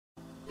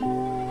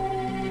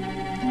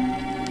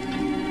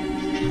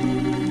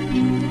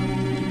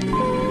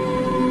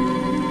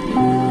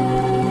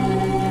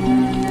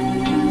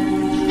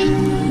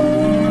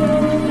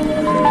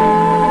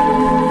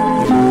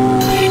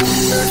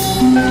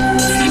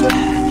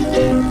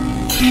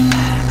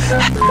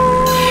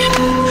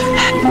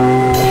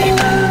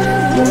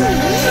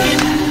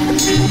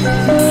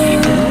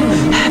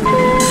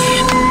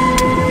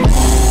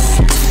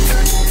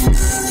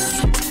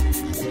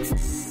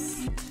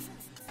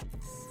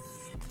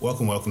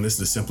Welcome. This is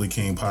the Simply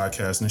King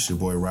podcast, and it's your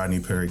boy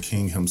Rodney Perry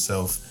King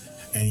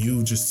himself. And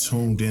you just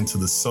tuned into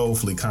the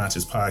Soulfully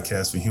Conscious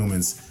podcast for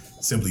humans,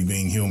 simply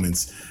being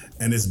humans.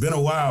 And it's been a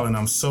while, and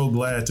I'm so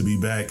glad to be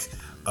back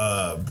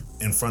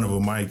in front of a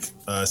mic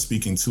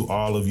speaking to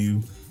all of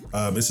you.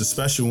 It's a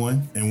special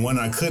one, and one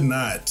I could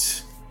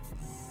not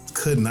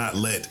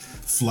let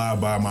fly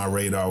by my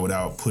radar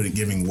without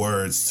giving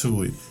words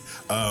to it.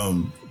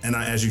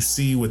 As you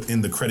see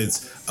within the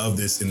credits of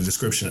this, in the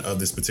description of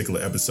this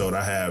particular episode,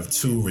 I have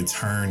two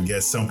return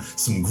guests,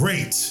 some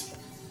great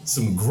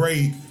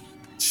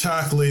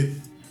chocolate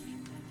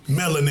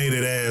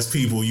melanated ass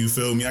people. You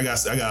feel me? I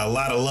got a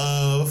lot of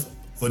love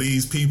for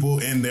these people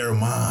in their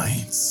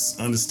minds.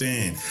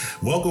 Understand?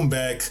 Welcome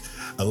back,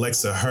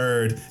 Alexa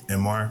Hurd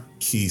and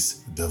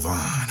Marquise Davon.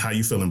 How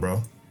you feeling,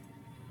 bro?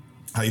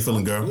 How you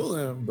feeling, girl?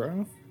 Feeling, bro.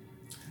 And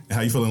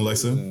how you feeling,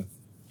 Alexa?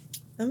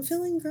 I'm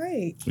feeling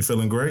great. You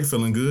feeling great?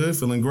 Feeling good?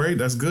 Feeling great?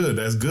 That's good.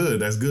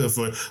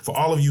 For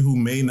all of you who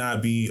may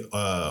not be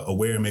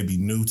aware, may be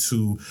new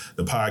to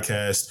the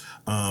podcast,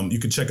 you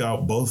can check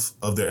out both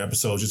of their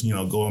episodes. Just,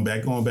 going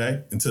back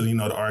into,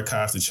 the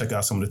archives to check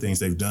out some of the things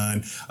they've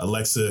done.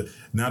 Alexa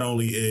not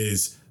only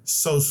is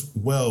so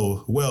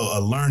a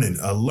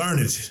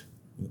learned,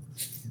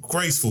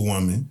 graceful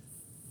woman,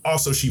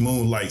 also she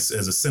moonlights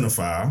as a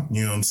cinephile.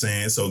 You know what I'm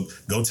saying? So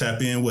go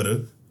tap in with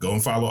her. Go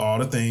and follow all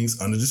the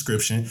things on the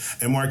description.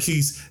 And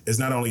Marquise is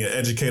not only an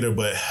educator,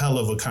 but hell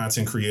of a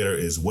content creator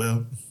as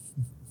well.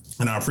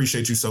 And I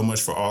appreciate you so much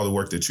for all the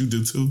work that you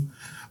do too.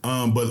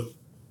 But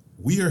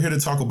we are here to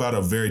talk about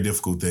a very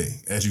difficult thing.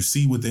 As you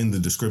see within the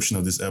description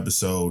of this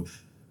episode,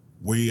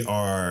 we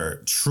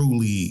are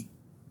truly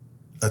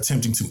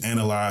attempting to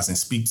analyze and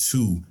speak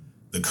to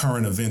the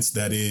current events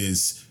that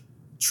is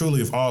truly,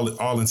 of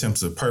all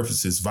intents and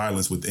purposes,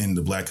 violence within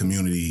the Black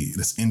community,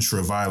 this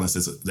intra-violence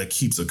that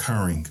keeps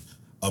occurring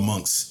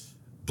amongst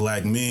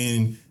Black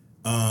men,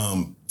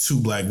 to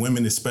Black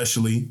women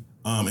especially,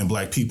 and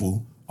Black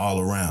people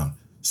all around.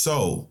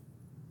 So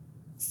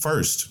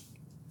first,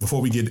 before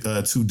we get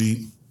too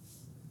deep,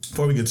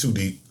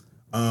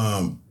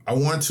 I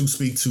want to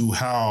speak to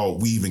how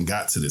we even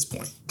got to this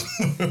point.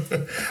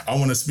 I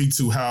want to speak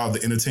to how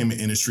the entertainment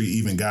industry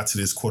even got to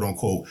this quote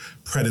unquote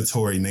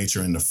predatory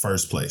nature in the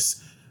first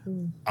place.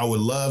 I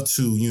would love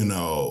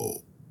to,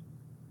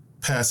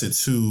 pass it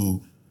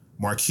to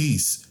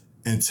Marquise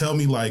and tell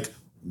me,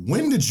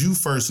 when did you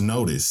first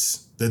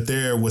notice that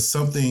there was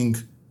something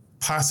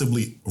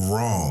possibly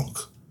wrong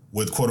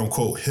with quote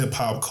unquote hip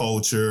hop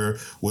culture,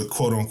 with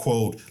quote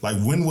unquote,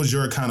 when was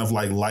your kind of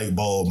light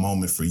bulb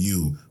moment for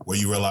you where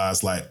you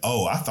realized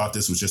oh, I thought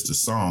this was just a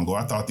song, or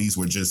I thought these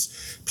were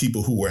just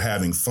people who were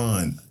having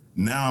fun.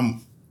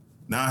 Now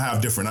I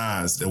have different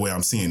eyes the way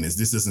I'm seeing this.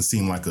 This doesn't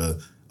seem like a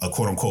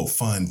quote unquote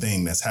fun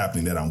thing that's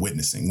happening that I'm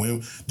witnessing.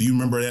 Do you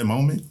remember that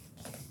moment?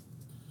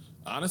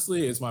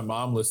 Honestly, it's my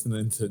mom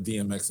listening to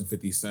DMX and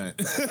 50 Cent.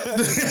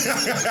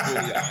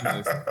 Really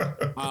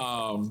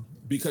honest.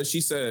 Because she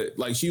said,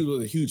 she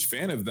was a huge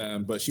fan of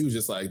them, but she was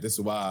just this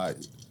is why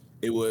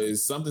it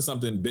was something,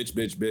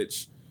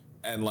 bitch.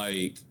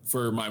 And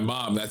for my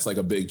mom, that's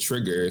a big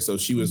trigger. So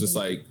she was just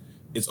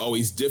it's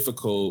always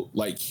difficult,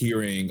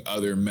 hearing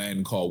other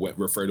men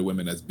refer to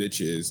women as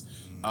bitches.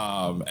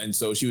 And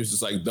so she was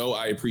just though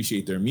I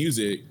appreciate their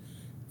music,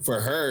 for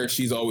her,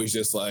 she's always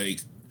just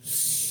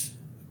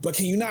but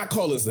can you not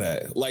call us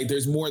that?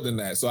 There's more than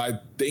that. So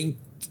I think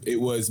it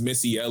was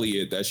Missy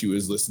Elliott that she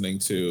was listening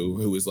to,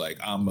 who was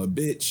I'm a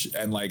bitch,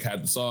 and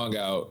had the song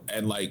out.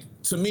 And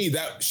to me,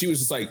 that she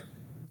was just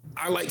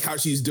I like how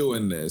she's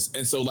doing this.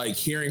 And so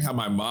hearing how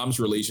my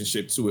mom's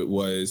relationship to it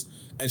was,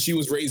 and she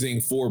was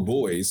raising 4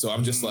 boys. So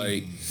I'm just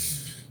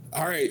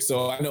all right,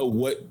 so I know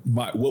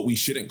what we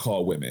shouldn't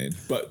call women.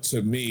 But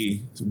to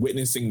me,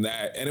 witnessing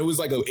that, and it was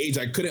an age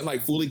I couldn't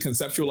fully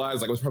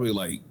conceptualize. I was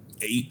probably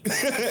 8.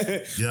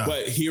 Yeah.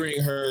 But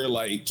hearing her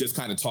just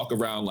kind of talk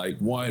around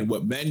one,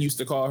 what men used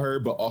to call her,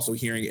 but also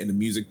hearing it in the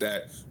music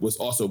that was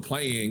also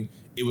playing,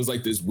 it was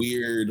this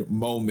weird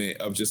moment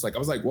of just I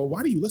was well,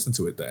 why do you listen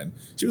to it then?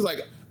 She was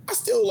I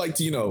still like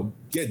to,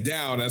 get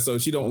down. And so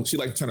she liked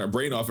to turn her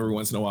brain off every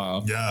once in a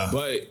while. Yeah.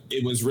 But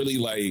it was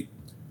really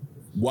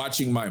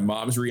watching my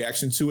mom's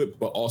reaction to it,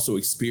 but also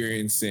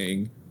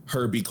experiencing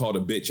her be called a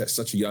bitch at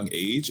such a young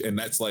age. And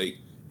that's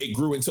it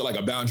grew into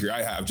a boundary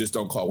I have. Just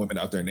don't call women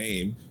out their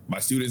name. My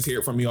students hear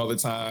it from me all the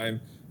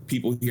time.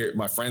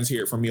 My friends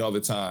hear it from me all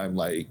the time.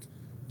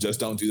 Just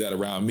don't do that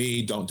around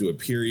me. Don't do it,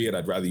 period.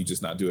 I'd rather you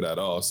just not do it at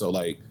all. So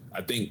I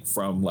think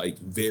from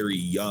very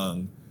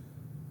young,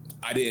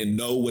 I didn't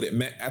know what it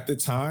meant at the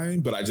time,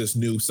 but I just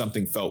knew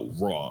something felt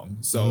wrong.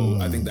 So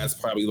I think that's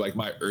probably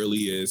my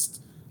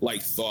earliest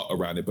thought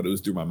around it, but it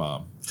was through my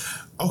mom.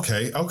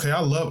 Okay. I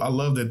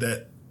love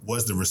that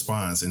was the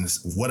response, and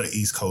what an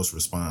East Coast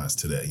response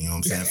to that. You know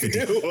what I'm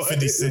saying?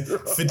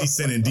 50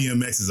 Cent and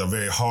DMX is a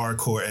very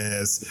hardcore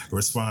ass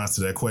response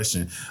to that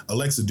question.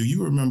 Alexa, do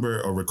you remember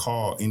or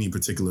recall any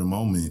particular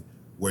moment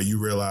where you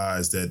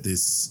realized that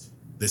this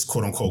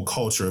quote unquote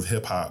culture of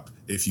hip hop,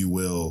 if you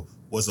will,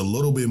 was a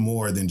little bit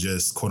more than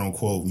just quote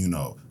unquote,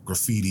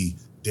 graffiti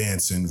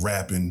dancing,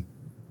 rapping,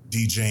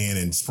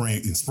 DJing, and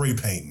spray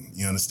painting.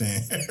 You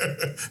understand?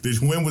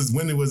 When was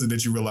it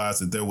that you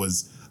realized that there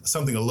was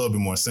something a little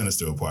bit more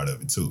sinister a part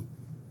of it too?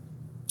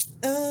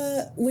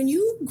 When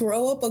you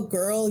grow up a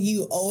girl,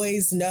 you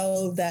always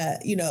know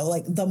that,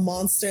 like the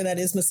monster that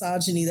is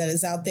misogyny that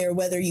is out there,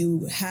 whether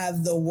you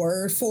have the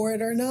word for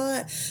it or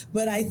not.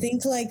 But I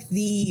think like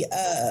the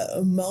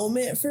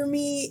moment for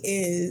me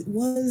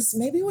was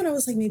maybe when I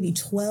was like maybe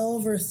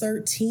 12 or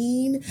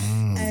 13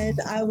 and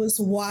I was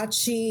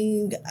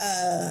watching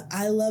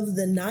I Love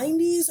the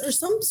 90s or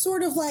some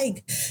sort of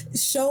like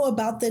show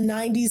about the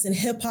 90s and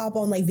hip hop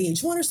on like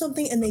VH1 or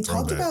something. And they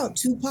talked about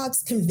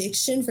Tupac's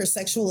conviction for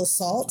sexual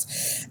assault.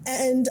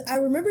 And I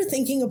remember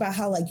thinking about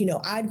how, like,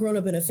 I'd grown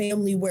up in a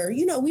family where,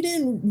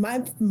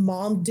 my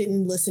mom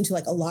didn't listen to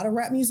like a lot of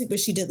rap music, but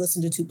she did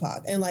listen to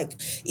Tupac. And like,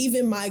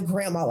 even my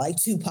grandma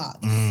liked Tupac.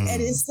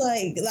 And it's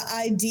like the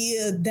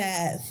idea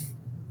that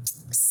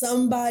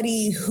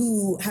somebody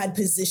who had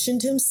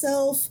positioned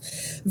himself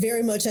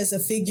very much as a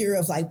figure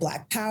of like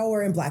Black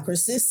power and Black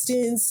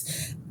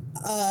resistance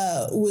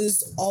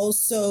was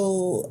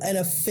also an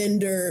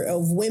offender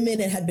of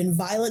women and had been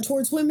violent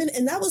towards women.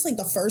 And that was like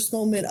the first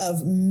moment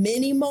of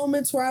many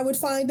moments where I would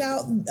find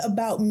out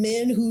about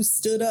men who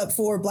stood up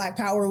for Black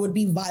power would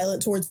be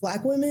violent towards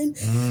Black women.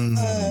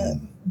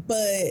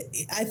 But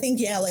I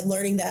think, like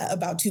learning that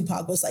about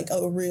Tupac was like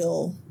a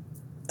real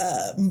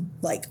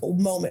like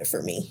moment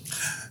for me.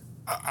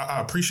 I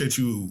appreciate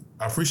you.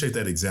 I appreciate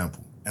that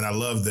example. And I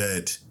love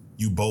that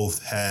you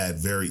both had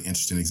very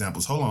interesting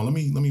examples. Hold on. Let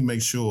me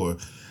make sure.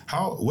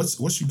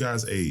 What's you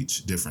guys'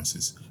 age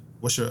differences?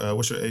 What's your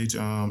age,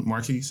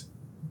 Marquise?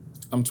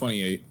 I'm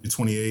 28. You're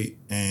 28,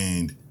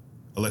 and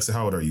Alexa,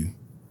 how old are you?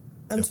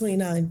 I'm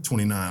 29.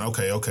 29.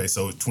 Okay.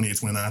 So 28,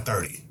 29,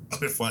 30.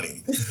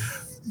 Funny.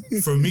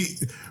 For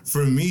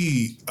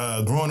me,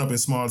 growing up in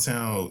small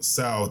town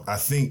South, I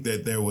think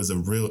that there was a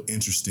real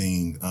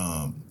interesting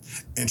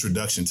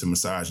introduction to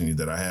misogyny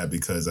that I had,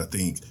 because I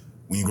think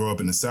when you grow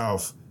up in the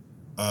South,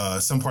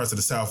 some parts of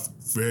the South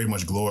very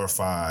much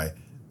glorify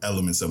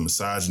elements of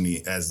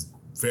misogyny as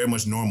very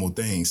much normal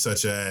things,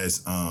 such as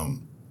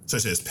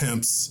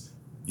pimps,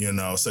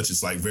 such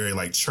as like very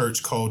like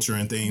church culture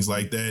and things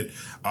like that.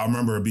 I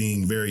remember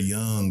being very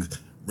young,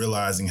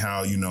 realizing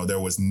how,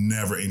 there was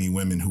never any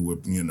women who were,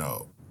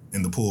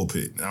 in the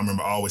pulpit. And I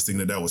remember always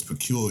thinking that was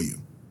peculiar.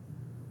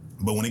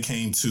 But when it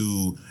came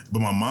to,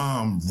 my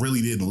mom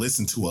really didn't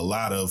listen to a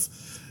lot of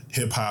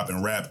hip hop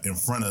and rap in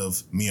front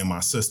of me and my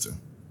sister.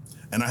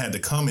 And I had to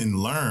come and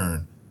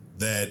learn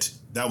that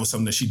was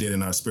something that she did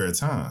in her spare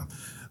time.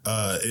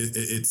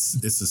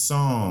 It's a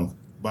song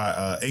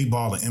by 8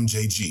 Ball and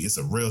MJG. It's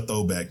a real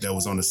throwback that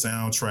was on the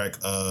soundtrack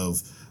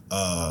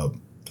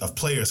of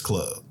Players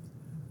Club.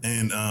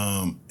 And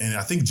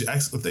I think they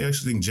actually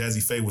think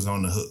Jazzy Faye was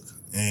on the hook.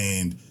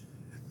 And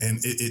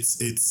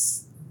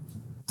it's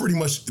pretty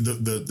much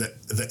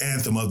the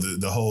anthem of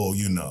the whole,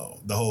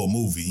 the whole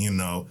movie,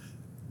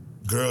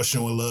 girls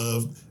showing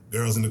love,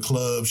 girls in the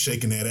club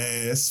shaking that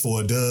ass for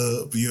a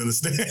dub, you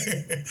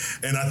understand?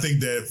 And I think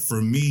that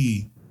for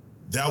me,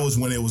 that was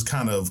when it was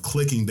kind of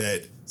clicking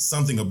that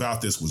something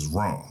about this was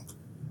wrong.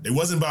 It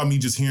wasn't about me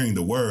just hearing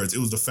the words. It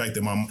was the fact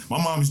that my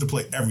mom used to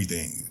play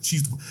everything.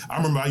 I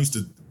remember I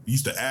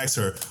used to ask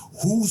her,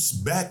 whose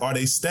back are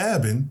they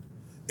stabbing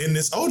in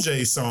this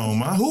OJ song,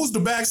 man? Who's the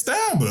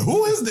backstabber?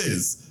 Who is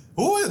this?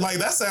 Like,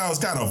 that sounds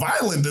kind of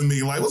violent to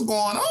me. Like, what's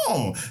going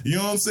on? You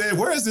know what I'm saying?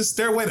 Where is this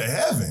stairway to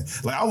heaven?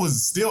 Like, I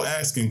was still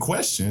asking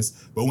questions,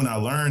 but when I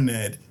learned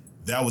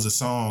that was a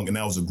song and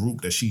that was a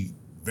group that she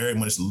very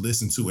much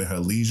listened to in her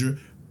leisure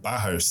by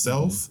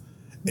herself,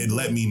 it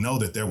let me know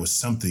that there was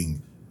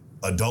something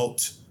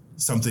adult,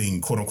 something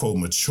quote unquote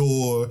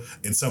mature,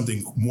 and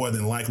something more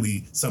than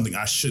likely something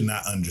I should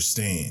not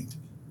understand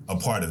a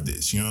part of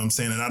this. You know what I'm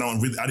saying? And I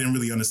didn't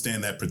really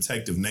understand that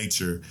protective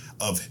nature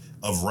of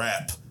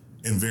rap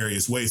in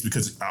various ways,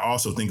 because I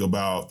also think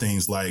about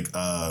things like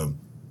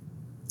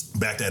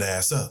Back That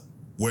Ass Up,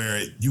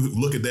 where you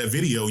look at that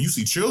video, you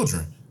see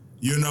children,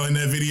 in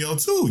that video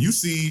too. You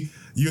see,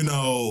 we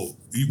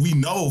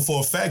know for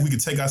a fact we could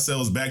take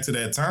ourselves back to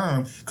that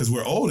time because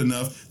we're old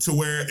enough to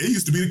where it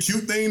used to be the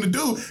cute thing to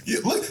do.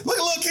 Look at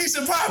little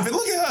Keisha Poppin',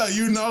 look at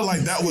her, like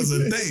that was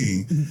a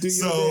thing.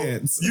 Your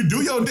dance. You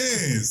do your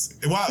dance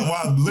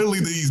while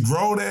literally these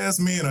grown ass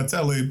men are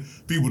telling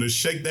people to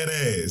shake that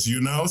ass,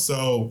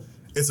 So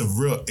it's a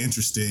real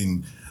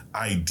interesting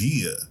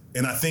idea.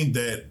 And I think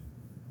that,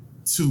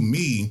 to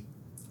me,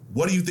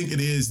 what do you think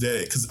it is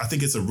that, because I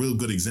think it's a real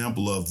good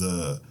example of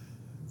the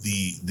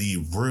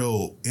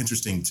real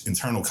interesting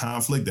internal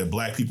conflict that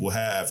Black people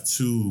have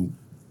to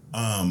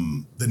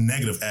the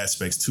negative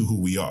aspects to who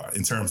we are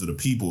in terms of the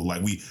people.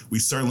 Like we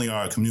certainly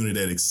are a community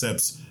that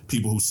accepts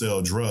people who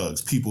sell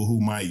drugs, people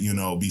who might,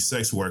 be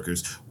sex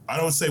workers. I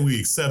don't say we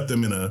accept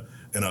them in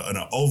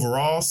an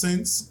overall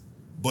sense,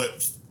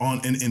 but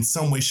in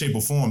some way, shape,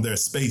 or form,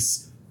 there's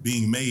space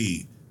being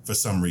made for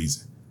some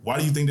reason. Why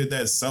do you think that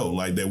that's so?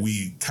 Like, that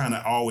we kind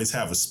of always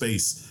have a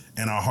space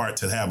in our heart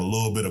to have a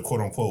little bit of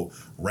quote unquote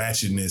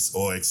ratchetness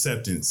or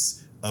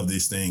acceptance of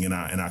this thing in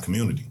our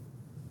community.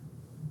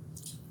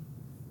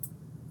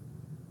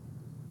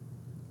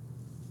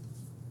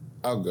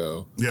 I'll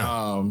go.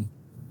 Yeah.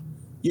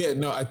 Yeah,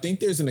 no, I think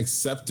there's an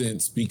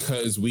acceptance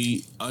because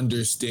we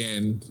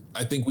understand.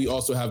 I think we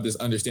also have this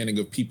understanding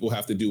of people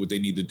have to do what they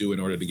need to do in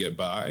order to get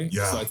by.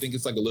 Yeah. So I think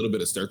it's like a little bit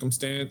of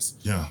circumstance.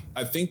 Yeah.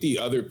 I think the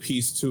other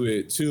piece to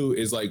it too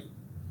is like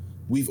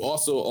we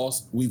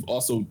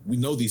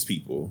know these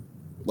people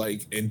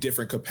like in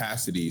different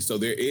capacities. So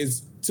there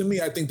is, to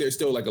me, I think there's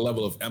still like a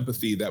level of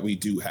empathy that we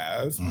do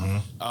have.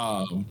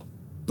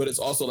 But it's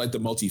also like the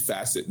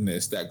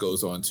multifacetedness that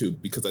goes on too,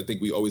 because I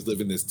think we always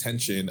live in this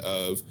tension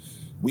of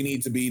we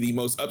need to be the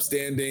most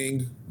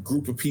upstanding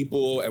group of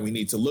people and we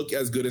need to look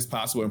as good as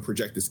possible and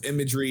project this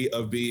imagery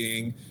of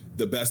being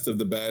the best of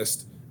the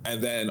best.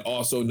 And then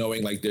also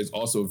knowing like there's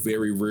also a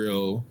very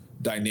real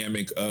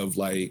dynamic of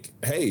like,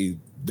 hey,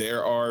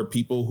 there are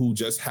people who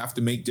just have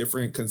to make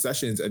different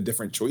concessions and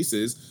different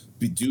choices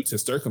due to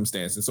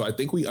circumstance. And so I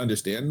think we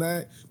understand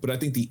that. But I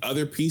think the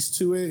other piece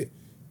to it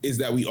is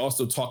that we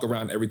also talk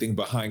around everything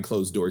behind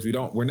closed doors.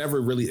 We're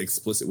never really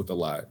explicit with a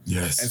lot.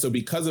 Yes. And so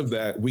because of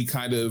that, we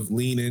kind of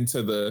lean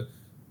into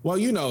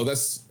well,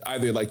 that's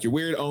either like your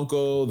weird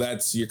uncle,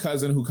 that's your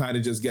cousin who kind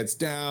of just gets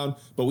down,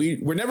 but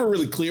we're never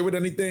really clear with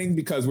anything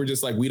because we're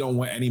just like, we don't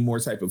want any more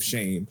type of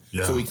shame.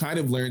 Yeah. So we kind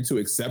of learn to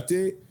accept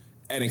it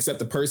and accept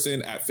the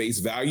person at face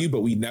value,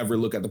 but we never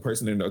look at the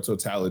person in their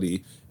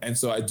totality. And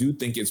so I do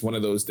think it's one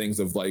of those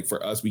things of like,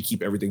 for us, we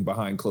keep everything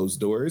behind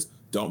closed doors.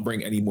 Don't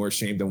bring any more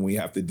shame than we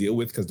have to deal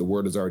with because the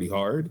world is already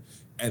hard.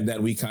 And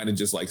then we kind of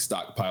just like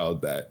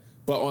stockpiled that.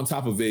 But on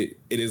top of it,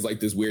 it is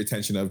like this weird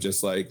tension of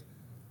just like,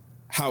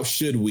 how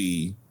should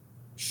we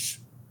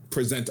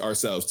present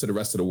ourselves to the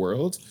rest of the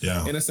world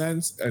in a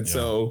sense? And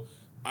so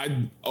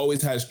I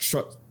always had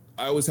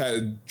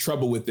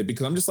trouble with it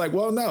because I'm just like,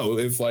 well, no,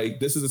 if like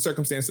this is the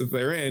circumstance that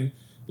they're in,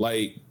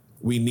 like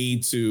we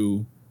need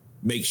to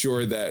make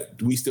sure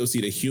that we still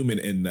see the human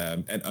in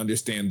them and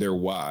understand their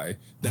why.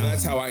 Now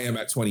that's how I am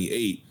at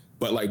 28,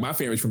 but like my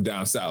family's from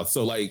down south.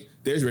 So like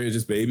there's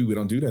religious baby. We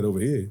don't do that over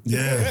here.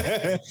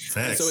 Yeah.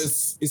 And so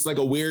it's like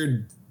a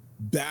weird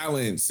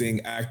balancing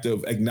act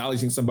of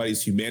acknowledging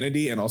somebody's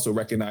humanity and also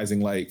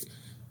recognizing like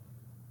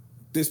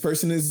this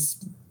person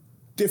is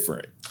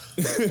different.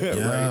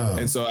 Right.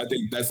 And so I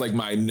think that's like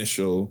my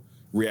initial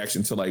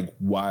reaction to like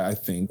why I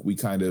think we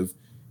kind of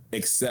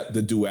accept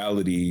the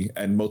duality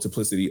and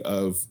multiplicity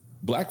of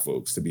Black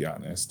folks, to be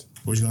honest.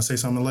 Were you gonna say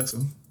something,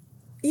 Alexa?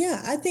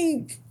 Yeah, I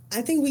think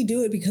we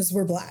do it because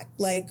we're Black.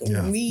 Like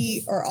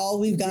we are all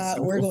we've got.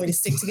 We're going to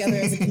stick together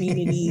as a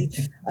community.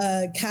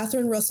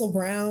 Catherine Russell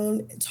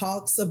Brown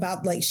talks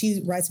about, like,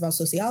 she writes about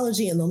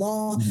sociology and the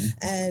law,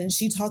 and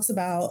she talks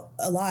about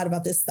a lot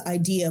about this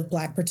idea of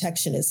Black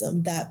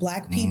protectionism, that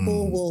Black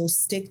people will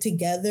stick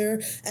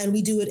together, and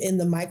we do it in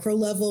the micro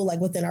level, like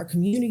within our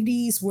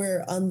communities,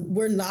 where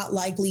we're not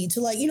likely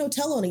to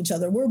tell on each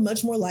other. We're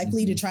much more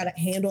likely to try to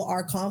handle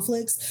our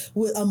conflicts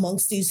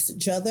amongst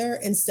each other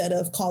instead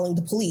of calling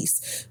the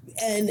police.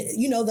 And,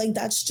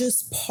 that's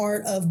just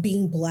part of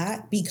being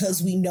Black,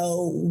 because we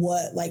know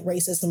what like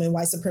racism and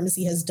white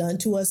supremacy has done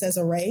to us as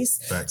a race.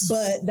 Facts.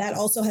 But that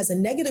also has a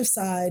negative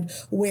side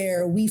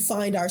where we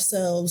find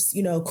ourselves,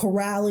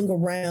 corralling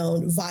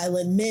around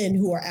violent men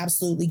who are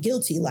absolutely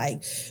guilty.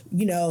 Like,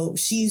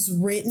 she's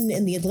written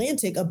in The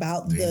Atlantic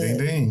about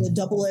the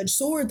double-edged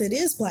sword that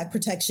is Black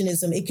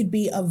protectionism. It could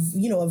be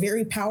a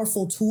very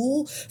powerful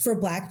tool for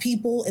Black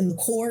people in the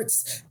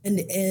courts and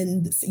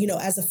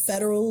as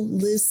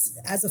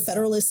a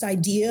federalist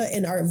idea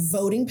in our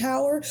voting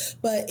power,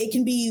 but it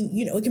can be,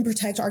 it can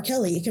protect R.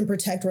 Kelly, it can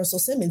protect Russell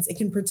Simmons, it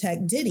can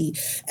protect Diddy.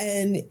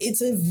 And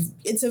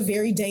it's a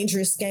very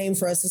dangerous game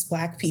for us as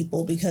Black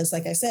people, because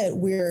like I said,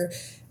 we're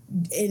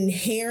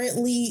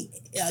inherently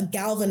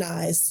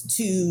galvanized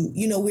to,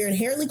 we're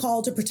inherently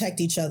called to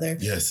protect each other.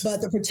 Yes. But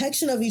the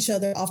protection of each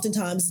other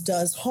oftentimes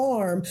does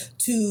harm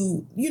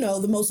to,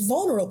 the most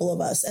vulnerable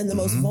of us. And the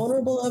most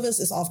vulnerable of us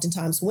is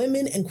oftentimes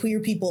women and queer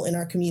people in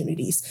our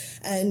communities.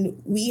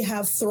 And we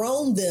have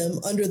thrown them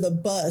under the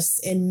bus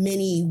in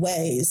many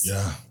ways.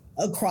 Yeah.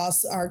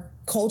 Across our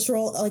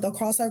cultural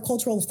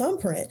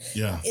thumbprint,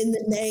 in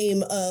the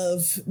name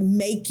of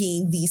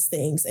making these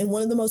things. And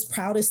one of the most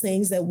proudest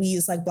things that we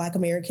as like Black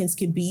Americans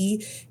could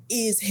be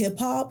is hip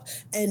hop.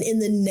 And in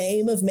the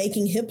name of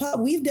making hip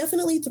hop, we've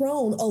definitely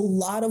thrown a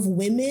lot of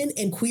women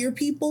and queer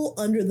people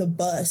under the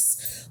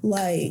bus.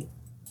 Like,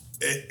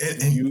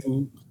 look,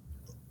 you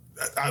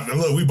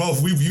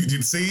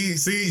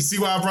see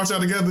why I brought y'all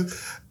together?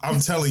 I'm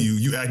telling you,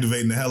 you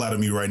activating the hell out of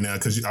me right now,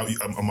 because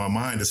my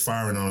mind is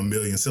firing on a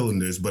million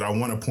cylinders. But I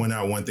want to point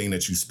out one thing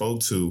that you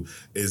spoke to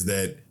is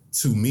that,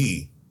 to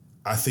me,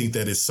 I think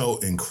that it's so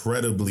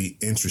incredibly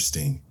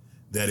interesting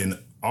that in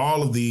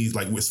all of these,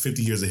 like, it's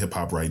 50 years of hip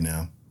hop right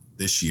now,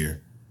 this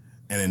year.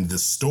 And in the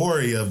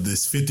story of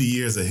this 50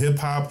 years of hip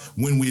hop,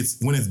 when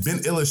it's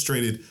been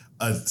illustrated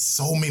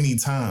so many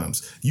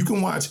times, you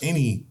can watch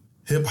any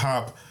hip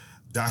hop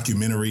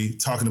documentary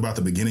talking about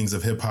the beginnings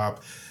of hip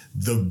hop.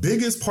 The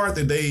biggest part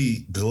that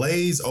they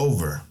glaze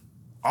over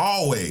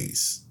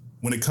always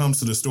when it comes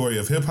to the story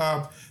of hip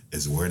hop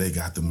is where they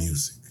got the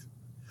music.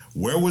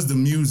 Where was the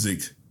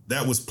music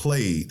that was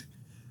played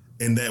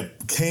and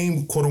that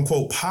came, quote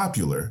unquote,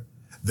 popular,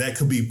 that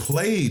could be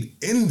played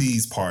in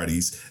these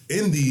parties,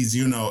 in these,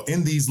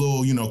 in these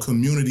little,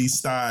 community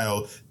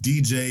style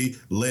DJ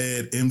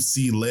led,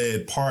 MC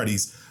led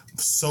parties?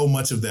 So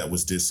much of that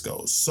was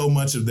disco. So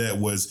much of that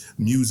was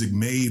music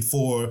made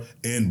for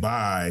and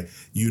by,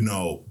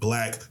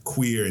 Black,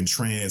 queer, and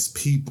trans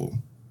people.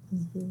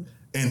 Mm-hmm.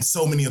 And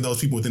so many of those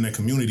people within that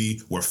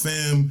community were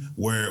femme,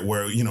 were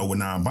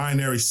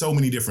non-binary, so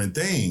many different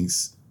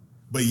things.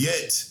 But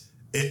yet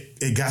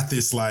it got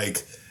this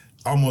like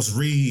almost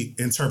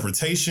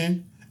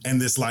reinterpretation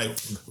and this like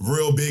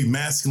real big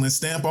masculine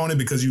stamp on it,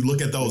 because you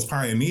look at those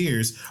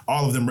pioneers,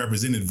 all of them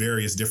represented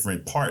various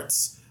different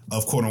parts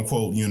of quote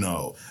unquote,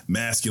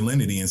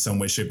 masculinity in some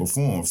way, shape, or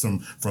form. From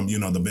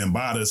the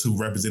Bambadas, who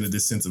represented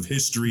this sense of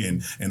history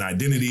and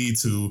identity,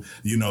 to,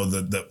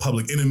 the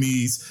Public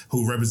Enemies,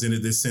 who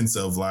represented this sense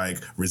of like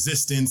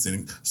resistance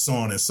and so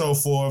on and so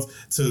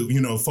forth,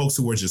 to, folks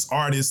who were just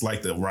artists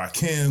like the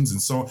Rakims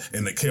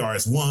and the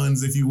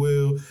KRS-Ones, if you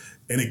will.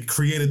 And it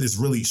created this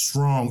really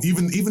strong,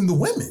 even the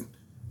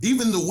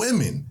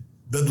women.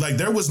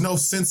 There was no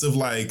sense of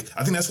like,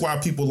 I think that's why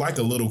people like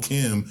a Little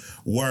Kim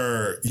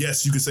were,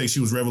 yes, you could say she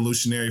was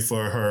revolutionary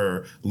for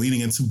her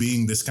leaning into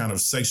being this kind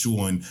of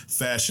sexual and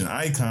fashion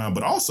icon,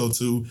 but also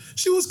too,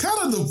 she was kind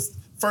of the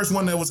first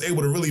one that was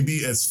able to really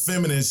be as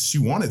feminine as she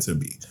wanted to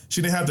be.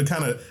 She didn't have to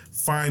kind of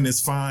find this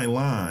fine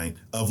line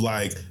of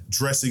like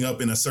dressing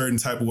up in a certain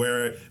type of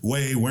way,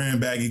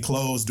 wearing baggy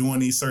clothes, doing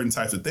these certain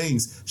types of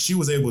things. She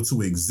was able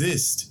to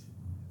exist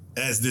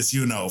as this,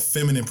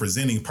 feminine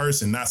presenting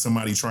person, not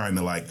somebody trying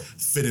to like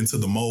fit into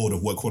the mold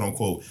of what quote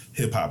unquote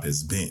hip hop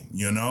has been,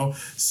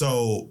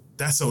 So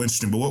that's so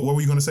interesting. But what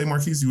were you going to say,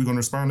 Marquise? You were going to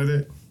respond to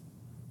that?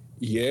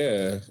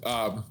 Yeah.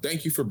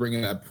 Thank you for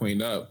bringing that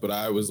point up. But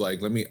I was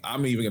like,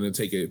 I'm even going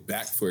to take it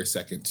back for a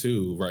second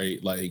too,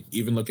 right? Like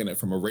even looking at it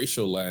from a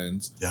racial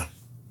lens. Yeah.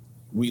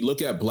 We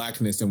look at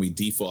blackness and we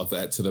default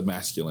that to the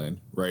masculine,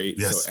 right?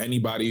 Yes. So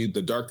anybody,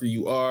 the darker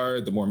you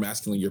are, the more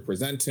masculine you're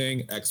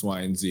presenting, X,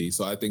 Y, and Z.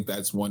 So I think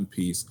that's one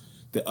piece.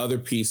 The other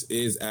piece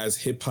is, as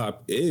hip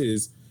hop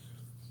is,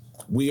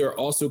 we are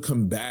also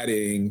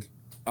combating,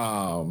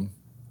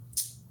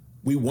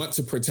 we want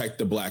to protect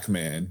the Black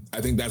man. I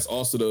think that's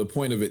also the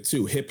point of it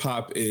too. Hip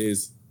hop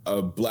is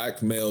a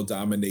Black male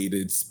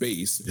dominated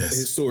space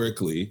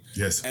historically.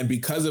 Yes. And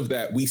because of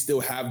that, we still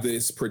have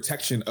this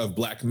protection of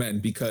Black men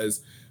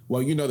because,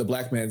 well, the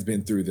Black man's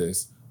been through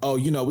this. Oh,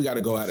 we got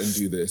to go out and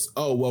do this.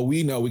 Oh, well,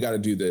 we know we got to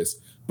do this.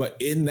 But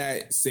in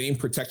that same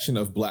protection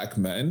of Black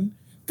men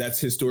that's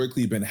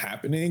historically been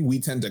happening, we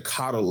tend to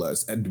coddle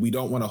us and we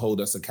don't want to hold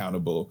us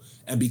accountable.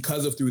 And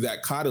because of through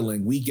that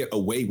coddling, we get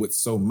away with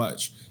so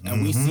much.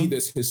 And we see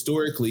this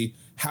historically.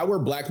 How are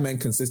Black men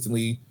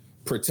consistently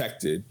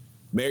protected?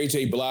 Mary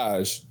J.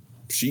 Blige,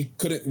 she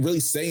couldn't really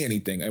say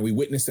anything, and we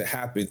witnessed it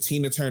happen.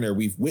 Tina Turner,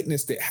 we've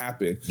witnessed it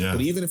happen. Yeah.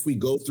 But even if we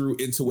go through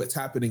into what's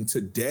happening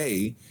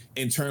today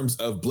in terms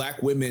of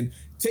Black women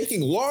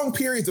taking long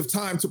periods of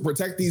time to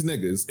protect these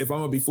niggas, if I'm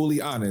gonna be fully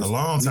honest, a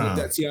long time.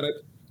 That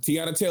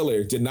Tiana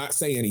Taylor did not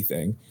say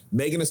anything.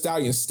 Megan Thee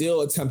Stallion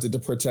still attempted to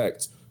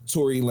protect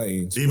Tory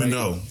Lanez, even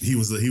though he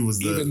was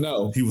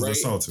the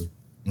assaulter.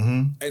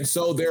 Mm-hmm. And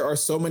so there are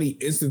so many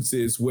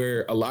instances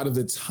where a lot of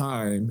the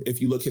time,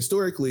 if you look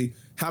historically,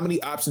 how many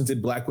options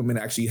did Black women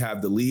actually have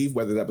to leave,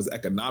 whether that was an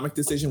economic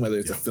decision, whether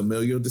it's a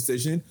familial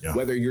decision,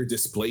 whether you're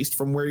displaced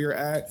from where you're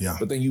at,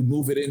 but then you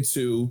move it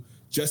into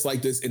just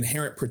like this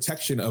inherent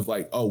protection of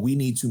like, oh, we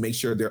need to make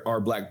sure there are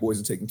Black boys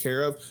are taken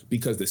care of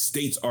because the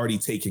state's already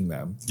taking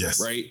them.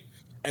 Yes. Right.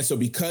 And so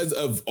because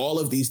of all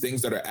of these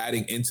things that are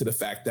adding into the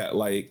fact that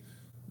like,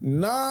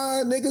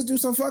 nah, niggas do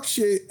some fuck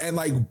shit. And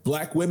like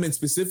Black women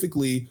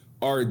specifically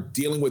are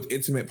dealing with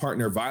intimate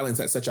partner violence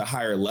at such a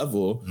higher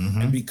level.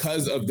 Mm-hmm. And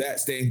because of that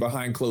staying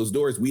behind closed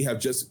doors, we have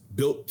just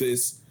built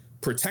this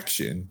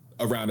protection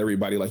around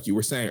everybody, like you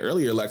were saying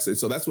earlier, Alexa.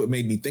 So that's what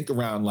made me think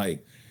around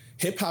like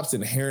hip hop's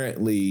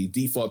inherently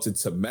defaulted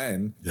to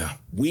men. Yeah.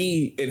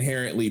 We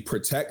inherently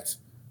protect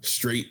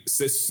straight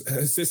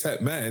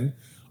cishet men.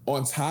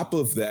 On top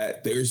of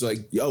that, there's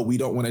like, we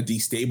don't want to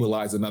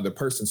destabilize another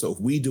person. So if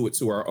we do it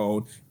to our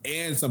own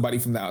and somebody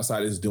from the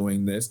outside is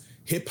doing this,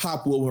 hip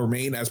hop will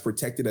remain as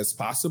protected as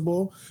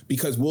possible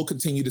because we'll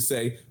continue to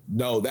say,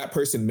 no, that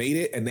person made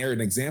it and they're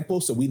an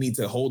example. So we need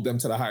to hold them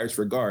to the highest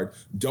regard.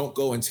 Don't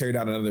go and tear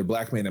down another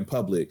Black man in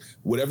public.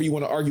 Whatever you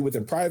want to argue with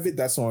in private,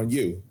 that's on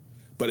you.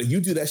 But if you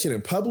do that shit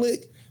in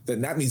public,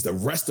 then that means the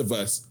rest of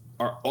us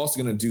are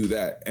also going to do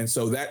that. And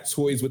so that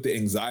toys with the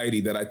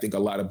anxiety that I think a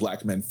lot of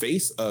Black men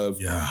face of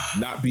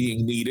not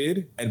being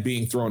needed and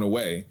being thrown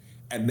away.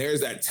 And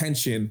there's that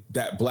tension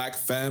that Black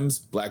femmes,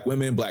 Black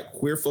women, Black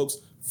queer folks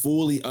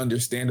fully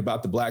understand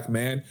about the Black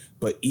man.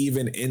 But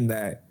even in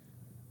that,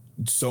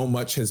 so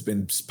much has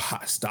been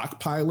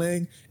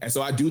stockpiling. And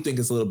so I do think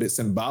it's a little bit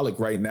symbolic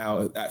right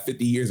now at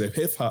 50 years of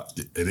hip hop.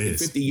 It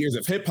is. 50 years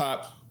of hip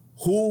hop.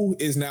 who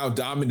is now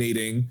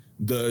dominating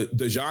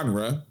the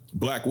genre?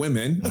 Black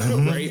women,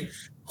 right?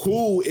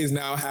 Who is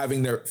now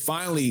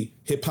finally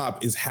hip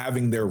hop is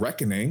having their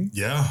reckoning.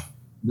 Yeah.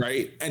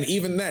 Right. And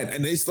even then,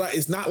 and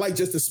it's not like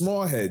just the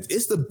small heads,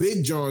 it's the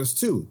big Johns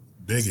too.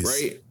 Biggest.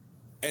 Right.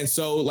 And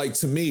so, like,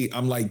 to me,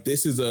 I'm like,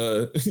 this is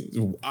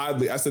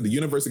oddly, I said the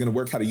universe is going to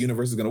work how the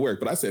universe is going to work.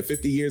 But I said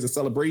 50 years of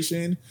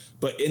celebration.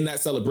 But in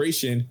that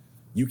celebration,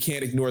 you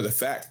can't ignore the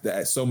fact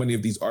that so many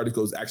of these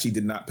articles actually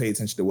did not pay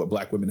attention to what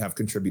Black women have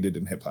contributed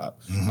in hip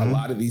hop. A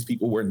lot of these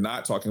people were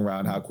not talking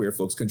around how queer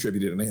folks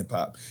contributed in hip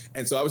hop.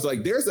 And so I was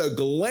like, there's a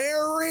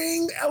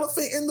glaring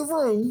elephant in the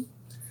room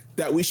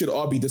that we should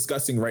all be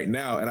discussing right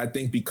now. And I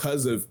think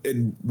because of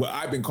what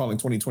I've been calling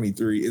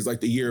 2023 is like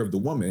the year of the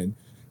woman,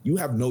 you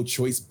have no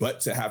choice but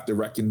to have to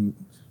reckon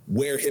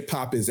where hip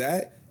hop is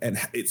at and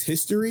its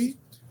history,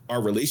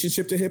 our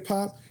relationship to hip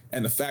hop,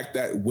 and the fact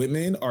that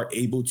women are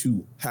able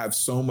to have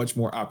so much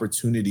more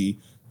opportunity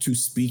to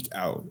speak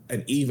out.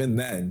 And even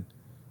then,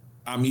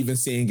 I'm even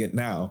seeing it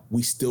now,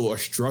 we still are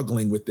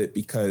struggling with it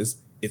because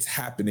it's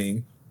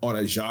happening on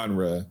a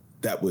genre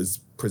that was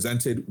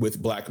presented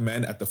with Black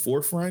men at the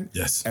forefront.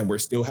 Yes. And we're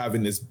still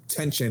having this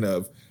tension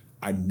of,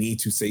 I need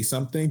to say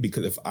something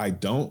because if I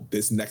don't,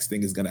 this next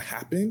thing is going to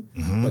happen.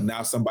 But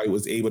now somebody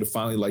was able to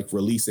finally like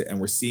release it, and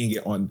we're seeing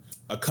it on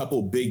a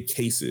couple big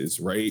cases,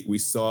 right? We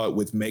saw it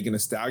with Megan Thee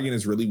Stallion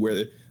is really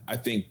where I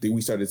think that we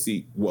started to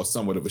see, well,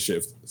 somewhat of a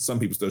shift. Some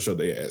people still show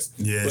their ass.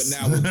 Yes.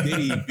 But now with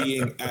Diddy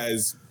being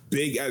as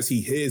big as he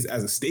is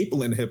as a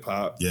staple in hip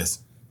hop, yes,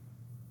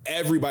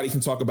 everybody can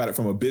talk about it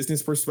from a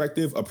business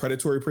perspective, a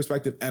predatory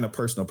perspective, and a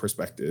personal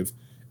perspective.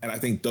 And I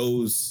think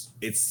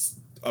it's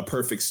a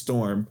perfect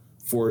storm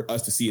for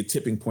us to see a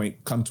tipping point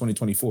come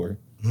 2024.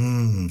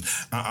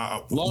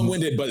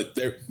 Long-winded, but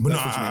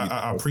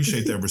I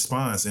appreciate that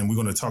response, and we're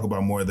going to talk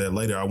about more of that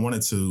later. I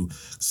wanted to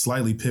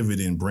slightly pivot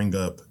and bring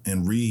up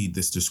and read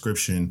this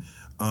description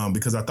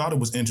because I thought it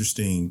was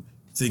interesting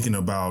thinking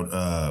about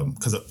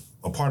because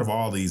a part of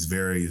all these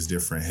various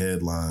different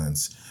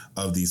headlines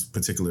of these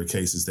particular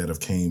cases that have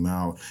came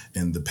out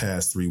in the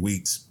past 3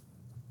 weeks.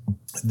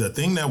 The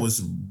thing that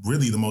was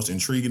really the most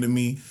intriguing to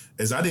me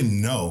is I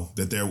didn't know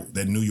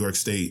that New York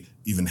State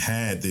even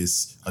had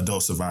this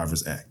Adult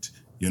Survivors Act,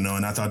 and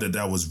I thought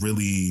that was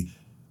really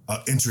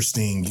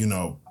interesting,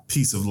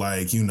 piece of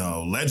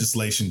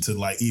legislation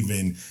to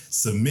even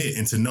submit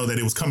and to know that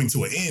it was coming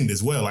to an end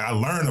as well. Like I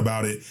learned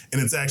about it and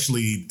it's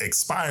actually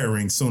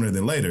expiring sooner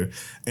than later.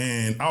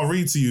 And I'll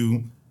read to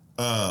you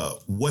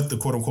what the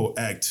quote unquote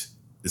act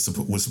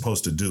was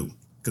supposed to do.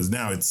 Because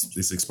now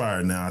it's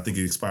expired now. I think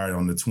it expired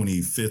on the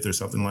 25th or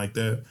something like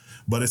that.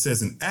 But it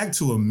says an act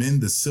to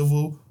amend the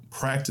civil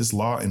practice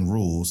law and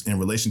rules in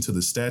relation to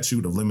the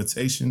statute of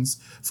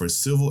limitations for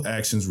civil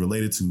actions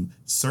related to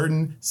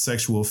certain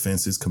sexual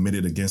offenses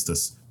committed against a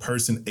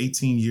person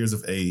 18 years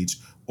of age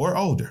or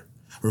older,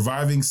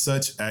 reviving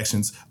such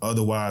actions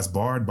otherwise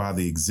barred by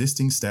the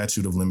existing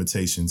statute of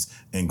limitations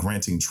and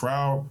granting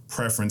trial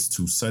preference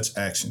to such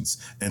actions,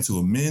 and to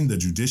amend the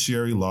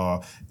judiciary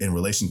law in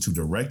relation to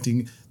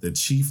directing the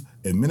chief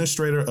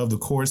administrator of the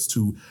courts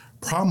to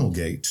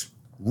promulgate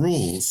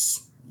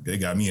rules. They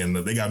got me in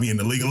the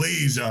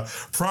legalese, y'all.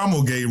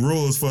 Promulgate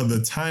rules for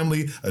the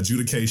timely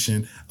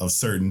adjudication of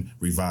certain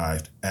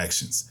revived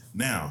actions.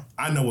 Now,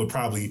 I know what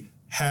probably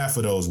half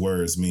of those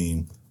words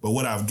mean, but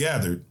what I've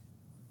gathered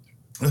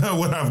is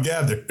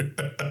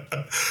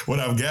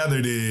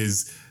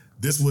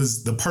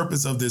the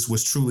purpose of this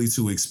was truly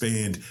to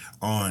expand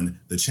on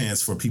the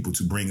chance for people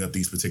to bring up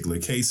these particular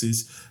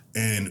cases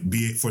and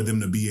for them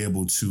to be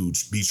able to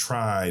be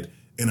tried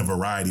in a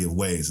variety of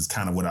ways. Is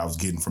kind of what I was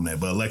getting from that.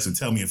 But Alexa,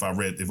 tell me if I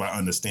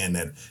understand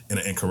that in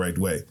an incorrect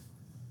way.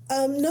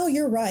 No,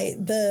 you're right.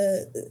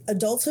 The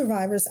Adult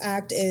Survivors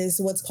Act is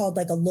what's called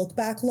like a look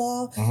back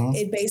law.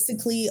 It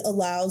basically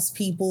allows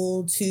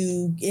people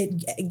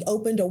it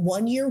opened a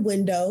 1-year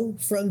window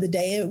from the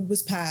day it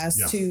was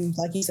passed to,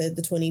 like you said,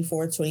 the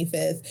 24th,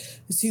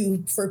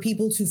 25th, for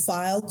people to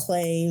file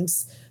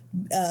claims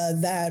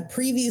that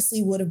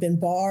previously would have been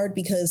barred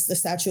because the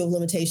statute of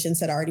limitations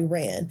had already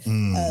ran.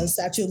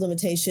 Statute of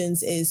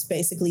limitations is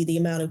basically the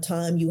amount of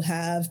time you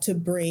have to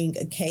bring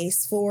a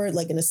case for it.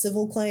 Like in a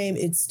civil claim,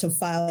 it's to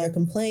file a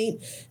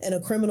complaint. In a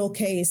criminal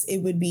case, it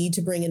would be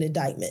to bring an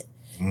indictment.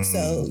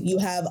 So you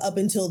have up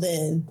until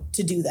then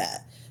to do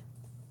that.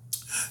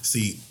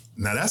 See,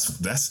 now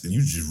that's you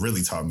just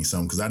really taught me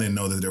something, because I didn't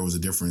know that there was a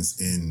difference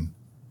in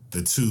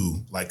the two,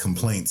 like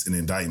complaints and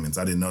indictments.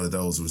 I didn't know that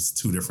those was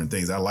two different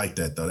things. I like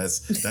that though.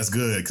 That's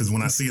good, because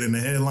when I see it in the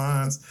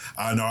headlines,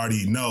 I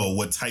already know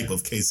what type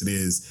of case it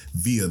is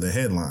via the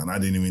headline. I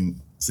didn't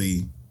even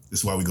see. This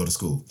is why we go to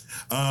school.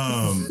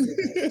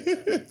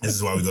 This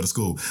is why we go to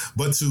school.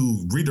 But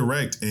to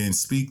redirect and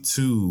speak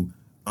to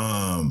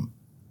kind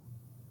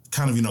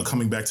of,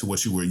 coming back to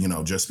what you were,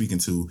 just speaking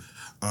to,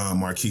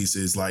 Marquise,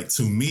 is like,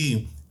 to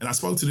me, and I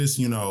spoke to this,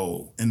 in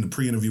the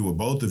pre-interview with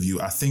both of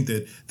you, I think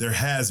that there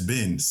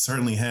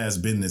certainly has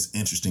been this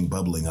interesting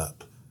bubbling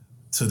up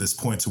to this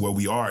point to where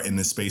we are in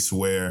this space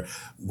where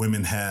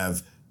women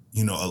have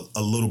you know,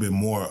 a little bit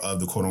more of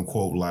the quote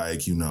unquote,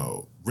 like, you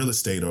know, real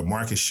estate or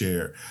market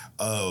share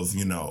of,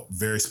 you know,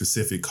 very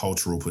specific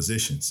cultural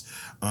positions.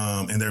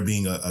 And there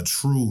being a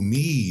true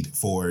need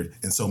for it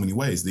in so many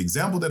ways. The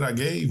example that I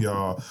gave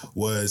y'all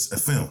was a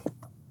film.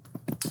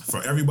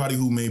 For everybody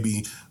who may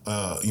be,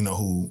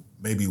 who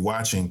may be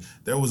watching,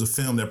 there was a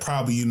film that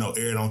probably, you know,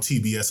 aired on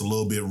TBS a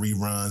little bit,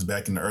 reruns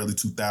back in the early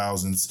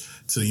 2000s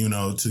to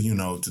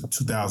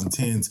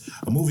 2010s,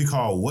 a movie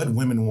called What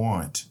Women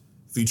Want,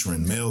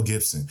 featuring Mel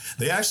Gibson.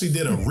 They actually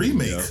did a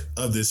remake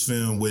of this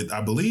film with,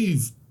 I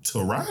believe,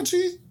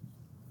 Taraji?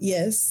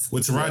 Yes.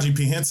 With Taraji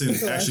P. Henson,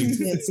 actually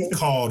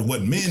called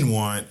What Men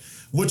Want,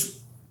 which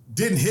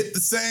didn't hit the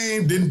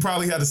same, didn't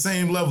probably have the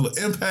same level of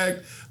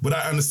impact, but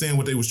I understand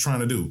what they was trying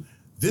to do.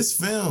 This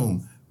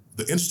film,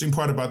 the interesting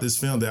part about this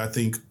film that I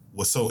think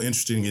was so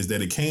interesting is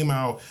that it came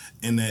out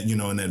in that, you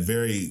know, in that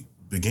very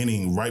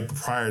beginning, right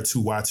prior to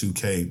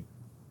Y2K.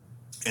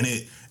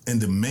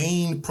 And the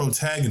main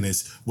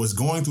protagonist was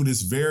going through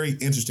this very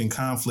interesting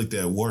conflict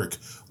at work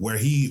where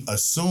he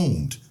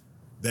assumed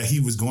that he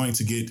was going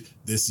to get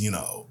this, you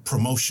know,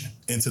 promotion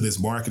into this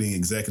marketing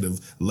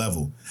executive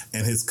level.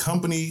 And his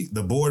company,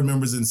 the board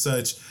members and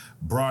such,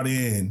 brought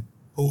in,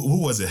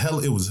 who was it?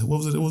 It was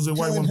a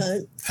white woman?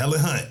 Hunt. Helen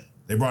Hunt.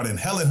 They brought in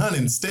Helen Hunt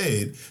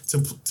instead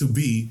to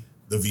be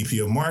the VP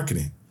of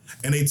marketing.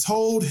 And they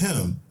told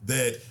him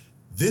that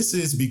this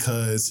is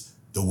because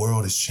the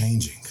world is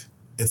changing.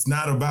 It's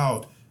not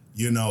about,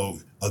 you know,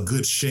 a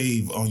good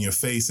shave on your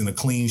face and a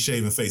clean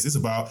shaven face. It's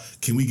about,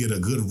 can we get a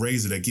good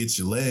razor that gets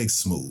your legs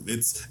smooth?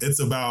 It's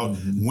about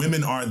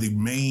women are the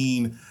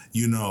main,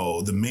 you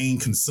know, the main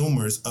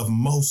consumers of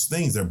most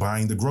things. They're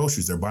buying the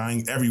groceries. They're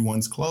buying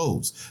everyone's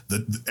clothes,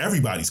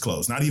 everybody's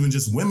clothes, not even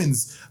just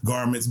women's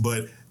garments,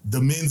 but the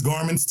men's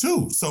garments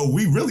too. So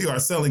we really are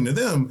selling to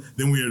them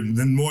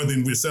than more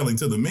than we're selling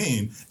to the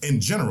men in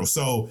general.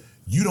 So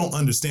you don't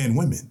understand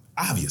women,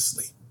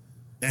 obviously.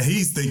 And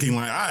he's thinking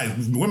like, all right,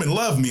 women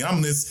love me.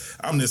 I'm this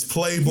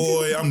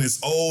playboy. I'm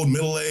this old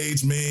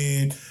middle-aged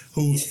man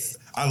who,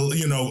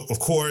 of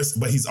course,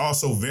 but he's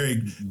also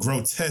very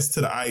grotesque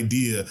to the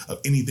idea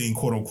of anything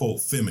quote unquote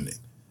feminine.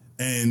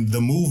 And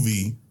the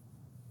movie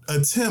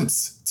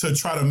attempts to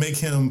try to make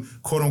him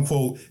quote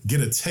unquote get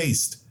a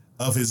taste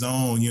of his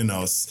own, you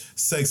know,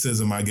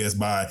 sexism, I guess,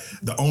 by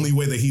the only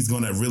way that he's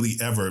going to really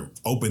ever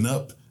open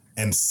up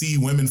and see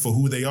women for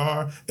who they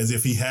are is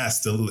if he has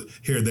to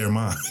hear their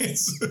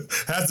minds,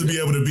 has to be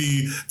able to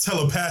be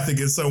telepathic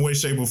in some way,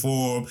 shape, or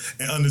form,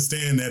 and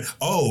understand that,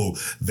 oh,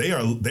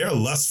 they're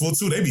lustful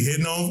too. They be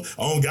hitting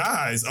on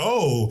guys.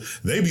 Oh,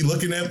 they be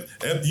looking at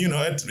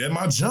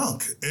my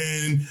junk,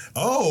 and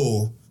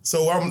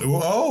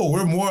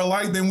we're more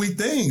alike than we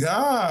think.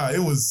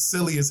 It was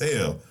silly as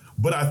hell.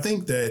 But I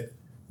think that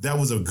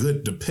was a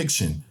good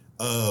depiction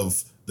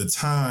of the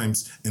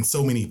times and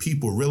so many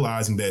people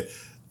realizing that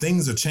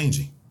things are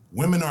changing.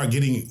 Women are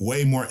getting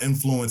way more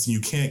influence and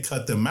you can't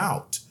cut them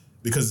out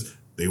because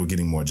they were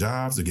getting more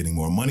jobs, they're getting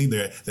more money,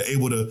 they're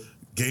able to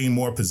gain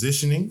more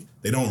positioning.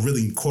 They don't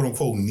really quote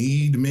unquote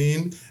need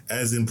men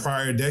as in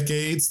prior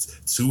decades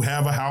to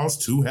have a house,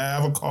 to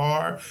have a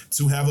car,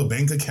 to have a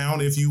bank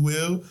account, if you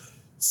will.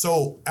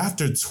 So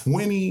after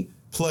 20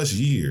 plus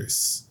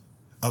years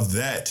of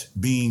that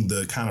being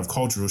the kind of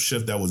cultural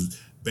shift that was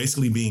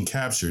basically being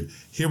captured,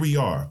 here we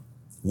are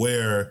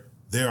where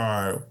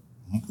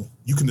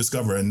you can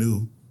discover a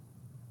new,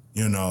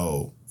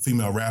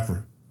 female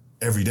rapper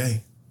every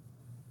day.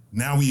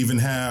 Now we even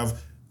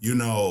have,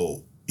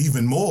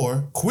 even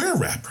more queer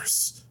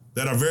rappers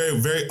that are very,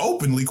 very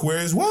openly queer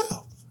as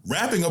well.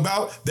 Rapping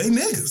about they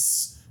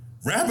niggas.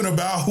 Rapping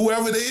about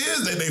whoever they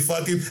is that they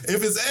fucking,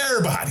 if it's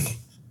everybody.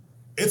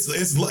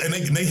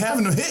 And they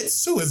having the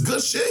hits too. It's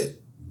good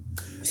shit.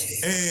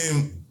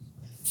 And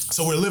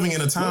so we're living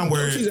in a time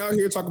where she's out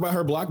here talking about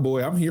her black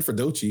boy. I'm here for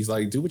Doechie's.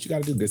 Like, do what you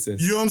got to do, good sis.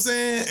 You know what I'm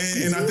saying?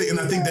 And I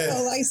think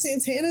that like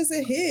Santana's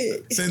a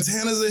hit.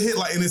 Santana's a hit.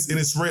 Like, and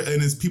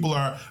it's people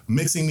are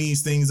mixing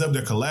these things up.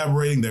 They're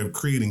collaborating. They're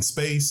creating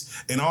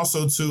space, and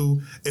also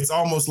too, it's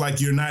almost like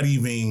you're not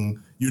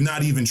even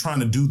trying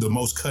to do the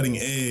most cutting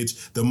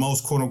edge, the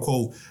most quote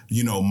unquote,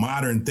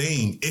 modern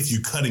thing if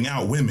you're cutting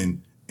out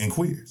women and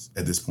queers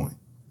at this point.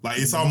 Like,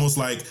 it's almost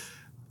like,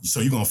 so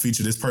you're going to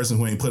feature this person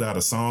who ain't put out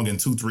a song in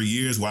 2-3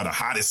 years while the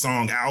hottest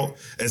song out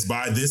is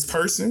by this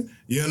person?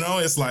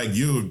 It's like,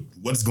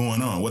 what's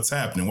going on? What's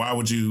happening? Why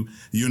would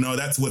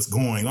that's what's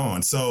going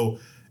on. So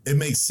it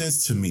makes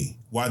sense to me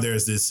why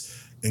there's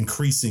this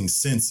increasing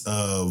sense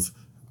of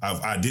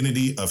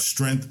identity, of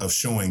strength, of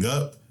showing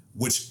up,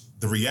 which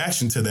the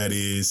reaction to that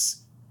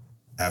is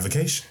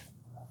avocation.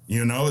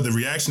 The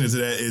reaction to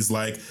that is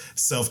like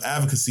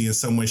self-advocacy in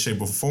some way,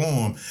 shape, or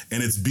form.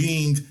 And it's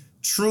being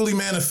truly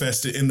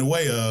manifested in the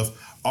way of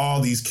all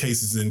these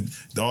cases,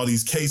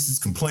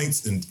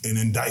 complaints, and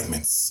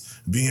indictments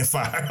being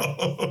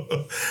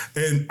filed.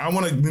 And I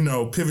want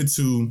to, pivot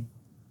to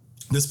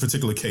this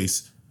particular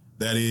case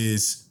that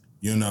is,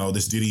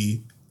 this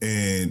Diddy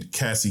and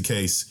Cassie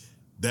case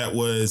that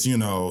was,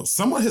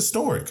 somewhat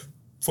historic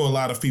for a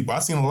lot of people.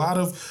 I've seen a lot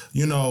of,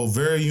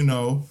 very,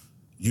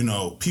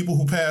 people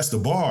who pass the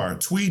bar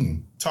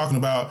tweeting, talking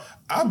about,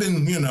 I've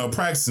been,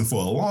 practicing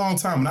for a long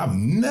time and I've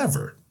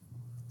never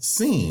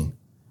seen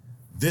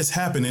this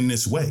happen in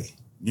this way,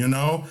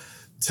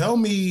 Tell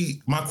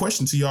me, my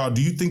question to y'all, do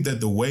you think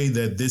that the way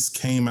that this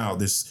came out,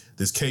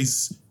 this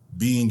case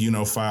being,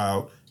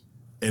 filed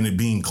and it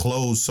being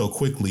closed so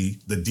quickly,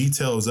 the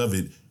details of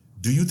it,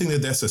 do you think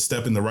that that's a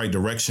step in the right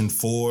direction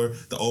for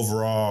the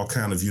overall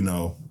kind of,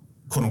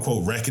 quote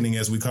unquote reckoning,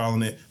 as we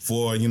calling it,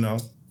 for,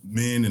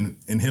 men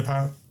in hip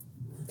hop?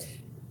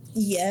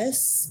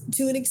 Yes,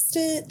 to an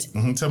extent.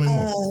 Mm-hmm. Tell me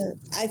more.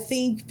 I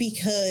think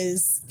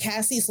because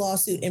Cassie's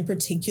lawsuit in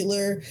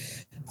particular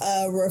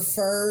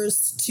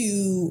refers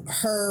to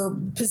her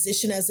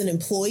position as an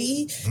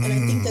employee. And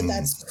I think that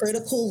that's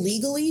critical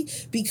legally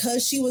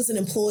because she was an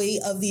employee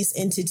of these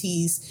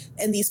entities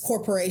and these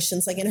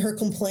corporations. Like in her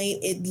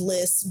complaint, it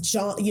lists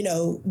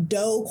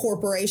Doe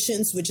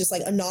corporations, which is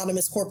like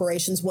anonymous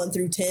corporations 1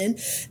 through 10.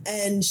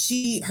 And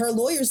her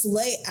lawyers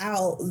lay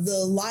out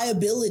the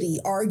liability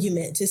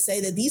argument to say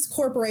that these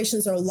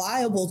corporations are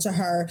liable to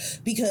her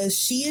because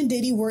she and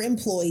Diddy were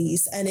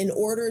employees. And in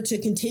order to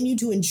continue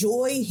to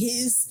enjoy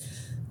his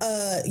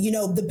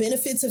the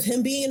benefits of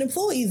him being an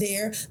employee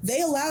there,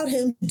 they allowed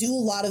him to do a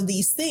lot of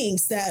these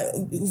things that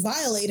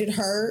violated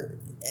her.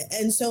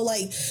 And so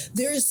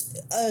there's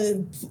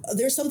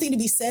something to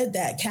be said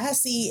that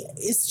Cassie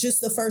is just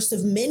the first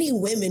of many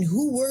women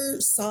who were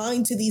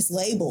signed to these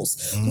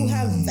labels, who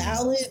have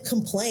valid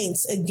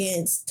complaints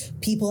against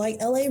people like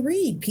L.A.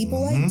 Reid,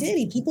 people like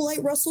Diddy, people like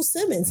Russell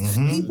Simmons,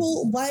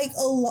 people like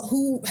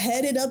who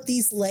headed up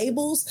these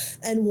labels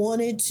and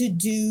wanted to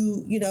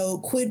do,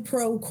 quid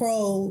pro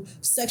quo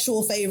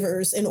sexual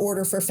favors in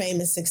order for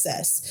fame and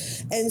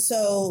success. And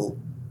so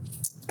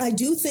I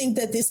do think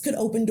that this could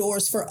open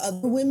doors for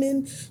other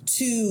women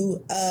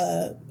to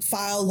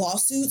file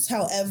lawsuits.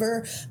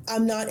 However,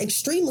 I'm not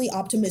extremely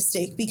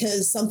optimistic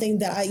because something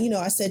that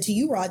I said to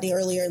you, Rodney,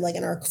 earlier, like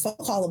in our phone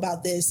call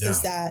about this,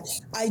 is that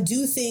I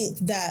do think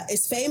that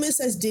as famous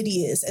as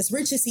Diddy is, as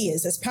rich as he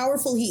is, as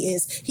powerful he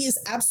is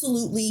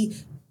absolutely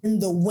in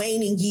the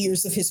waning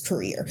years of his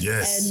career.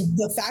 Yes. And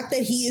the fact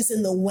that he is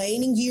in the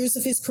waning years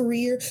of his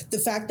career, the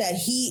fact that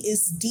he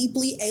is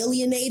deeply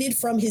alienated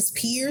from his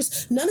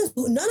peers, none of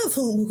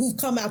whom who've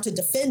come out to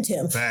defend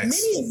him, Facts.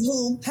 Many of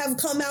whom have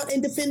come out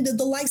and defended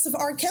the likes of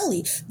R.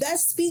 Kelly. That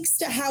speaks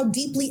to how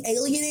deeply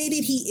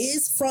alienated he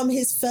is from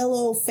his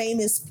fellow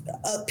famous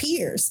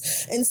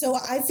peers. And so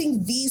I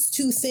think these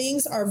two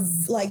things are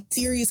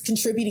serious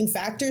contributing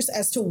factors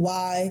as to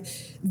why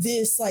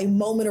this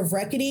moment of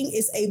reckoning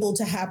is able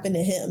to happen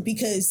to him,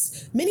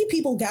 because many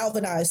people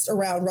galvanized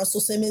around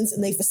Russell Simmons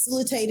and they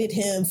facilitated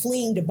him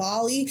fleeing to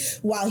Bali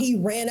while he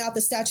ran out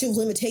the statute of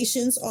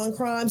limitations on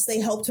crimes. They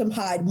helped him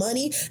hide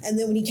money. And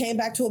then when he came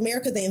back to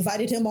America, they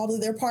invited him all to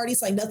their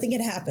parties like nothing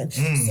had happened.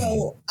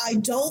 So I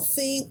don't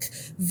think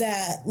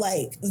that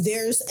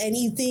there's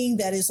anything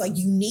that is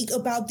unique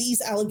about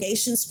these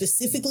allegations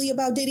specifically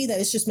about Diddy that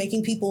is just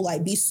making people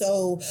be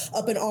so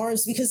up in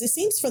arms, because it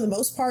seems for the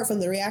most part from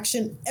the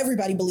reaction,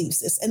 everybody believes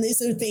this. And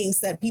these are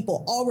things that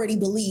people already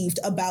believed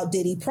about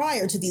Diddy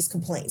prior to these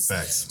complaints.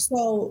 Facts.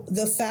 So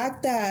the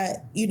fact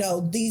that,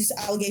 these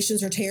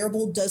allegations are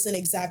terrible doesn't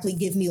exactly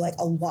give me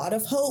a lot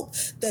of hope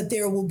that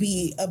there will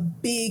be a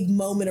big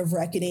moment of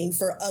reckoning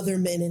for other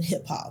men in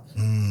hip hop.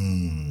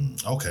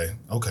 Okay.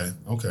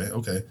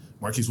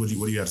 Marquise, what do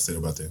you have to say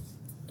about that?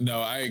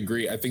 No, I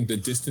agree. I think the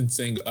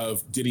distancing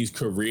of Diddy's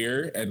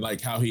career and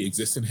how he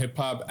exists in hip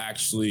hop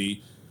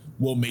actually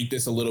will make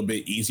this a little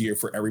bit easier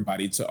for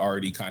everybody to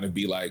already kind of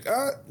be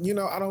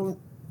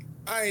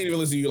I ain't even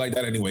listen to you like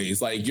that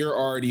anyways. You're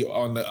already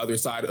on the other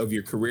side of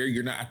your career.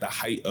 You're not at the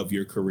height of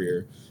your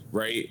career,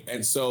 right?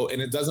 And so,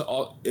 and it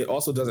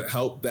also doesn't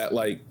help that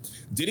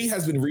Diddy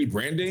has been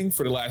rebranding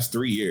for the last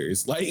 3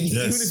 years.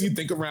 Even if you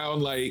think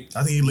around I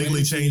think he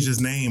legally changed his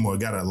name or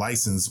got a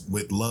license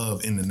with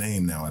love in the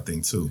name now, I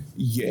think too.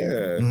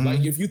 Yeah.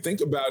 If you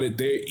think about it,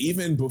 there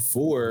even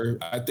before,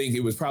 I think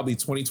it was probably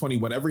 2020,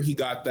 whenever he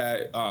got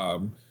that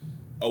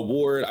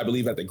award, I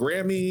believe at the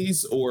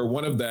Grammys or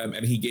one of them,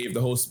 and he gave the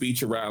whole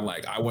speech around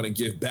I want to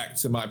give back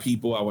to my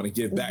people, I want to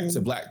give back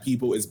to Black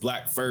people, it's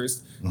Black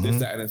first, this,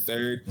 that, and the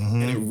third.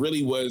 And it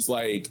really was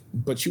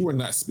but you were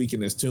not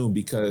speaking this tune,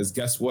 because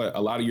guess what, a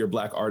lot of your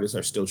Black artists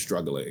are still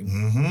struggling,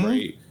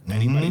 right?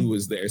 Anybody who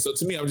was there. So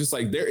to me, I'm just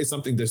there is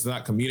something that's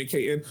not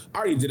communicating. I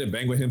already didn't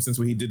bang with him since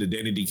when he did the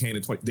Danny D. Kane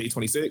in Day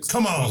 26.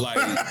 Come on. But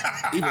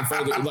even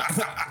further, that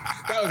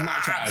was my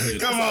childhood.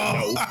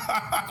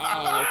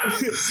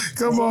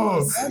 Come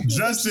on.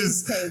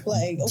 Justice.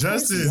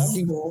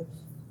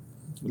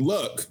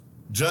 Look.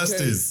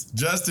 Justice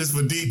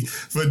for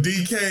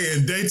DK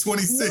and Day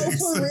 26. No,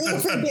 for real,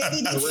 for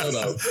Danny D. For real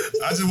though.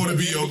 I just want to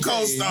be your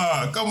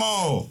co-star. Come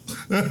on.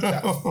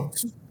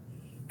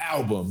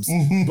 Albums.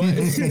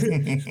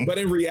 But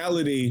in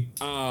reality,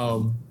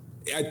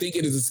 I think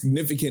it is a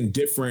significant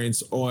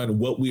difference on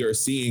what we are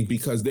seeing,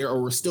 because there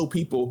are still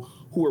people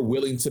who are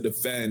willing to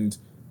defend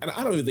and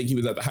I don't even think he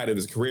was at the height of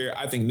his career.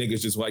 I think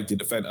niggas just like to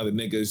defend other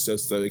niggas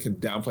just so they can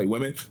downplay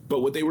women. But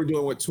what they were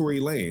doing with Tory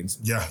Lanez,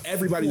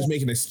 everybody was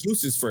making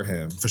excuses for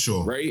him. For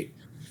sure. Right?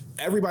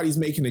 Everybody's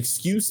making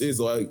excuses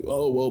like,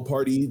 oh, well,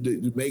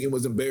 Megan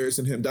was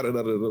embarrassing him,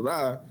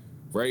 da-da-da-da-da-da,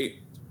 right?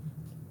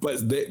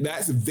 But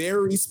that's a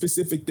very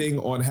specific thing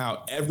on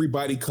how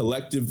everybody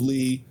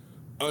collectively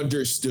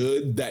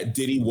understood that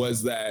Diddy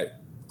was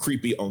that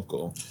creepy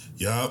uncle.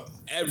 Yep.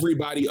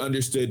 Everybody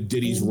understood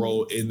Diddy's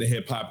role in the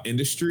hip hop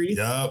industry.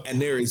 Yep.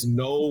 And there is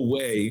no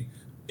way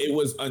it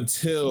was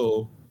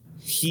until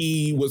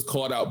he was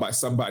called out by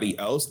somebody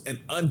else and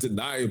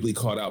undeniably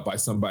called out by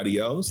somebody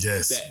else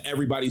that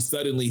everybody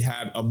suddenly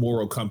had a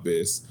moral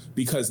compass,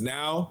 because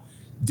now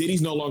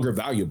Diddy's no longer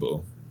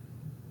valuable.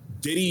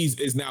 Diddy's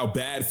is now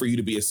bad for you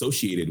to be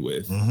associated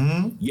with.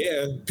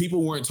 Yeah,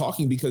 people weren't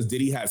talking because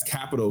Diddy has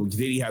capital,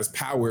 Diddy has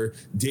power,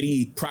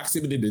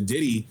 proximity to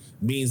Diddy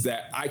means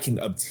that I can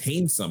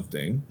obtain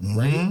something,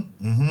 right?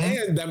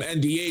 And them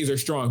NDAs are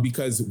strong,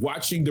 because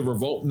watching the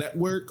Revolt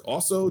Network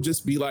also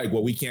just be like,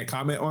 well, we can't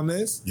comment on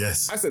this.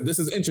 Yes. I said, this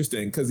is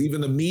interesting, because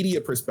even the media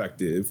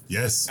perspective,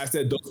 I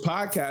said those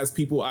podcasts,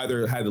 people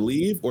either had to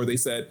leave or they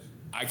said,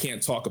 I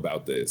can't talk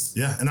about this.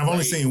 Yeah, and I've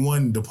only seen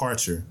one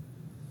departure.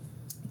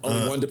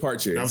 Only one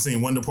departure. I've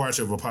seen one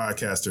departure of a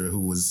podcaster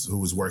who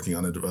was working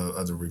on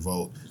the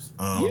Revolt.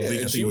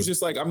 And she was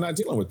just like, I'm not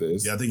dealing with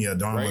this. Yeah, I think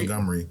Don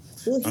Montgomery.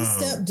 Well, he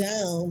stepped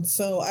down,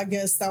 so I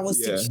guess that was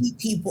to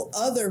keep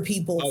other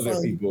people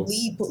from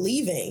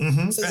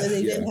leaving, so that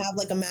they didn't have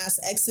like a mass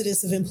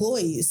exodus of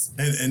employees.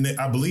 And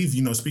I believe,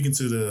 speaking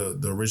to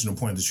the original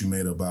point that you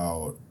made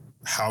about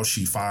how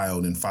she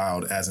filed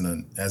as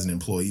an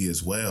employee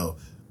as well.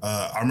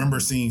 I remember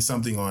seeing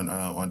something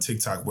on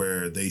TikTok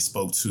where they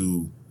spoke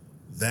to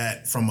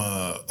that from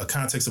a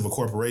context of a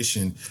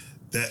corporation,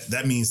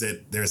 that means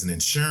that there's an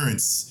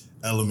insurance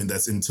element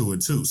that's into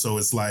it too. So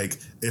it's like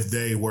if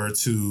he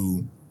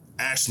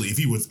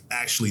was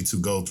actually to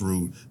go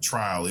through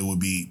trial, it would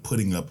be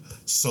putting up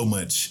so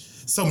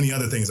many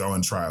other things are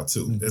on trial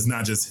too. It's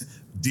not just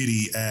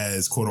Diddy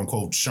as quote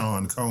unquote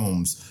Sean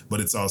Combs, but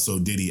it's also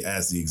Diddy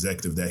as the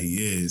executive that he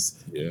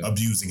is,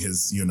 abusing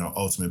his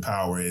ultimate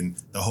power, and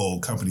the whole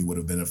company would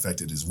have been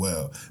affected as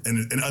well,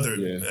 and other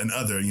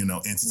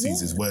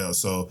entities as well.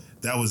 So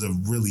that was a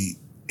really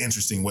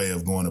interesting way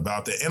of going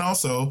about that, and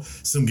also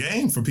some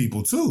game for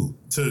people too.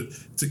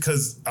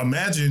 Because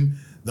imagine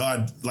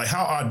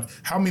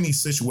how many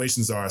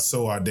situations are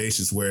so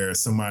audacious where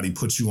somebody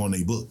puts you on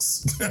their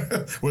books,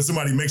 where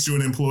somebody makes you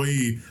an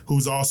employee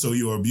who's also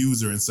your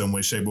abuser in some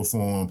way, shape, or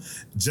form,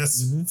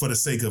 just for the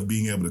sake of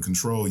being able to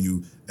control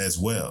you as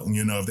well.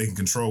 If they can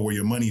control where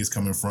your money is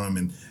coming from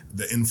and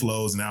the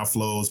inflows and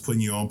outflows,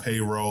 putting you on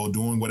payroll,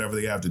 doing whatever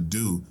they have to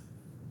do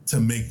to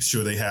make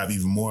sure they have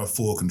even more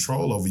full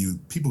control over you.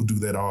 People do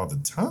that all the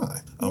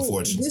time,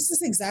 unfortunately. This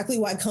is exactly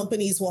why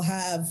companies will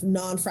have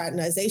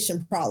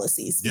non-fraternization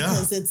policies,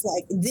 because it's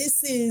like,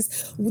 this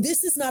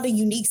is not a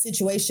unique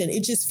situation.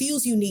 It just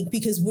feels unique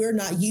because we're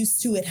not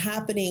used to it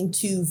happening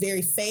to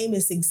very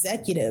famous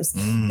executives.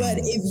 But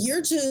if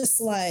you're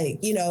just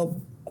like,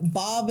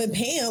 Bob and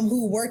Pam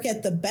who work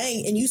at the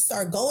bank, and you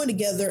start going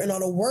together, and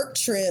on a work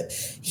trip,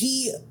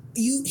 he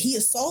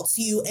assaults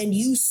you and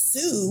you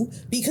sue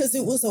because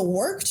it was a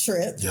work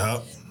trip.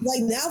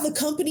 Like, now the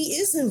company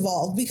is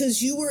involved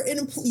because you were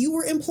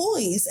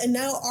employees, and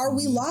now are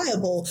we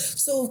liable?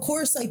 So of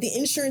course, like, the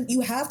insurance,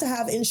 you have to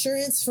have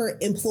insurance for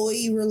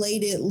employee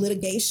related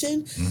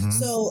litigation.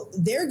 So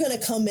they're going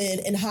to come in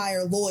and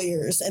hire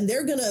lawyers, and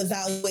they're going to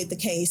evaluate the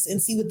case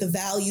and see what the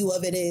value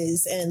of it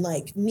is, and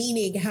like,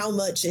 meaning how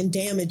much in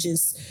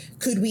damages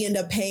could we end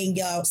up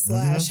paying out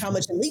 / how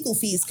much in legal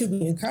fees could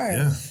we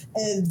incur?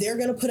 And they're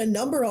going to put a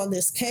number on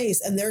this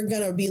case, and they're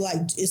going to be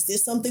like, is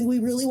this something we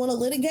really want to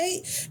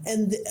litigate?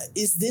 And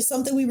is this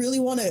something we really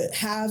want to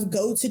have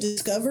go to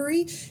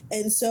discovery?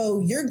 And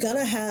so you're going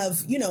to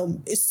have,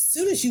 as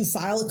soon as you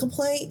file a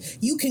complaint,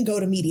 you can go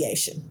to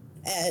mediation,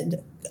 and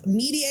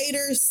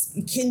mediators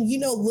can,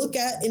 look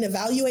at and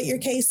evaluate your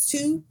case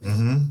too.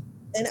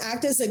 And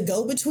act as a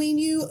go-between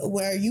you,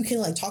 where you can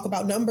like talk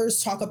about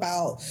numbers, talk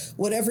about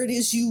whatever it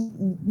is you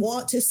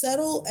want to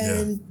settle,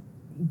 and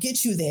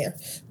get you there.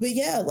 But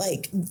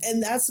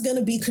and that's going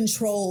to be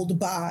controlled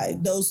by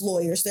those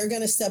lawyers. They're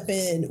going to step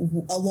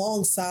in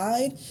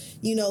alongside,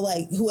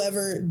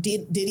 whoever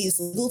Diddy's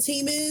legal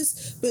team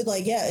is. But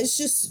it's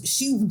just,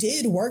 she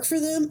did work for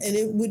them, and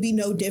it would be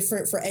no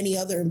different for any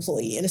other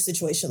employee in a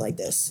situation like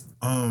this.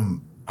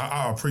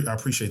 I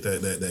appreciate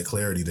that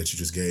clarity that you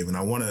just gave. And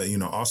I want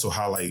to, also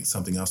highlight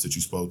something else that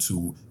you spoke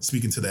to,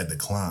 speaking to that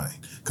decline.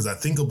 Because I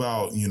think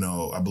about,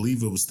 I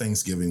believe it was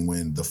Thanksgiving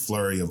when the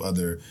flurry of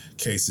other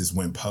cases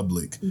went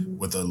public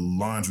with a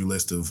laundry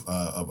list of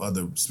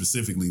other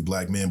specifically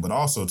Black men, but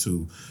also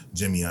to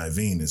Jimmy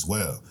Iovine as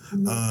well.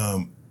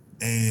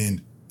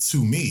 And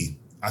to me,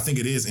 I think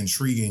it is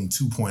intriguing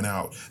to point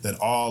out that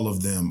all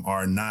of them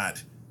are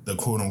not the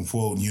quote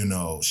unquote,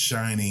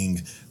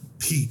 shining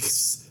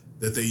peaks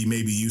that they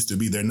maybe used to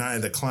be. They're not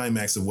at the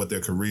climax of what their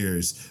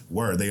careers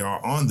were. They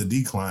are on the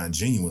decline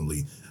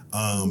genuinely.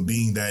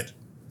 being that,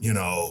 you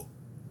know,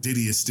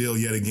 Diddy is still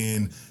yet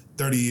again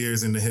 30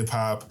 years into hip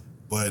hop,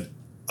 but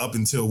up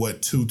until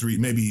what, 2, 3,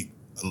 maybe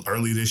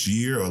early this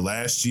year or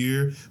last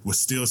year, was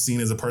still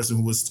seen as a person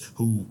who was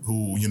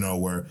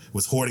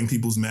was hoarding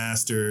people's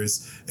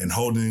masters and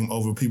holding them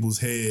over people's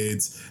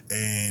heads,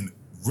 and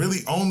really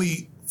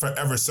only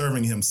forever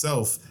serving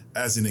himself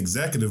as an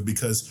executive,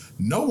 because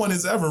no one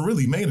has ever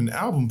really made an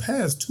album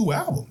past 2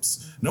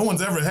 albums. No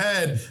one's ever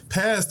had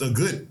past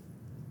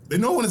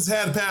no one has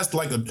had past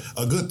like a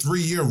good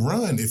 3-year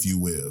run, if you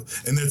will.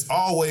 And there's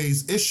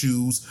always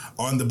issues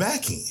on the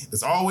back end.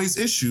 There's always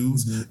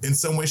issues in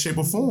some way, shape,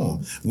 or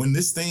form. When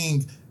this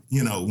thing,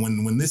 you know,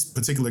 when this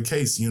particular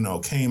case, you know,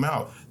 came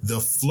out, the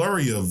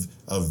flurry of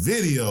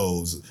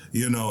videos,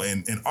 you know,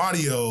 and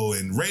audio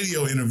and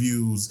radio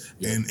interviews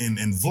and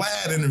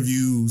Vlad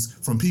interviews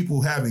from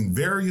people having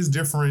various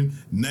different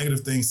negative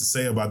things to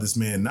say about this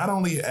man, not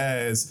only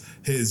as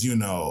his, you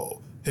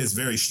know, his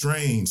very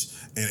strange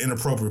and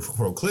inappropriate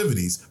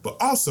proclivities, but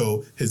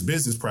also his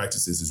business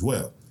practices as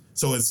well.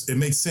 So it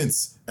makes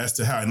sense as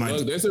to how.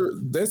 Look,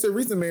 there's a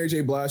reason Mary J.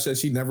 Blige said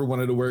she never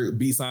wanted to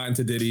be signed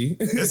to Diddy.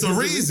 It's a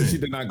reason she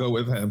did not go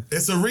with him.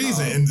 It's a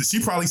reason, and she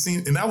probably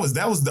seen, and that was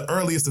the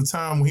earliest of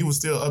time when he was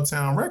still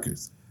Uptown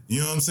Records. You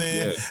know what I'm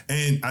saying? Yeah.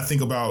 And I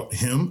think about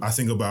him. I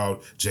think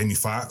about Jamie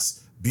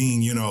Foxx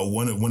being, you know,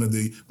 one of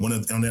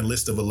on that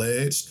list of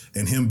alleged,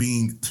 and him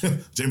being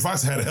Jamie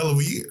Foxx had a hell of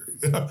a year,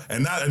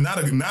 and not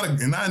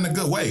in a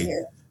good way,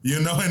 you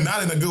know, and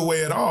not in a good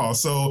way at all.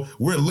 So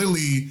we're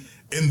literally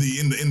in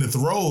the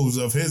throes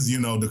of his, you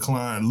know,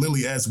 decline,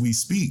 literally as we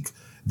speak.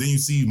 Then you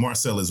see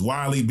Marcellus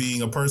Wiley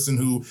being a person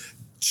who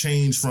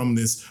changed from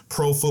this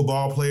pro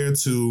football player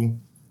to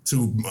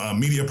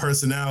media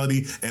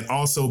personality, and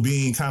also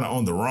being kind of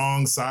on the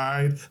wrong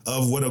side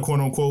of what a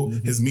quote unquote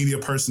his media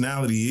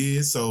personality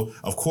is. So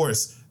of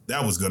course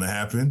that was going to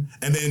happen.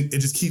 And then it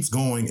just keeps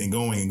going and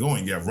going and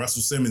going. You have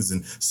Russell Simmons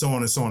and so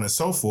on and so on and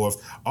so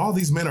forth. All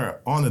these men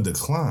are on a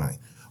decline.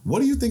 What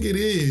do you think it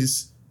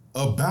is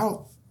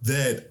about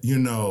that, you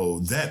know,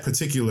 that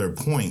particular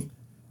point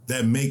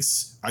that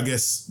makes, I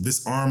guess,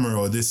 this armor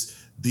or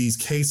these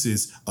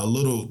cases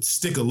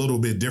stick a little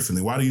bit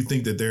differently? Why do you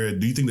think that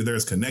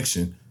there's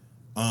connection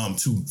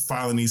to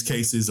filing these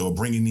cases or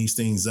bringing these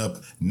things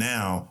up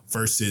now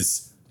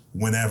versus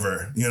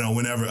whenever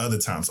other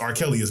times? R.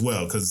 Kelly as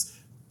well, because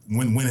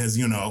when has,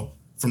 you know,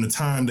 from the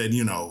time that,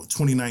 you know,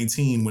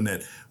 2019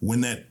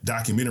 when that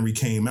documentary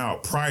came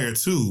out, prior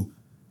to,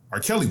 R.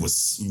 Kelly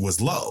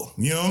was low.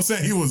 You know what I'm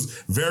saying? He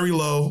was very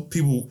low.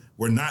 People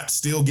were not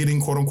still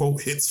getting quote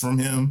unquote hits from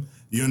him.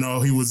 You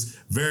know, he was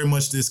very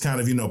much this kind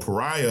of, you know,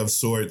 pariah of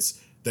sorts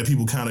that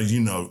people kind of,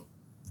 you know,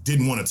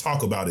 didn't want to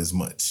talk about as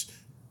much.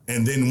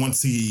 And then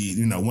once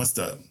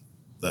the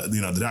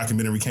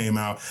documentary came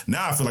out,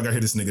 now I feel like I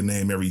hear this nigga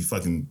name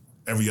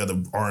every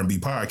other R&B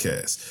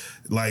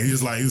podcast. Like he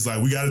was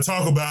like, we got to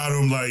talk about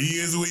him. Like he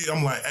is.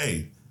 I'm like,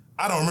 hey,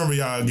 I don't remember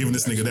y'all giving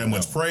this nigga that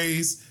much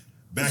praise.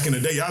 Back in the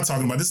day, y'all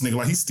talking about this nigga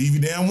like he's Stevie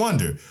Damn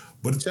Wonder.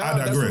 But I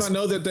digress. That's when I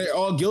know that they're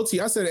all guilty.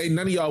 I said, hey,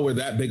 none of y'all were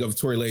that big of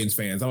Tory Lanez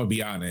fans. I'm going to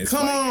be honest.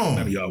 Come on.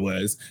 None of y'all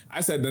was.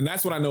 I said, then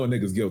that's when I know a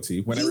nigga's guilty.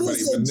 When everybody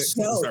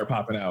start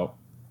popping out.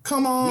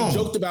 Come on. We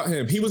joked about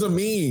him. He was a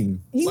meme.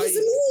 He was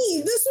a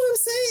meme. That's what I'm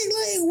saying.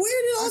 Like,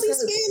 where did all these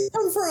fans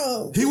come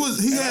from?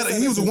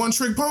 He was a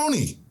one-trick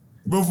pony.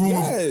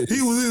 Yes.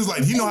 He was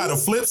like, he know how to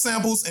flip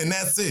samples, and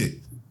that's it.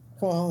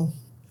 Wow.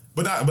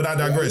 But I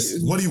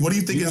digress. What do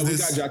you think is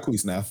this? We got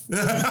Jacquees now.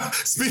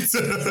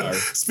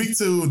 Speak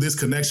to this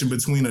connection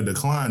between a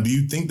decline. Do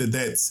you think that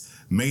that's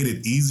made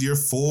it easier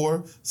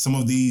for some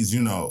of these,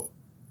 you know,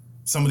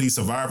 some of these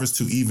survivors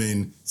to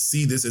even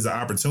see this as an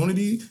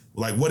opportunity?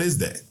 Like, what is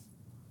that?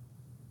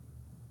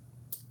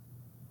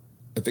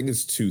 I think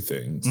it's 2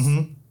 things.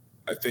 Mm-hmm.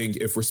 I think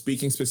if we're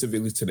speaking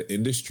specifically to the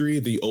industry,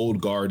 the old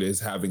guard is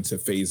having to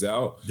phase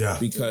out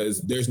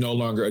because there's no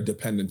longer a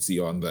dependency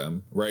on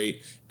them,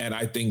 right? And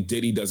I think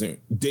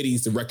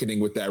Diddy's reckoning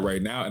with that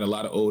right now, and a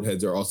lot of old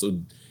heads are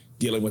also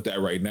dealing with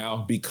that right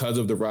now because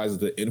of the rise of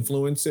the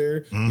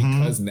influencer,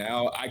 because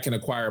now I can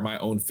acquire my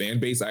own fan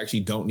base. I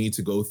actually don't need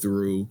to go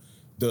through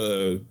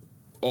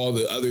all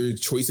the other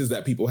choices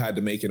that people had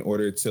to make in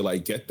order to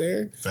like get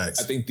there. Facts.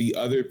 I think the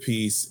other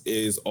piece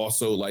is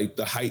also like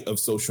the height of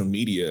social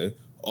media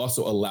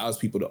also allows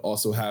people to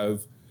also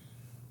have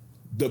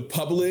the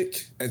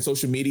public, and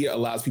social media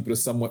allows people to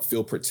somewhat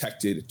feel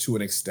protected to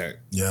an extent.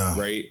 Yeah.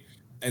 Right.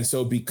 And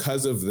so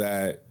because of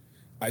that,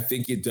 I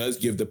think it does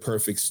give the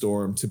perfect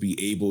storm to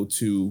be able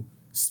to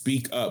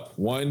speak up.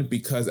 One,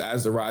 because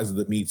as the rise of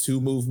the Me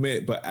Too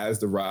movement, but as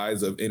the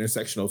rise of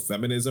intersectional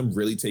feminism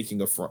really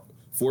taking a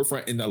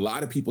forefront in a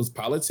lot of people's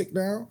politics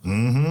now,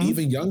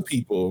 even young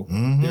people,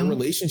 their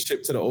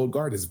relationship to the old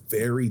guard is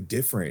very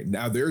different.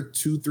 Now they're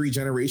 2-3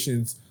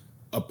 generations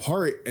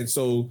apart. And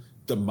so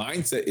the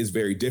mindset is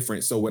very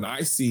different. So when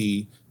I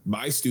see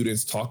my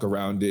students talk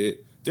around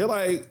it, they're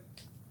like,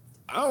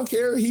 I don't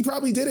care. He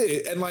probably did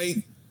it. And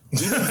like,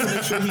 we need to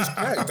make sure he's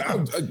checked.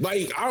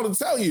 I'll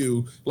tell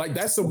you, like,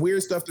 that's some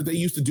weird stuff that they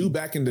used to do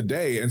back in the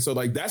day. And so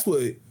like, that's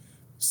what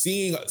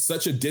seeing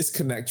such a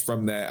disconnect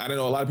from that. I don't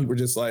know. A lot of people are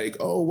just like,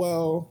 oh,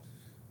 well,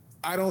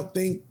 I don't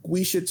think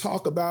we should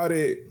talk about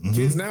it. Mm-hmm.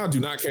 Kids now do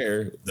not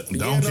care.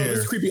 Don't care.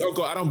 This creepy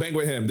uncle, I don't bang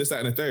with him. This, that,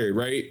 and the third,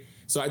 right?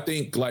 So I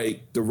think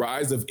like the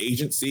rise of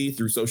agency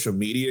through social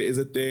media is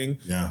a thing.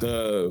 Yeah.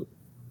 The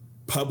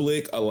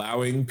public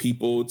allowing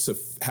people to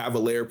have a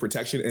layer of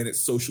protection, and it's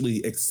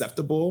socially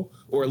acceptable,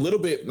 or a little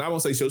bit, I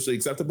won't say socially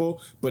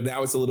acceptable, but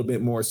now it's a little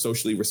bit more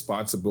socially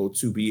responsible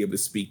to be able to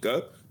speak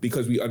up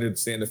because we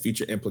understand the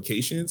future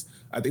implications.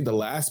 I think the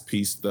last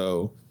piece,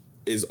 though,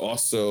 is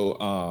also,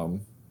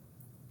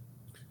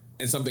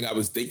 and something I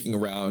was thinking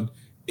around,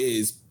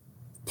 is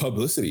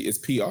publicity. It's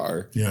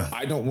PR. Yeah.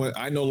 I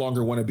no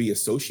longer want to be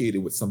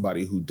associated with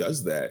somebody who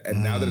does that.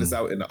 And now that it's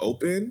out in the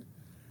open,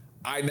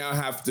 I now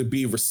have to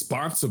be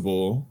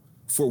responsible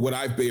for what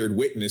I've bared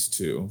witness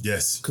to.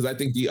 Yes. Because I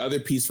think the other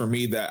piece for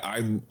me that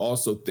I'm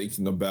also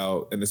thinking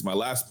about, and it's my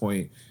last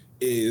point,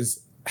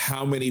 is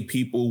how many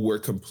people were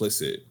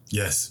complicit.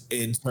 Yes.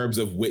 In terms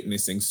of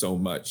witnessing so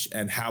much,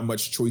 and how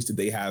much choice did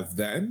they have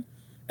then?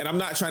 And I'm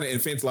not trying to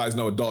infantilize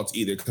no adults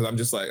either, because I'm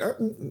just like,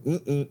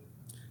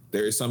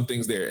 there are some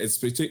things there. It's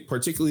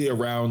particularly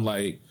around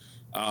like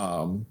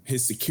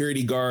his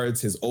security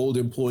guards, his old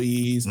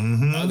employees,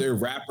 other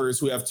rappers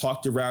who have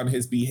talked around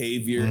his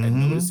behavior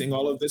and noticing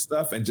all of this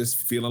stuff and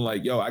just feeling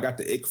like, yo, I got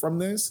the ick from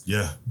this,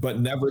 but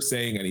never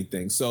saying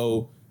anything.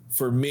 So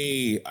for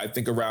me, I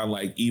think around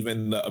like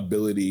even the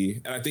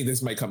ability, and I think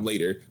this might come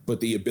later, but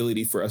the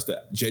ability for us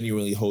to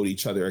genuinely hold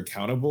each other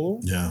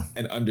accountable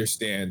and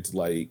understand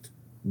like,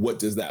 what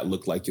does that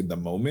look like in the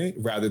moment,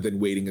 rather than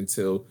waiting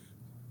until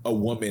a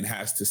woman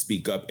has to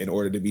speak up in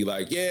order to be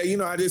like, yeah, you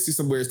know, I did see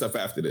some weird stuff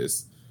after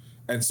this.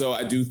 And so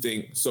I do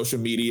think social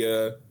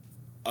media,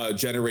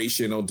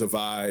 generational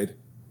divide,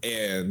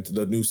 and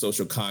the new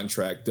social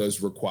contract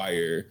does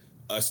require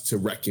us to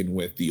reckon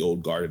with the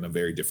old guard in a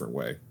very different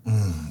way.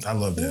 I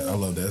love that. I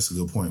love that. That's a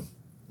good point.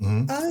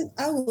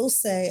 I will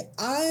say,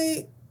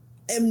 I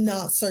am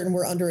not certain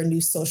we're under a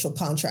new social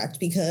contract,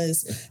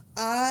 because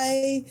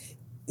I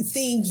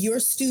think your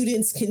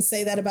students can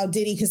say that about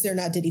Diddy because they're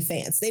not Diddy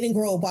fans. They didn't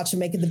grow up watching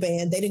Making the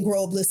Band. They didn't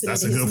grow up listening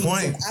to his music. That's a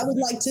good point. I would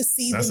like to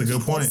see them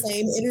keep that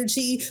same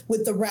energy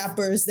with the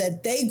rappers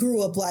that they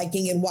grew up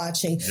liking and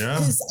watching.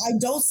 Because I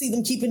don't see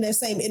them keeping that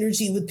same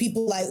energy with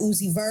people like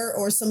Uzi Vert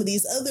or some of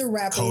these other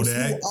rappers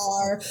Kodak, who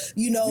are,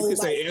 you know, you could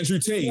say Andrew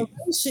Tate.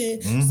 So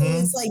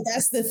it's like,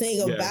 that's the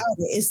thing about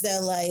it, is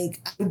that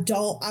like,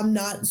 I'm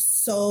not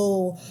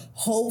so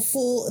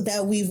hopeful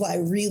that we've like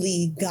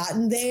really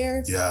gotten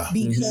there.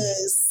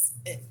 Because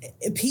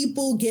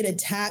people get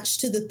attached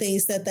to the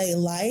things that they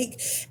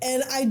like.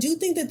 And I do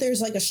think that there's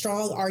like a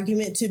strong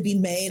argument to be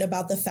made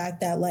about the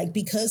fact that like,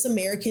 because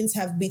Americans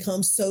have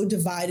become so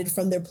divided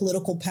from their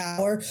political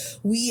power,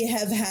 we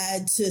have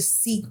had to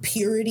seek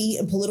purity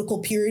and political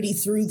purity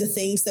through the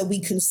things that we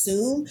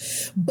consume.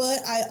 But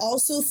I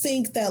also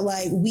think that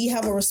like, we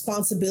have a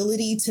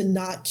responsibility to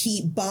not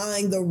keep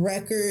buying the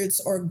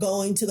records or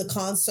going to the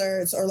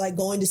concerts or like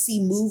going to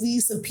see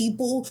movies of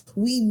people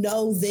we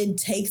know then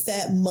take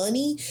that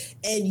money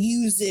and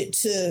use it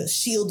to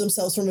shield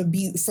themselves from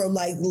abuse, from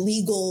like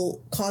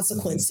legal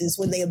consequences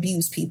when they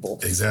abuse people.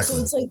 Exactly.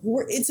 So it's like,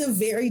 it's a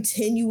very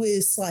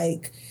tenuous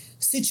like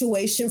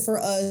situation for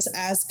us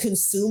as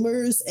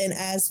consumers and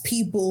as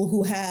people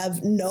who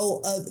have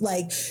no,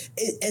 like,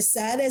 as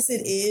sad as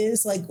it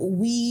is, like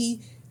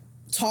we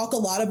talk a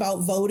lot about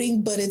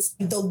voting, but it's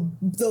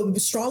the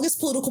strongest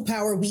political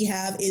power we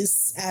have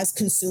is as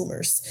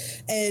consumers.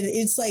 And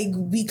it's like,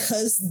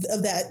 because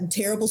of that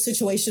terrible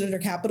situation under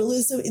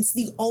capitalism, it's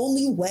the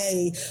only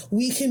way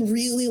we can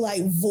really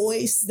like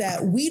voice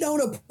that we don't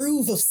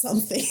approve of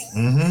something.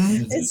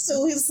 And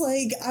so it's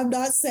like, I'm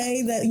not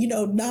saying that, you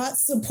know, not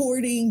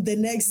supporting the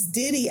next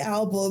Diddy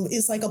album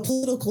is like a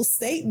political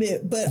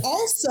statement, but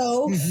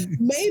also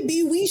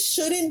maybe we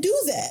shouldn't do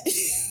that.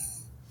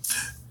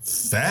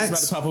 Facts.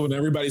 It's about to pop up in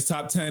everybody's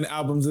top 10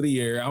 albums of the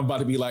year. I'm about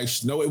to be like,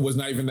 no, it was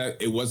not even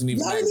that. It wasn't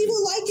even. Y'all didn't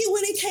even like it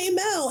when it came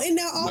out, and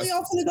now all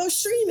y'all finna go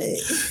stream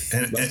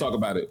it. Let's talk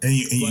about it. And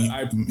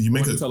you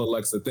make to tell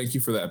Alexa, thank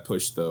you for that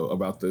push though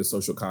about the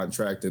social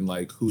contract and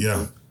like who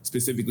you're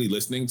specifically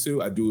listening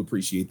to. I do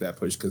appreciate that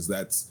push, because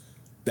that's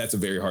a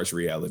very harsh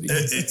reality.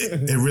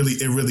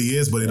 It really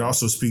is, but it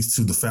also speaks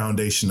to the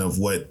foundation of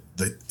what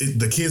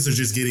the kids are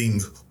just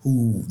getting,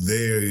 who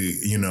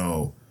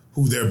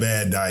who their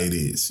bad diet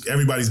is.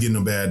 Everybody's getting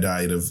a bad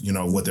diet of, you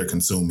know, what they're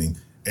consuming.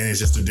 And it's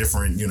just a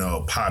different, you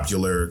know,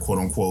 popular, quote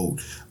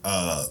unquote,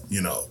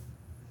 you know,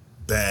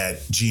 bad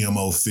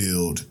GMO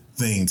filled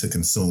thing to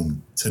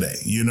consume today.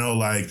 You know,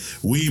 like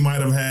we might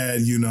have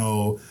had, you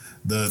know,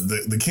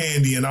 the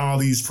candy and all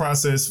these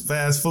processed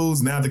fast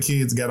foods. Now the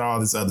kids got all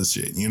this other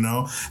shit, you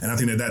know? And I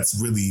think that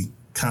that's really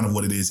kind of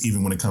what it is,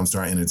 even when it comes to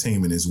our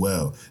entertainment as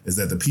well, is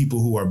that the people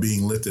who are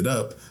being lifted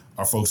up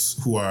are folks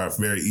who are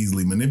very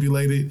easily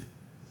manipulated,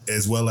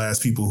 as well as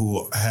people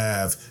who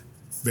have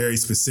very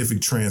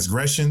specific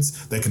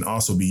transgressions that can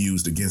also be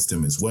used against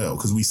them as well.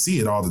 Because we see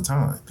it all the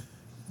time.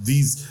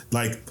 These,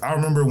 like, I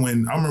remember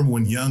when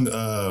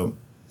NBA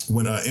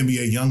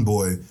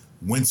YoungBoy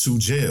went to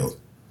jail.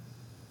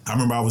 I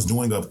remember I was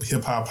doing a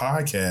hip hop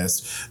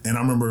podcast, and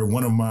I remember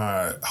one of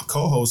my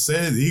co-hosts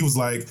said, he was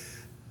like,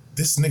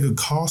 this nigga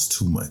costs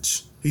too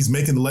much. He's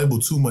making the label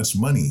too much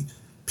money.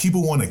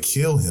 People want to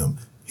kill him.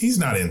 He's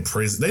not in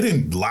prison. They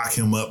didn't lock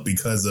him up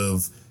because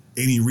of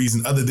any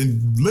reason other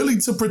than literally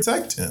to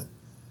protect him.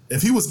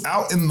 If he was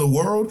out in the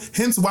world,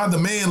 hence why the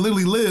man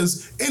literally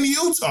lives in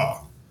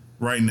Utah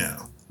right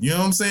now. You know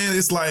what I'm saying?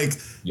 It's like,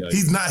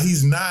 he's not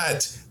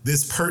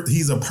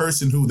he's a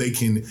person who they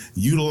can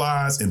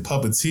utilize and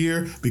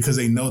puppeteer because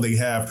they know they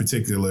have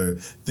particular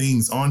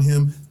things on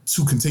him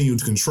to continue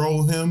to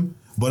control him,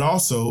 but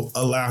also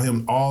allow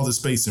him all the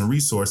space and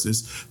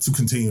resources to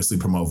continuously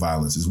promote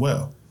violence as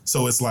well.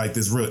 So it's like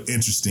this real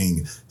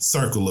interesting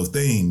circle of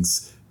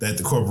things that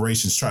the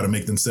corporations try to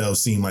make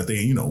themselves seem like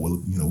they,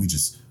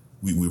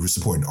 we're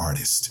supporting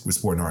artists. We're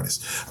supporting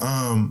artists.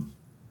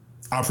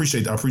 I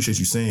appreciate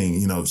you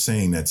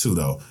saying that too,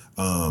 though,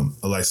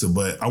 Alexa.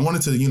 But I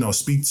wanted to,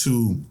 speak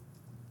to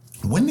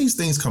when these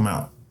things come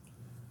out.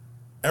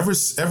 Ever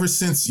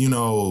since,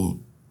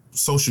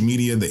 social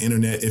media, the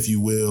internet, if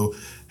you will,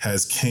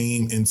 has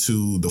came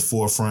into the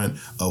forefront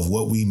of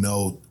what we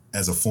know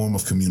as a form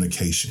of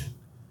communication.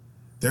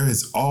 There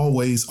has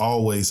always,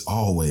 always,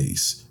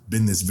 always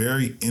been this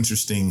very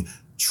interesting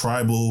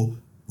tribal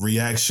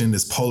reaction,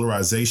 this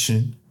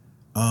polarization.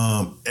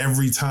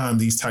 Every time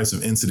these types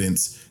of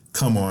incidents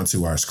come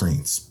onto our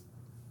screens,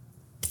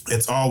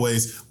 it's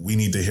always, we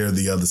need to hear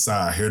the other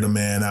side, hear the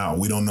man out.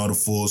 We don't know the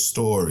full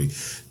story.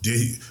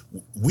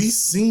 We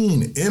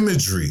seen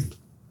imagery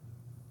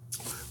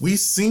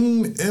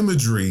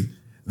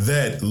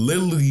that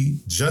literally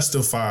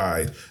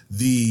justified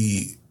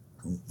the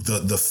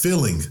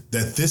feeling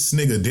that this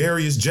nigga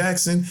Darius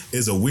Jackson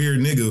is a weird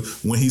nigga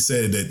when he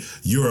said that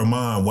you're a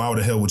mom. Why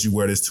the hell would you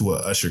wear this to a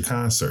Usher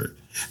concert?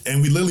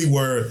 And we literally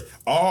were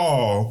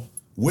all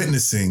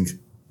witnessing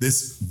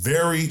this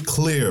very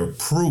clear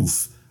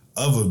proof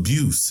of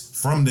abuse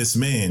from this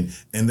man.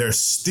 And there's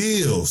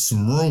still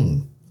some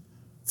room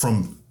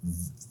from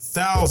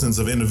thousands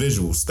of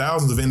individuals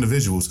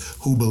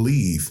who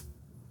believe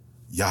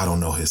y'all don't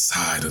know his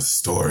side of the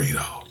story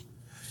though.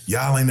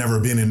 Y'all ain't never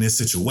been in this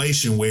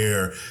situation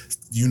where,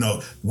 we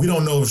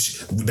don't know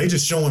if they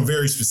just showing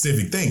very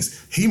specific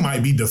things. He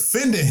might be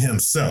defending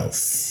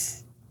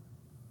himself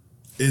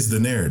is the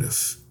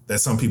narrative that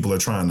some people are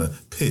trying to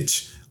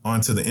pitch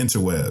onto the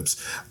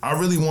interwebs. I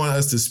really want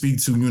us to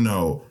speak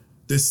to,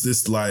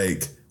 this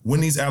like when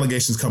these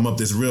allegations come up,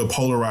 this real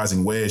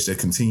polarizing wedge that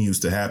continues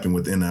to happen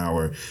within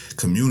our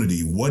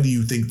community. What do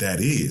you think that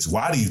is?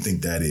 Why do you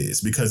think that is?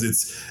 Because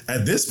it's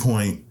at this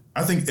point,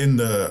 I think in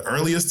the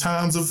earliest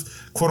times of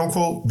quote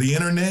unquote the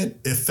internet,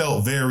 it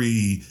felt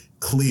very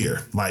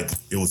clear, like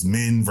it was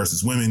men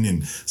versus women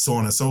and so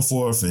on and so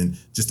forth, and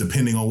just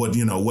depending on what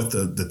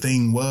the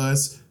thing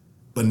was.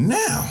 But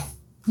now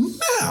in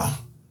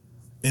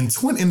the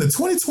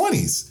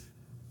 2020s,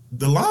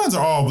 the lines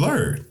are all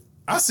blurred.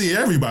 I see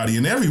everybody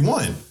and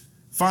everyone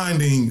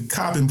finding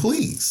cop and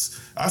pleas.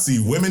 I see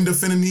women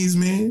defending these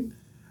men.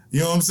 You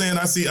know what I'm saying?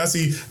 I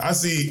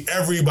see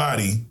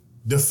everybody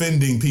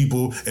defending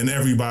people and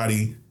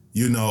everybody,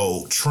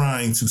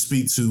 trying to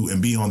speak to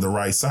and be on the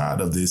right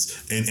side of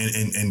this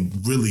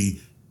and really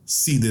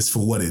see this for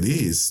what it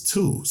is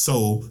too.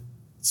 So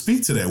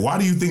speak to that. Why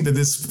do you think that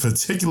this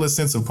particular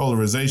sense of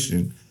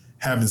polarization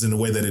happens in the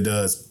way that it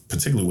does,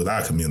 particularly with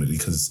our community?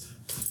 Because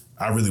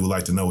I really would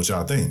like to know what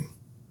y'all think.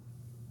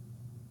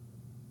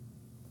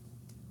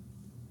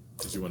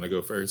 Did you want to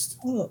go first?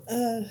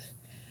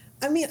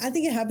 I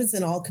think it happens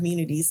in all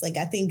communities. Like,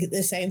 I think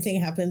the same thing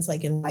happens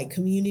like in white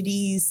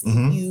communities.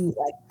 Mm-hmm.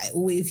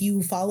 If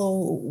you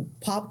follow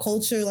pop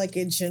culture, like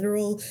in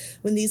general,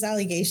 when these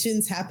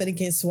allegations happen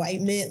against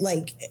white men,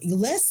 like,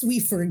 lest we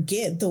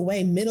forget the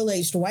way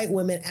middle-aged white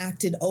women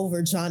acted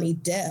over Johnny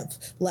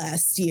Depp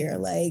last year.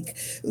 Like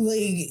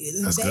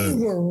they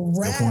were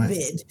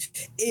rabid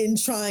in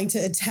trying to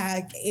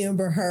attack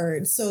Amber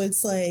Heard. So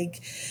it's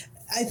like,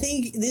 I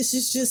think this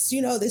is just,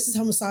 this is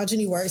how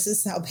misogyny works.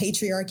 This is how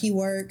patriarchy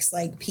works.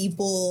 Like,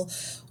 people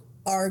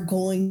are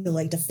going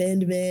to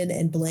defend men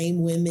and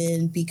blame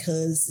women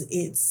because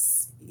it's,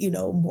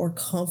 more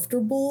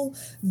comfortable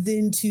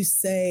than to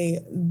say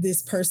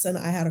this person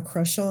I had a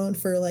crush on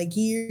for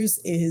years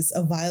is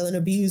a violent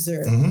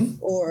abuser,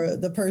 or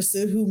the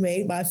person who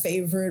made my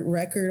favorite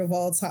record of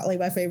all time,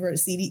 my favorite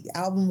CD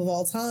album of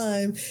all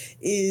time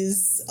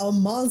is a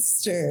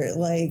monster.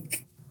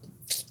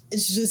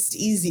 It's just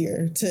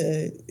easier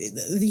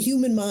the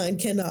human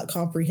mind cannot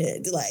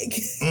comprehend.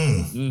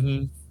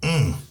 Okay.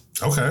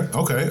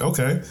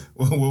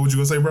 What would you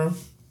gonna say, bro?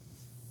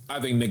 I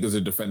think niggas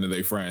are defending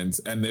their friends,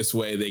 and this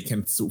way they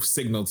can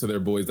signal to their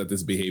boys that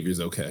this behavior is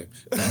okay.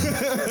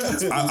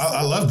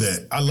 I love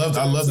that. I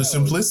love the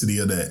simplicity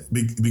of that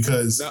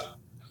because. No.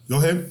 Go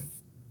ahead.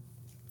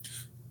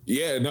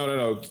 Yeah,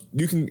 no.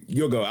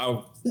 You'll go.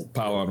 I'll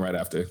pile on right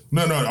after.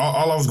 No.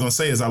 All I was gonna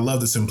say is I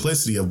love the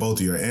simplicity of both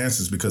of your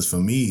answers because for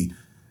me,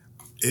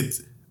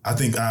 I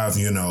think I've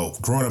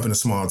growing up in a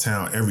small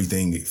town,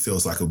 everything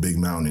feels like a big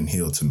mountain and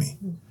hill to me.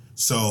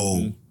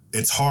 So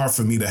it's hard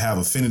for me to have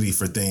affinity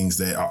for things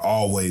that are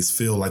always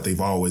feel like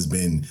they've always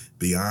been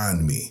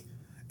beyond me.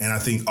 And I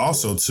think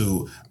also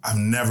too, I've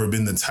never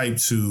been the type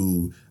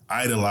to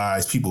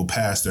idolize people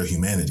past their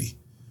humanity.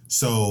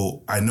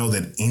 So I know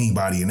that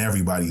anybody and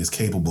everybody is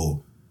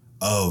capable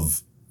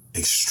of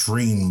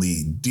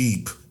extremely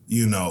deep,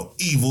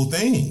 evil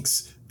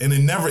things. And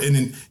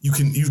then you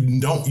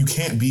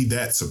can't be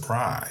that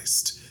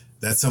surprised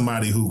that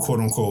somebody who quote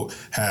unquote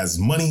has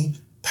money,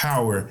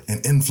 power,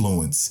 and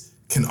influence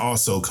can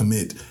also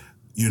commit,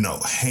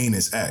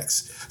 heinous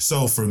acts.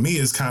 So for me,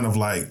 it's kind of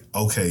like,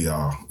 okay,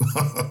 y'all,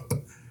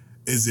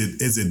 is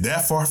it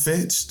that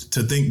far-fetched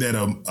to think that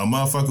a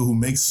motherfucker who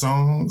makes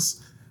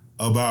songs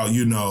about,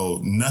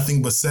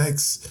 nothing but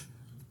sex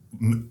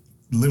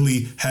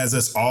literally has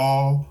us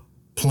all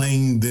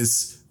playing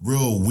this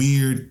real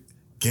weird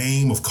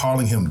game of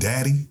calling him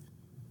daddy?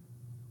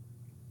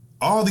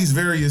 All these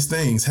various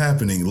things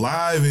happening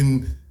live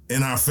in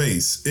our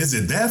face. Is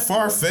it that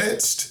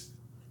far-fetched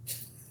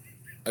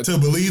to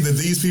believe that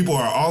these people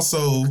are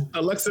also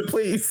Alexa,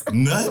 please.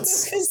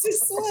 Nuts? Because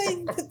it's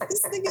like,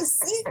 this nigga's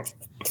sick.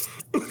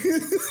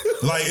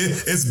 Like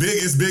it's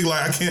big.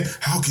 Like I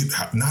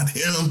can't. Not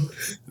him?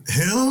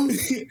 Him?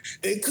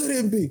 It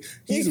couldn't be.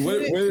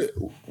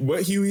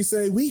 What Huey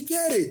say? We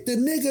get it. The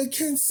nigga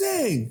can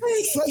sing,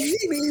 but he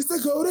needs to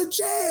go to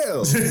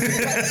jail.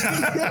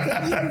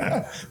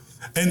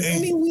 And I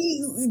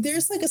mean,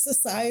 there's like a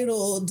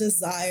societal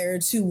desire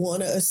to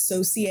want to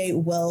associate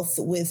wealth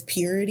with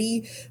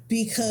purity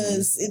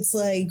because it's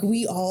like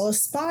we all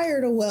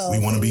aspire to wealth.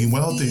 We want to be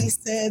wealthy. He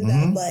said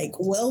that like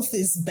wealth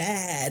is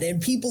bad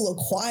and people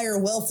acquire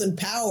wealth and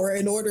power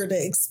in order to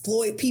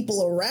exploit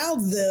people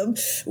around them.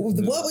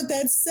 What would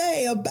that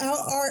say about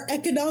our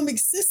economic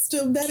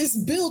system that is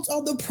built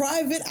on the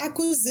private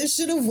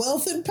acquisition of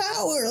wealth and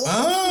power?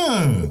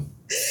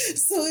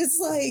 So it's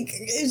like,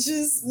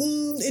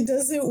 it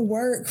doesn't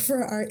work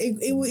for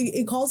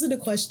it calls into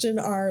question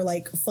our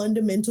like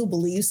fundamental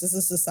beliefs as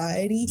a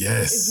society.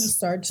 Yes. If we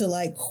start to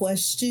like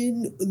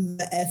question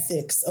the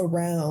ethics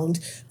around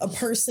a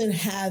person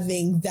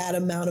having that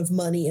amount of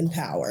money and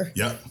power.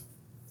 Yep.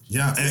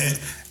 Yeah.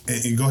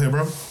 And go ahead,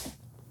 bro.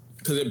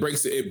 Because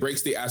it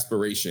breaks the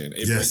aspiration.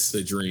 It breaks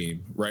the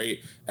dream, right?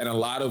 And a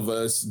lot of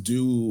us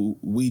do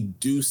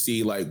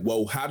see like,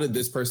 whoa, how did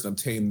this person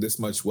obtain this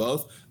much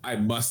wealth? I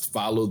must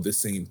follow the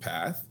same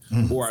path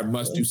or I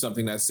must do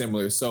something that's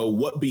similar. So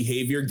what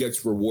behavior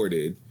gets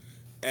rewarded?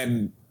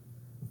 And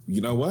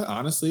you know what?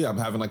 Honestly, I'm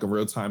having like a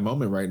real time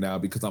moment right now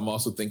because I'm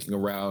also thinking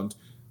around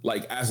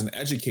like as an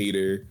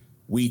educator,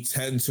 we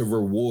tend to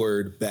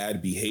reward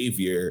bad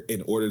behavior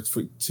in order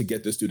to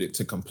get the student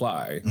to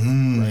comply,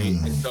 right?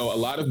 And so a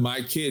lot of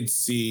my kids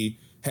see,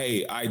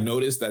 hey, I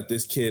noticed that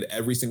this kid,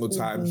 every single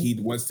time he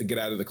wants to get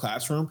out of the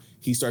classroom,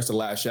 he starts to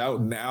lash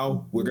out.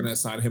 Now we're going to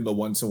assign him a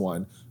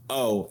one-to-one.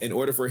 Oh, in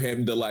order for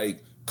him to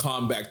like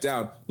calm back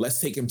down, let's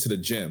take him to the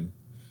gym.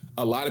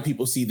 A lot of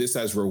people see this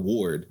as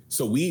reward.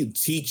 So we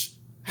teach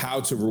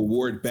how to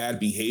reward bad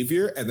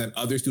behavior, and then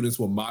other students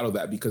will model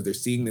that because they're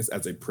seeing this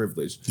as a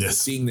privilege. Yes. They're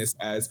seeing this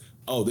as,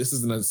 oh, this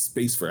isn't a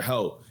space for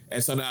help.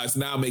 And so now it's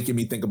making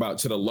me think about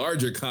to the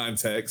larger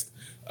context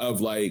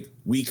of like,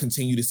 we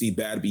continue to see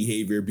bad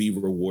behavior be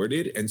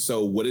rewarded. And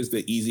so what is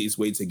the easiest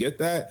way to get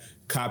that?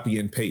 Copy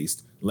and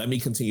paste. Let me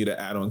continue to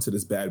add on to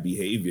this bad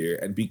behavior.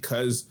 And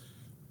because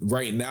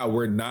right now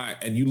we're not,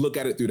 and you look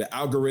at it through the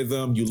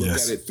algorithm, you look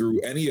at it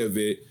through any of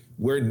it,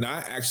 we're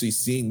not actually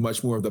seeing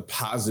much more of the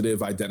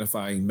positive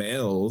identifying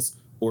males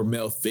or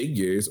male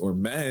figures or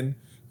men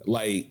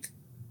like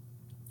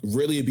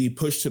really be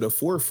pushed to the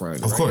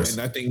forefront. Of course.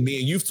 And I think me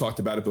and you've talked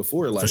about it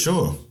before. Like, for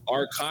sure,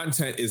 our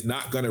content is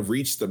not going to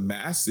reach the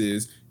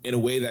masses in a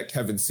way that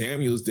Kevin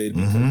Samuels did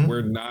because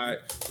we're not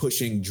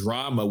pushing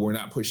drama. We're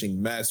not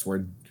pushing mess.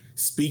 We're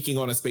speaking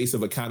on a space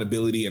of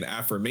accountability and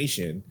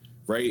affirmation,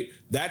 right?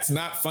 That's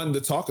not fun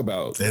to talk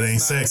about. It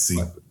ain't sexy.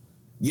 Fun.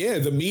 Yeah,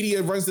 the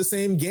media runs the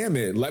same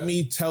gamut. Let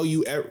me tell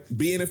you,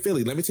 being in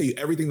Philly, let me tell you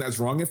everything that's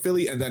wrong in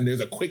Philly. And then there's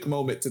a quick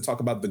moment to talk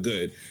about the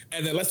good.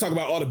 And then let's talk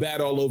about all the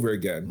bad all over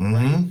again.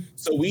 Right?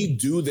 So we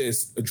do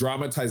this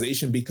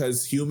dramatization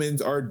because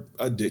humans are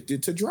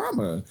addicted to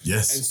drama.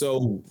 Yes. And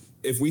so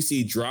if we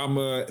see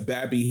drama,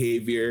 bad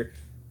behavior,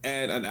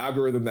 and an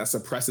algorithm that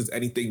suppresses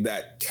anything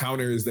that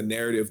counters the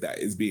narrative that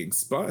is being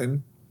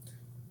spun,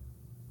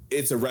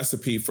 it's a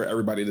recipe for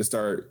everybody to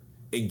start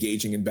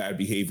engaging in bad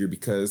behavior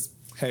because,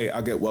 hey,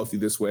 I'll get wealthy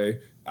this way,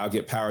 I'll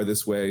get power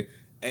this way,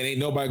 and ain't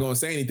nobody gonna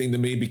say anything to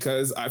me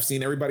because I've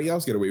seen everybody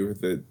else get away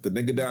with it. The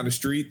nigga down the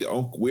street,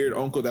 the weird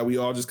uncle that we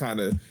all just kind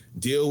of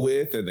deal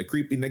with, and the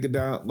creepy nigga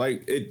down,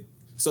 like it.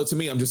 So to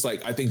me, I'm just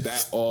like, I think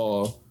that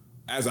all,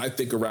 as I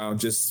think around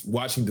just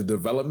watching the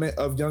development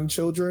of young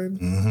children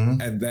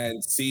and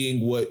then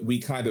seeing what we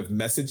kind of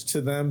message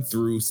to them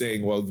through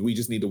saying, well, we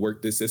just need to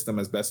work this system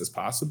as best as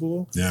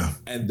possible. Yeah.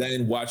 And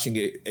then watching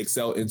it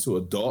excel into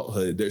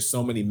adulthood, there's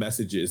so many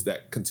messages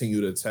that continue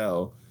to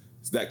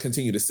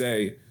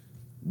say,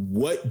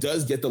 what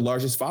does get the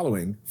largest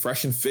following?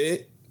 Fresh and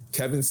fit,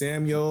 Kevin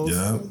Samuels,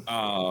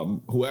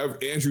 whoever,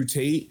 Andrew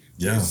Tate.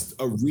 There's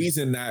a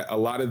reason that a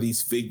lot of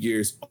these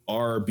figures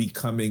are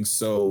becoming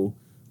so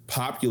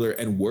popular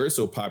and were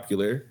so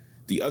popular.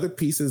 The other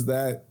piece is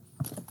that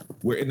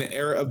we're in the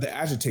era of the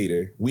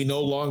agitator. We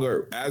no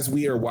longer, as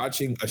we are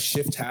watching a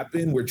shift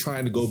happen, we're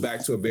trying to go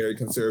back to a very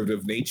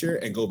conservative nature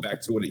and go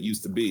back to what it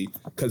used to be,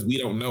 because we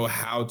don't know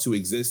how to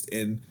exist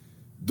in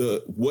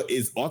what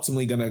is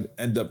ultimately going to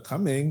end up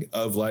coming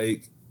of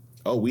like,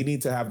 oh, we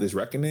need to have this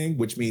reckoning,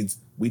 which means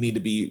we need to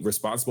be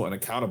responsible and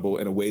accountable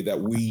in a way that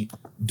we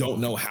don't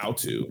know how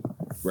to,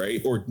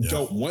 right? Or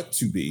don't want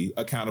to be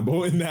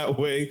accountable in that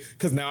way.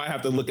 Because now I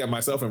have to look at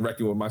myself and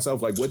reckon with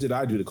myself, like, what did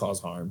I do to cause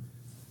harm?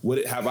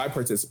 Have I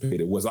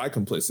participated? Was I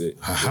complicit?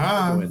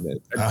 No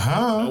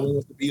one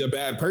wants to be a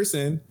bad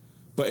person.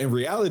 But in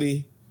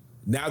reality,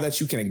 now that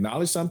you can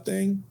acknowledge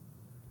something,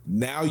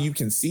 now you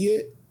can see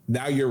it,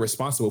 now you're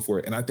responsible for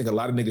it. And I think a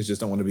lot of niggas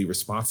just don't want to be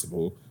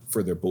responsible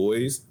for their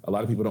boys. A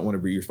lot of people don't want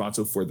to be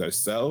responsible for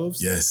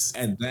themselves. Yes.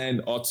 And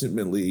then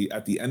ultimately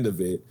at the end of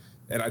it,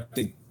 and I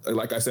think,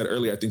 like I said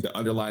earlier, I think the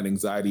underlying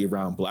anxiety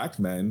around Black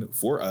men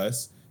for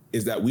us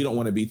is that we don't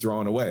want to be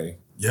thrown away.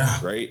 Yeah.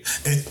 Right.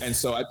 And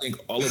so I think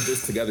all of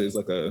this together is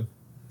like a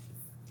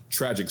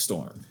tragic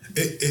storm.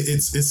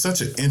 It's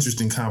such an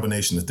interesting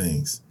combination of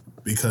things,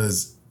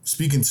 because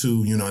speaking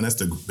to, and that's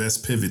the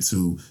best pivot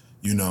to,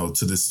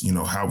 to this,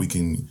 how we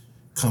can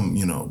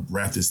come,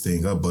 wrap this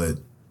thing up. But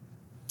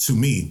to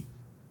me,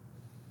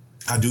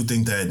 I do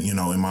think that,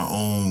 in my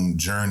own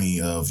journey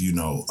of,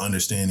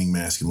 understanding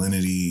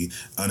masculinity,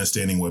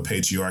 understanding what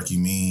patriarchy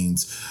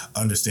means,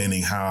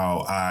 understanding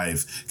how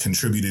I've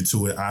contributed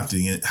to it,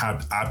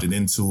 opted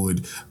into it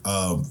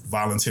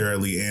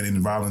voluntarily and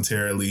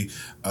involuntarily,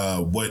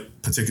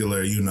 what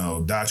particular,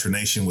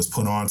 doctrination was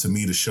put on to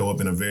me to show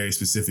up in a very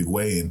specific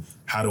way. And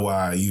how do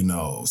I,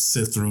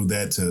 sift through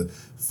that to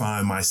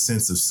find my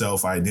sense of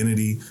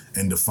self-identity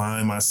and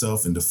define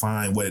myself and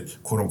define what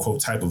quote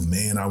unquote type of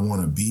man I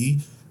want to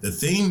be. The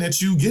thing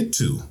that you get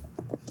to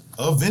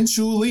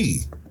eventually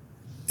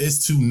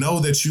is to know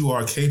that you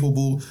are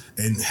capable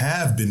and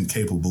have been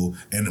capable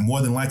and more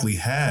than likely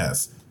have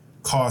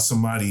caused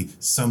somebody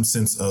some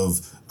sense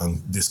of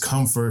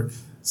discomfort,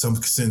 some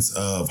sense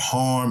of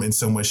harm in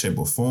some way, shape,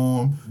 or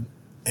form.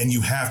 And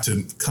you have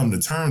to come to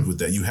terms with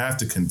that. You have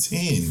to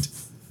contend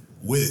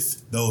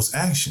with those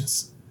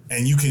actions.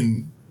 And you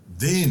can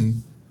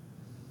then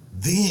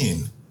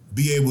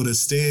be able to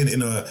stand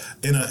in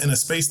a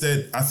space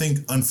that I think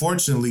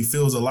unfortunately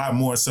feels a lot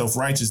more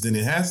self-righteous than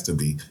it has to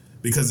be.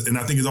 And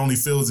I think it only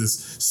feels as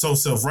so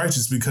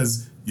self-righteous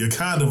because you're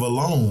kind of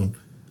alone,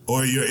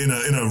 or you're in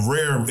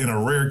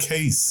a rare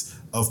case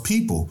of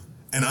people.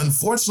 And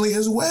unfortunately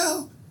as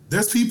well,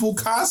 there's people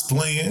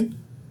cosplaying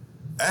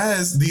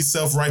as these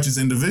self-righteous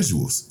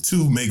individuals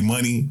to make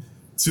money,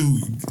 to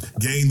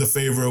gain the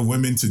favor of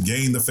women, to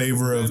gain the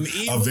favor of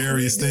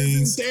various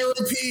things.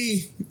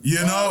 Therapy,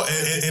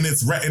 and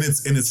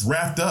it's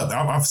wrapped up.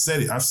 I've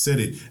said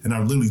it, and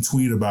I've literally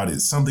tweeted about it.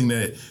 It's something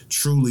that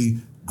truly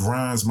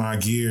grinds my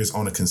gears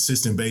on a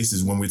consistent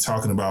basis when we're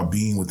talking about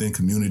being within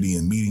community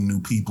and meeting new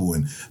people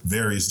and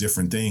various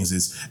different things.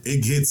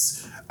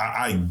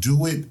 I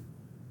do it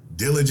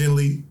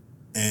diligently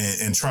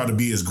and try to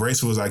be as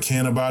graceful as I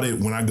can about it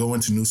when I go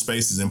into new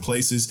spaces and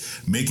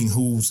places, making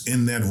who's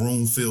in that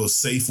room feel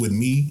safe with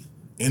me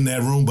in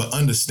that room. But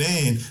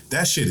understand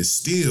that shit is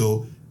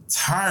still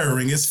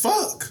tiring as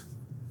fuck.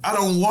 I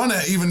don't want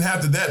to even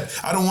have to that.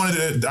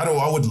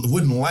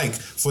 Wouldn't like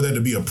for there to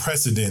be a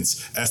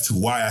precedence as to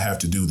why I have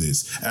to do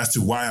this, as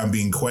to why I'm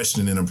being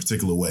questioned in a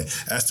particular way,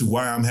 as to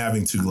why I'm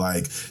having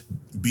to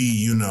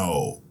be,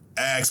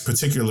 ask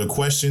particular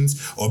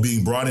questions or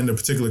being brought into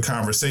particular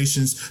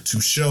conversations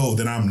to show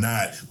that I'm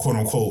not, quote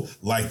unquote,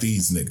 like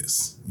these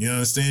niggas. You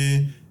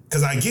understand?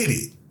 Because I get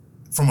it.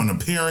 From an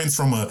appearance,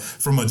 from a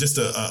just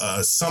a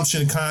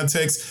assumption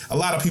context, a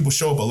lot of people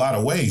show up a lot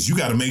of ways. You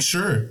got to make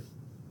sure,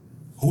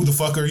 who the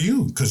fuck are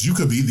you? Because you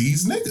could be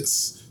these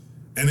niggas.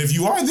 And if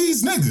you are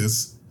these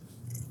niggas,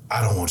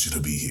 I don't want you to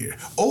be here.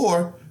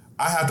 Or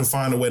I have to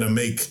find a way to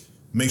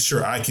make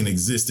sure I can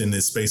exist in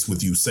this space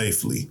with you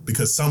safely,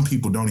 because some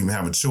people don't even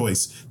have a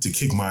choice to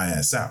kick my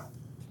ass out,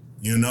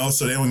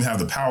 so they don't even have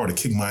the power to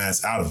kick my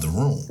ass out of the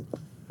room.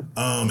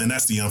 And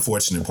that's the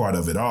unfortunate part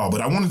of it all.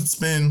 But I wanted to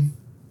spend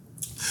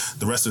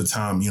the rest of the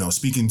time,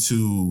 speaking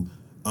to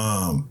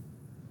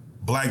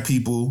Black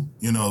people,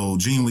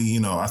 genuinely,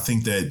 I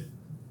think that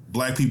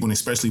Black people, and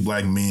especially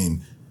Black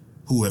men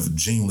who have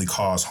genuinely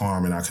caused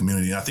harm in our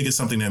community. And I think it's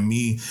something that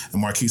me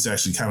and Marquise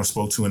actually kind of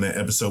spoke to in that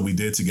episode we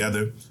did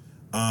together.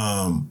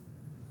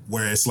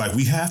 Where it's like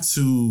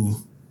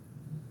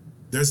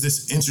there's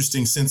this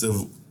interesting sense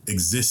of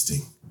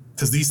existing,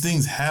 because these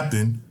things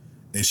happen.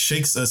 It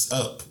shakes us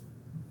up.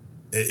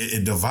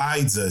 It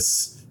divides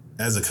us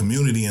as a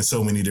community in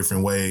so many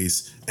different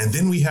ways. And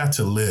then we have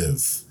to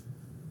live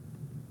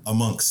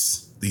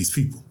amongst these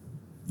people,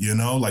 they're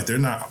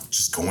not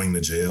just going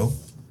to jail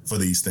for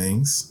these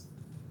things.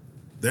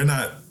 They're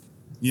not,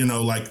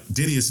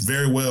 Diddy is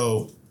very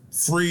well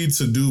free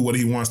to do what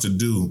he wants to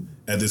do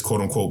at this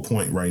quote unquote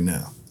point right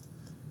now.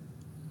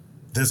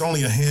 There's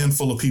only a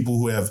handful of people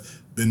who have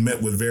been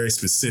met with very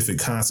specific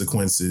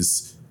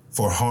consequences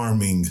for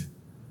harming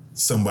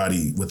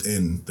somebody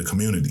within the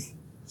community.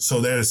 So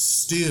there's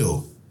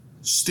still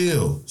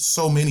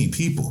so many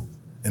people,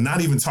 and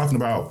not even talking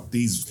about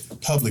these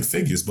public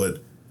figures,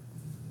 but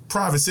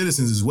private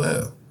citizens as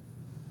well.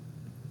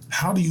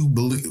 How do you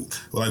believe,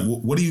 like,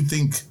 what do you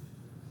think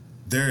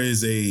there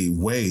is a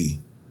way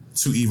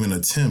to even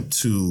attempt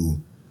to,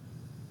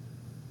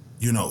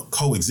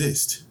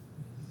 coexist?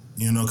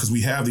 Because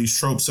we have these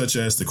tropes such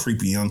as the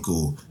creepy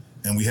uncle,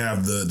 and we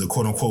have the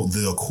quote unquote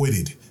the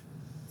acquitted.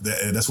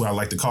 That's what I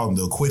like to call them,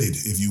 the acquitted,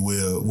 if you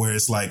will, where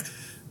it's like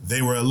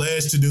they were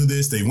alleged to do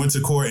this, they went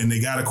to court and they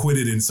got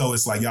acquitted, and so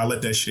it's like, y'all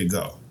let that shit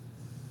go.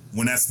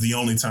 When that's the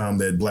only time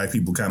that black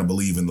people kind of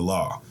believe in the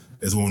law,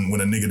 is when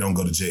a nigga don't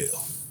go to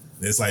jail.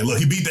 It's like, look,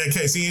 he beat that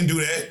case, he didn't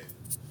do that.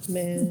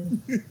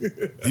 Man.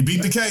 He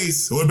beat the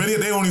case. Or they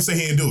don't even say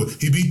he didn't do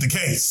it. He beat the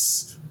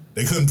case.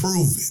 They couldn't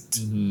prove it.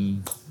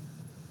 Mm-hmm.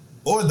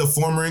 Or the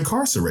former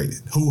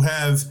incarcerated, who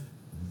have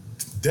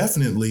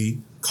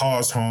definitely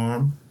caused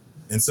harm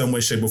in some way,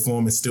 shape, or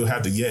form, and still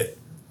have to yet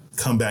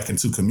come back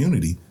into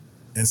community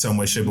in some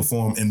way, shape, or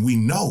form. And we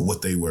know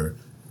what they were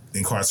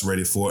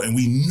incarcerated for, and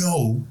we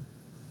know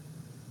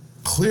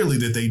clearly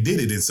that they did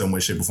it in some way,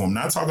 shape, or form.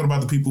 Not talking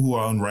about the people who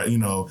are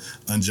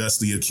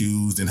unjustly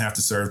accused and have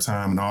to serve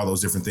time and all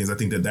those different things. I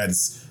think that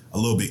that's a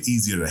little bit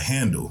easier to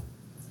handle.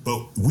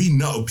 But we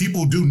know,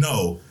 people do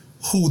know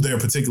who their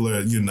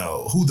particular,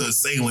 who the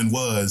assailant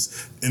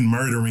was in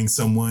murdering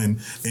someone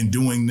and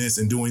doing this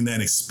and doing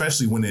that,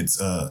 especially when it's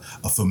a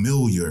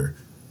familiar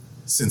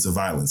sense of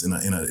violence, in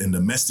a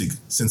domestic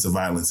sense of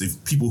violence.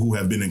 If people who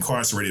have been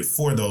incarcerated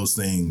for those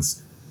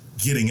things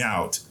getting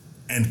out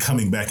and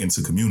coming back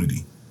into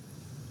community.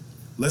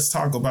 Let's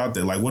talk about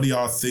that. Like, what do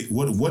y'all think?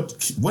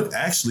 What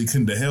actually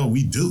can the hell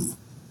we do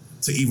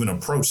to even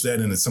approach that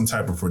in some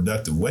type of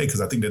productive way? Because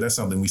I think that that's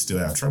something we still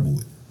have trouble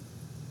with.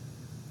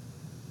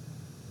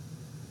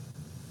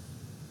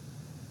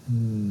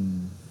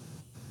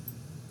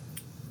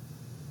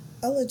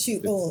 I'll let you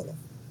go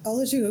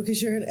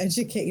because you're an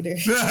educator.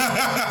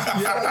 I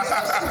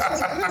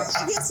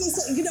guess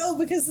it's,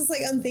 because it's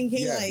like, I'm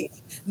thinking like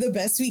the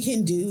best we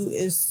can do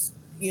is,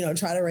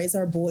 try to raise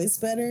our boys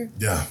better.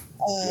 Yeah.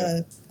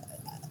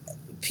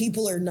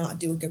 People are not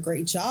doing a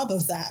great job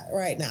of that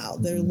right now.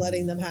 They're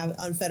letting them have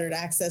unfettered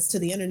access to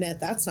the internet.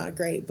 That's not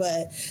great.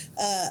 But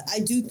I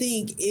do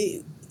think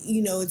it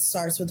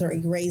starts with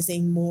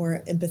raising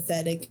more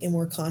empathetic and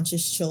more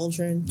conscious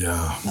children.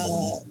 Yeah.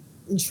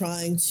 And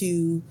trying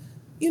to,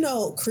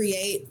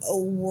 create a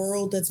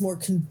world that's more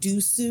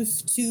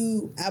conducive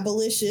to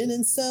abolition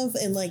and stuff,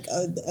 and like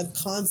a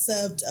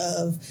concept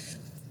of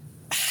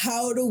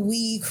how do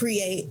we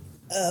create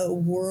a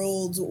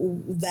world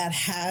that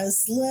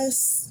has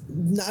less,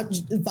 not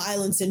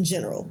violence in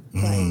general.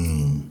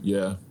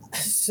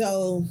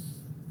 So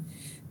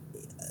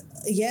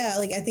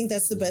I think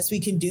that's the best we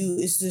can do,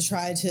 is to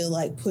try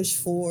to push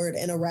forward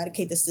and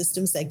eradicate the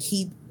systems that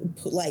keep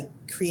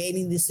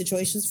creating these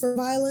situations for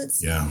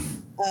violence. Yeah.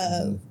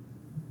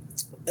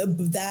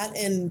 That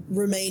and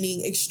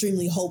remaining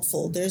extremely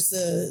hopeful. There's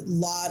a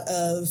lot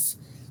of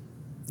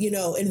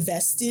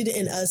invested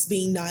in us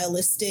being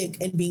nihilistic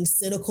and being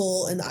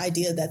cynical, and the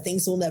idea that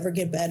things will never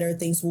get better,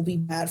 things will be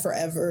bad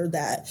forever,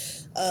 that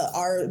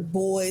our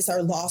boys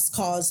are lost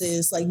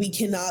causes. Like, we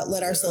cannot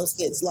let ourselves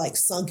get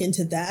sunk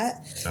into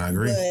that. I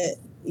agree.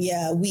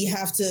 But we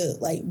have to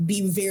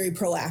be very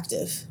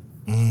proactive.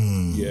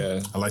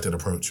 Yeah. I like that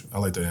approach. I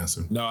like that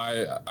answer. No,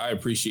 I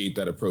appreciate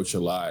that approach a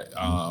lot.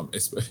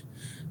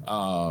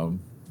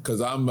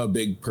 Because I'm a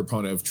big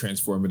proponent of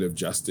transformative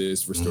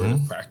justice,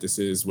 restorative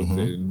practices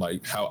within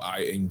how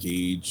I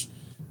engage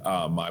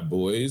my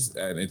boys.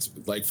 And it's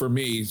for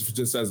me,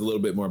 just as a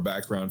little bit more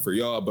background for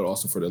y'all, but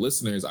also for the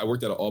listeners, I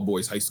worked at an all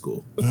boys high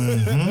school.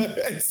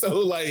 And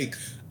so it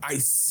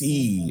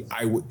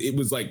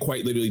was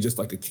quite literally just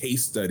a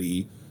case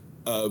study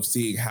of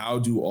seeing how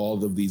do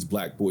all of these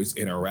Black boys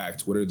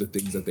interact. What are the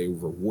things that they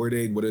were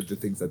rewarding? What are the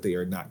things that they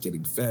are not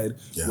getting fed?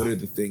 Yeah. What are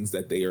the things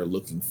that they are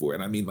looking for?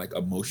 And I mean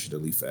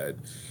emotionally fed.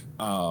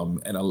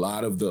 And a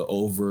lot of the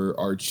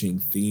overarching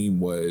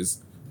theme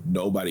was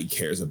nobody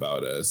cares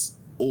about us,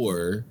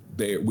 or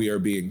we are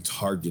being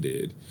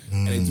targeted.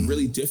 And it's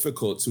really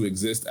difficult to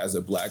exist as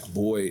a Black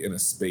boy in a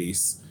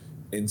space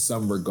in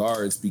some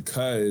regards,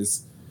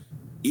 because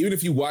even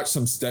if you watch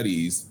some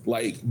studies,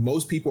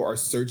 most people are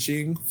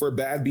searching for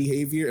bad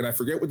behavior. And I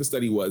forget what the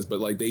study was, but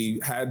they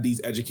had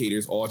these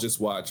educators all just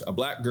watch a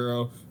Black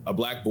girl, a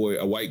Black boy,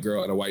 a white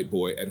girl, and a white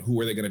boy. And who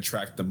are they going to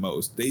track the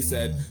most? They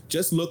said,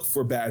 just look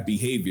for bad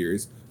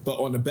behaviors. But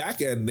on the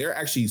back end, they're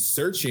actually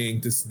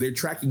they're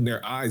tracking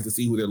their eyes to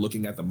see who they're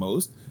looking at the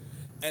most.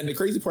 And the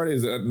crazy part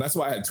is, and that's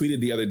why I had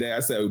tweeted the other day, I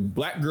said,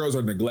 Black girls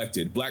are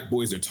neglected. Black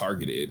boys are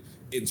targeted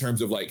in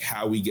terms of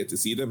how we get to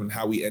see them and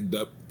how we end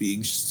up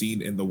being seen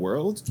in the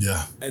world.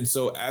 Yeah. And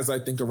so as I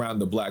think around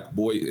the Black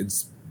boy,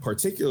 it's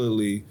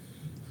particularly,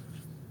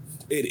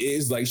 it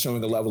is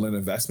showing a level of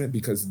investment,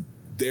 because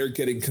they're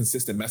getting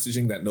consistent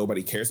messaging that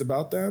nobody cares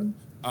about them.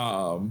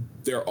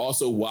 They're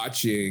also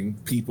watching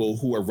people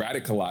who are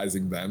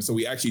radicalizing them. So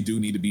we actually do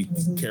need to be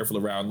careful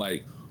around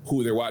like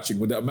who they're watching.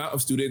 With the amount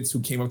of students who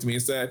came up to me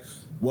and said,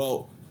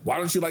 well, why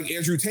don't you like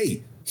Andrew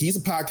Tate? He's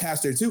a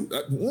podcaster too.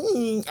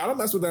 I don't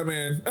mess with that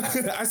man.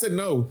 I said,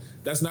 no,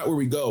 that's not where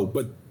we go.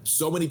 But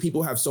so many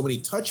people have so many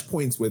touch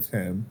points with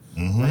him,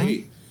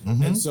 right?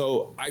 And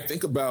so I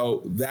think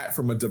about that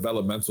from a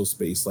developmental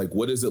space. Like,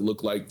 what does it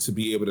look like to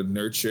be able to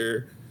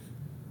nurture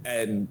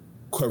and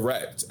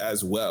correct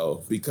as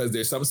well? Because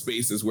there's some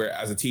spaces where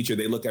as a teacher,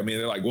 they look at me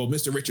and they're like, well,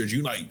 Mr. Richards,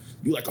 you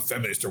like a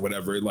feminist or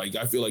whatever. Like,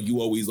 I feel like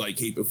you always like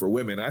caping for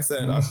women. I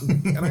said,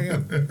 and I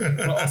am.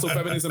 But also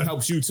feminism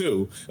helps you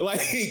too. Like,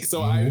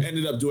 so I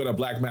ended up doing a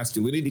Black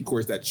masculinity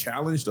course that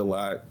challenged a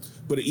lot,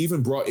 but it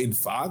even brought in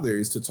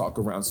fathers to talk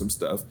around some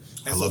stuff.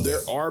 And so there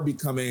are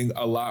becoming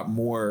a lot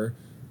more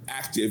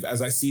active,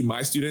 as I see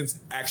my students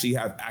actually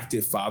have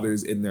active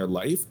fathers in their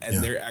life,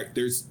 and they're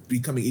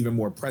becoming even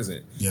more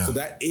present. So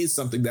that is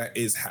something that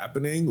is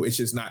happening, which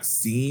is not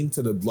seen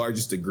to the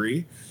largest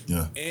degree.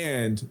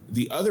 And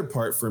the other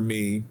part for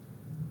me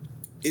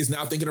is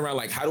now thinking around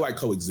like, how do I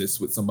coexist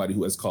with somebody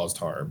who has caused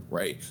harm,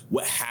 right?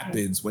 What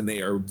happens when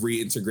they are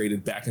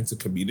reintegrated back into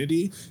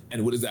community,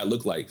 and what does that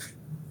look like?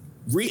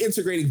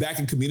 Reintegrating back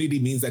in community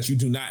means that you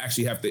do not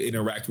actually have to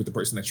interact with the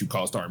person that you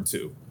caused harm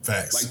to.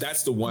 Facts. Like,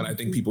 that's the one I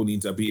think people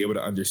need to be able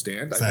to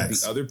understand. Facts. I think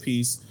the other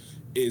piece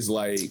is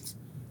like,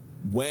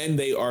 when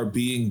they are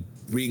being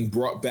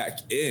brought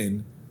back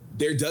in,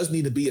 there does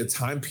need to be a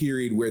time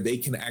period where they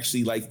can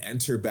actually like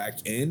enter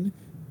back in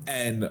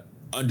and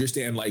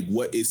understand like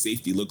what is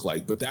safety look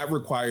like. But that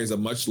requires a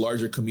much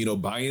larger communal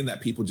buy-in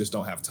that people just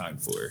don't have time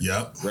for.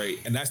 Right.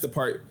 And that's the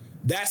part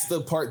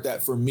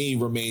that for me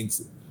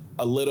remains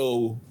a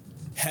little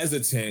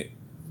hesitant,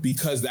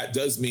 because that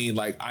does mean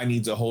like I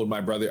need to hold my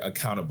brother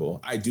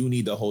accountable. I do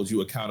need to hold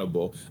you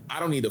accountable. I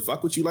don't need to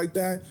fuck with you like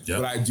that,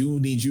 but I do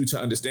need you to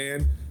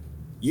understand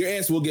your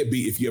ass will get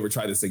beat if you ever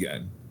try this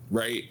again,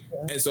 right?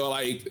 And so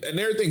like, and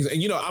there are things,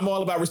 and you know, I'm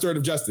all about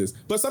restorative justice,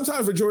 but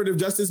sometimes restorative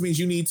justice means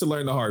you need to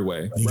learn the hard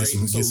way, right?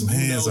 Get some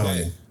hands on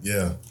it.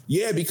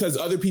 Yeah, because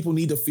other people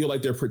need to feel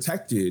like they're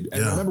protected.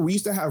 And remember, we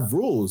used to have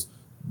rules: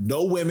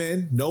 no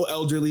women, no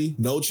elderly,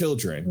 no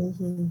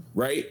children,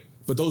 right?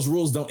 But those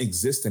rules don't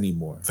exist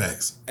anymore.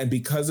 Facts. And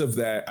because of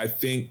that, I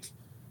think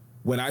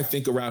when I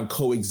think around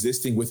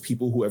coexisting with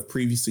people who have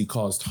previously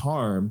caused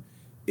harm,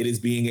 it is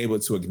being able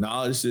to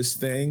acknowledge this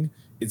thing.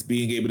 It's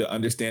being able to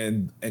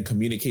understand and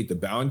communicate the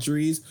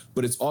boundaries,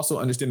 but it's also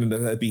understanding that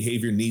that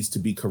behavior needs to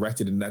be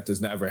corrected and that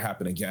does never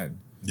happen again.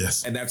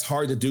 Yes. And that's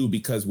hard to do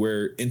because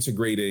we're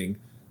integrating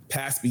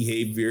past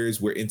behaviors,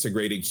 we're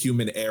integrating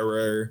human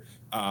error,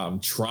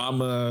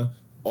 trauma.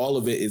 All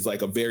of it is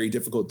like a very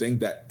difficult thing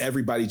that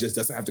everybody just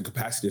doesn't have the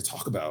capacity to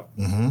talk about.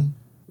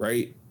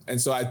 Right. And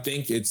so I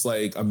think it's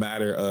like a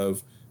matter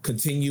of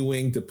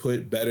continuing to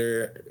put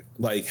better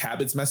like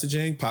habits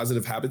messaging,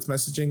 positive habits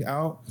messaging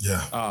out.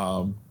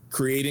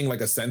 Creating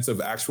like a sense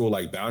of actual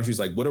like boundaries.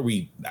 Like, what are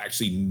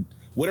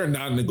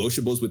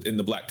non-negotiables within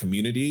the Black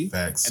community?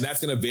 Facts. And that's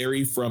going to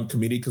vary from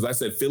community, because I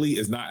said Philly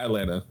is not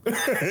Atlanta.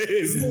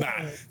 It's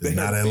not. It's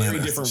not Atlanta.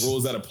 Very different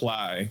rules that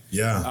apply.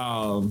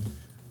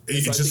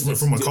 It's so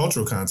just from a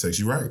cultural context.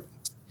 You're right.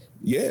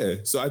 Yeah.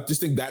 So I just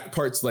think that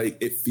part's like,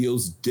 it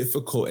feels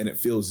difficult and it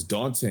feels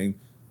daunting.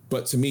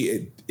 But to me,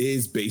 it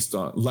is based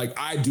on, like,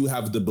 I do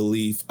have the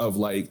belief of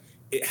like,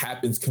 it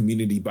happens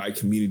community by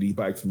community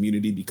by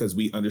community because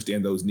we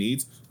understand those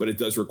needs, but it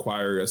does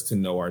require us to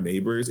know our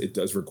neighbors. It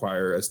does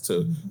require us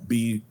to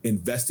be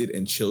invested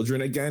in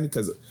children again,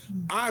 because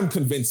I'm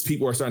convinced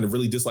people are starting to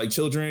really dislike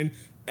children.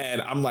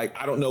 And I'm like,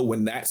 I don't know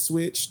when that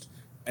switched.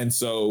 And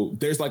so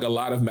there's like a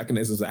lot of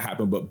mechanisms that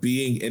happen, but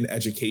being in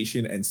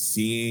education and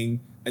seeing,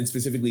 and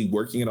specifically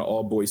working in an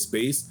all boys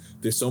space,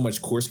 there's so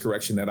much course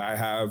correction that I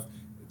have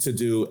to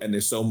do. And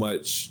there's so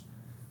much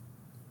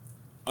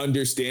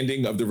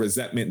understanding of the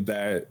resentment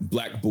that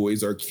Black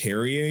boys are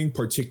carrying,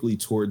 particularly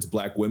towards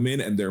Black women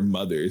and their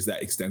mothers,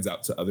 that extends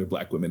out to other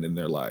Black women in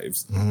their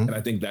lives. And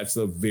I think that's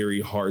a very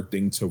hard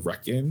thing to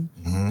reckon,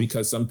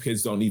 because some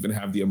kids don't even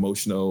have the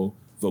emotional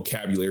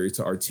vocabulary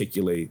to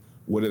articulate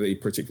what are they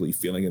particularly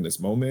feeling in this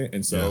moment.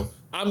 And so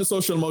I'm the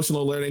social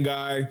emotional learning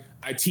guy.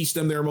 I teach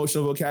them their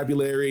emotional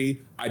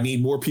vocabulary. I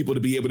need more people to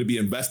be able to be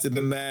invested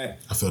in that.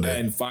 I feel that.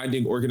 And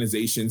finding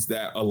organizations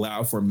that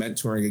allow for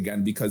mentoring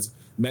again, because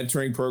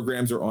mentoring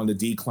programs are on the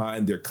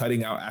decline. They're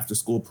cutting out after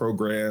school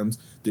programs.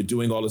 They're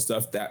doing all the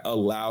stuff that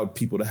allowed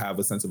people to have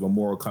a sense of a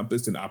moral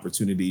compass and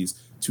opportunities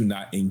to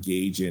not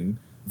engage in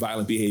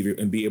violent behavior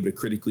and be able to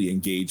critically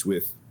engage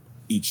with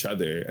each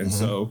other. And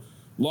so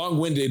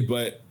long-winded,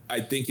 but I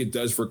think it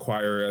does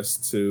require us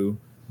to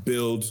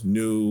build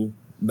new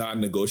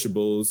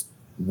non-negotiables,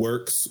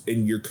 works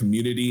in your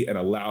community, and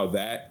allow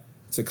that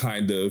to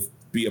kind of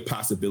be a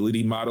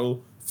possibility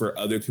model for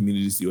other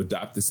communities to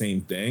adopt the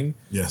same thing.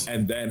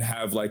 And then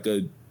have like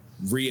a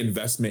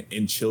reinvestment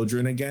in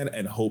children again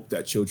and hope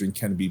that children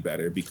can be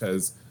better,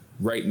 because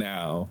right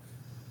now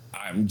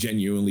I'm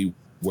genuinely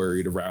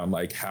worried around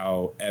like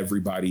how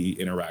everybody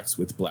interacts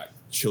with Black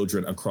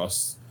children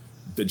across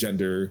the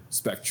gender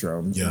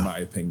spectrum, in my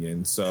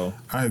opinion. So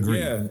I agree.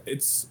 Yeah,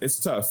 it's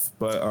tough,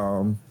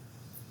 but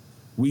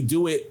we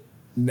do it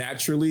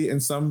naturally in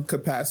some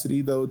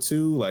capacity though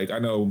too. Like I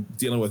know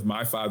dealing with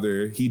my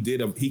father,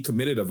 he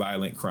committed a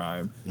violent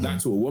crime, not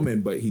to a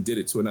woman, but he did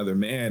it to another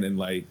man. And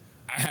like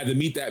I had to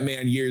meet that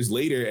man years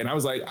later, and I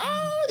was like,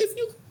 if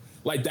you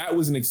like, that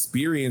was an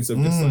experience of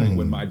just like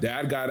when my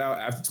dad got out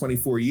after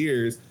 24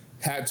 years,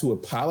 had to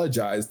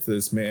apologize to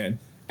this man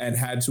and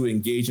had to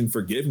engage in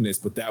forgiveness.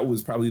 But that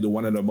was probably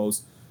one of the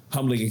most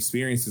humbling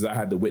experiences I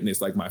had to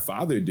witness, like my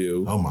father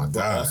do. Oh my God.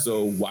 But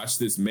also watch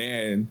this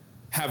man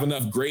have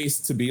enough grace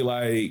to be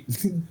like,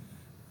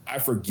 I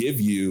forgive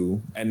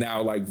you, and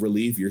now like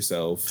relieve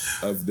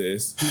yourself of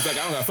this. He's like,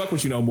 I don't gotta fuck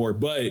with you no more,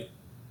 but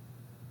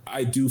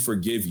I do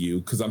forgive you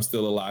because I'm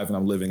still alive and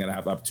I'm living and I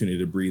have the opportunity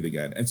to breathe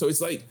again. And so it's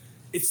like,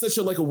 it's such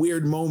a like a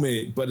weird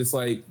moment, but it's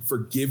like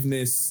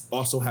forgiveness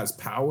also has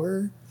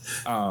power.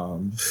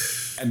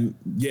 And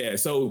yeah,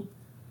 so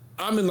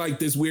I'm in like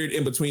this weird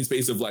in between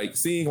space of like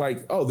seeing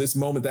like, oh, this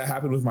moment that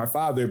happened with my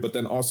father, but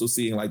then also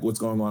seeing like what's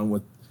going on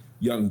with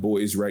young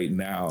boys right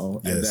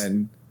now, and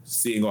then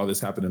seeing all this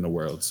happen in the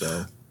world.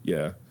 So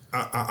yeah,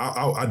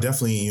 I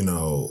definitely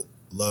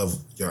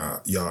love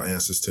y'all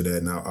answers to that.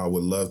 And I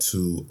would love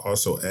to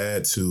also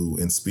add to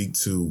and speak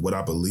to what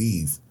I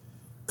believe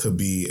could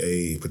be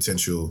a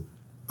potential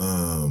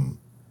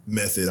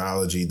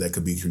methodology that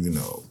could be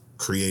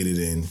created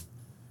in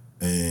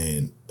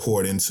and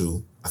poured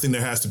into. I think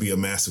there has to be a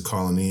massive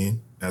calling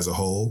in as a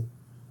whole.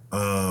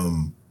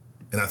 And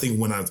I think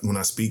when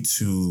I speak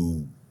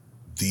to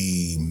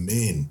the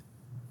men,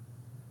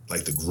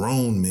 like the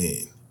grown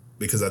men,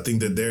 because I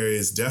think that there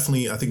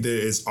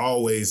is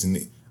always an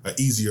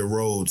easier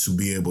road to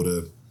be able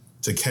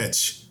to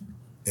catch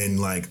and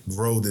like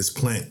grow this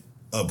plant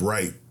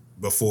upright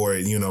before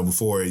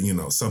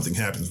something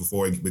happens,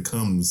 before it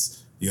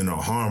becomes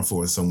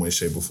harmful in some way,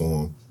 shape, or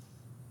form.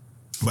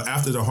 But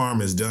after the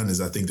harm is done is,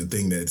 I think, the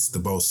thing that's the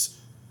most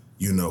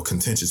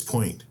contentious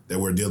point that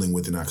we're dealing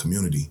with in our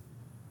community,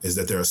 is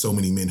that there are so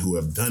many men who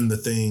have done the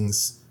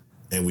things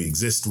and we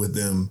exist with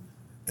them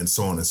and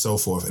so on and so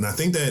forth. And I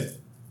think that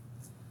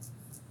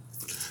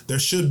there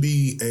should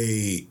be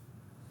a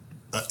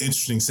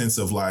interesting sense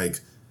of like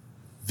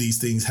these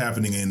things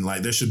happening, and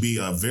like there should be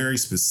a very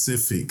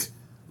specific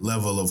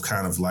level of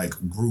kind of like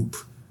group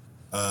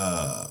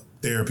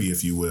therapy,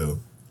 if you will,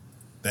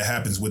 that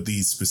happens with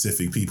these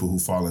specific people who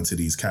fall into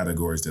these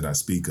categories that I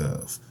speak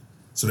of.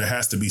 So there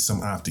has to be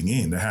some opting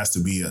in. There has to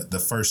be the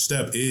first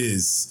step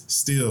is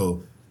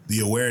still the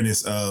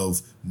awareness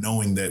of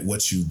knowing that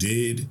what you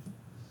did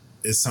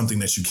is something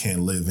that you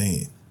can't live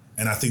in.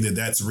 And I think that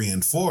that's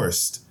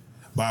reinforced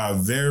by a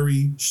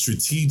very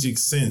strategic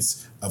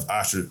sense of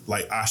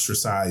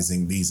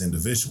ostracizing these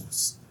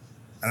individuals.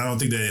 And I don't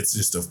think that it's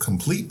just a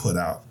complete put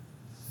out,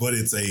 but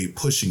it's a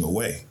pushing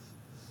away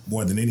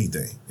more than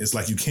anything. It's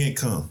like, you can't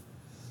come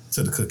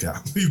to the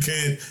cookout. You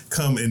can't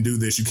come and do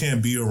this. You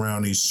can't be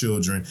around these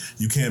children.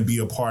 You can't be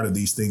a part of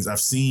these things. I've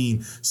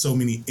seen so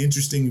many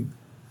interesting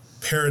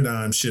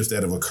paradigm shifts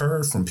that have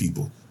occurred from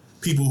people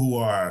who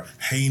are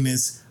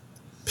heinous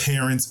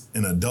parents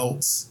and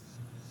adults,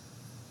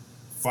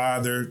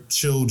 father,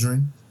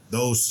 children.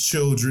 Those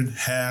children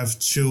have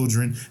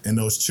children, and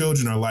those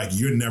children are like,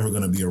 you're never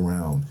going to be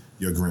around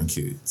your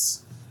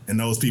grandkids. And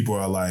those people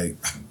are like,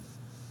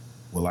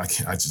 well, I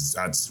gotta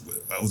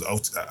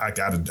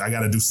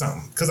do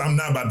something, because I'm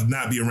not about to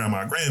not be around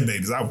my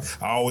grandbabies. I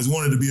always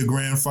wanted to be a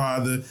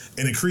grandfather,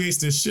 and it creates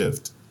this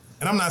shift.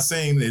 And I'm not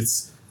saying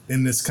it's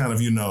in this kind of,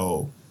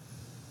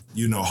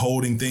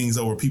 holding things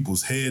over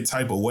people's head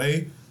type of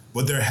way,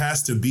 but there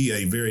has to be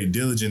a very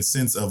diligent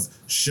sense of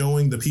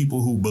showing the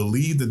people who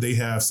believe that they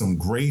have some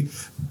great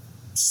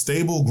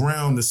stable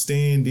ground to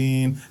stand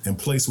in and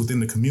place within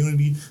the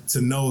community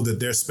to know that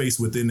their space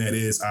within that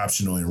is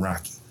optional and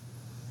rocky.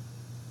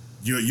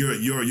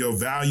 Your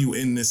value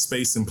in this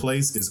space and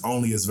place is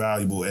only as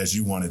valuable as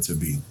you want it to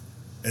be,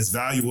 as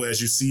valuable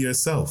as you see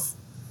yourself.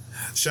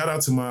 Shout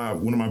out to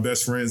one of my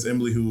best friends,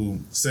 Emily, who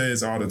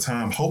says all the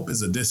time, hope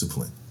is a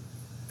discipline.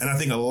 And I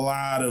think a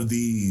lot of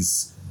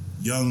these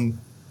young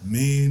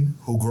men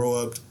who grow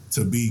up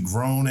to be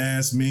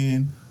grown-ass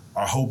men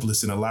are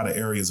hopeless in a lot of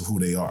areas of who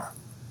they are.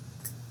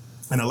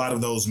 And a lot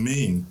of those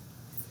men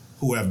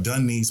who have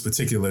done these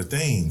particular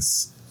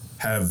things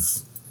have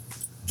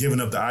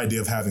given up the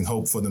idea of having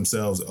hope for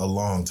themselves a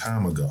long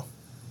time ago.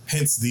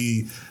 Hence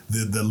the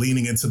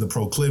leaning into the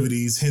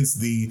proclivities, hence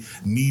the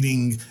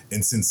needing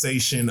and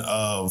sensation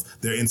of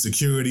their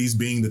insecurities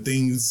being the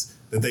things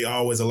that they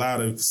always allow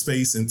the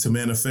space and to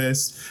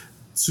manifest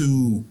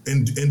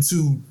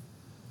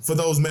for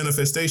those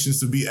manifestations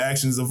to be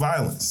actions of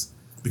violence.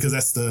 Because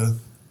that's the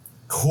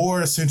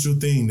core essential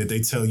thing that they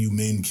tell you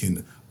men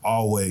can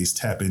always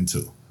tap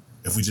into.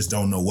 If we just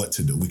don't know what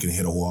to do, we can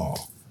hit a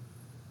wall.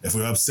 If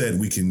we're upset,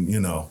 we can,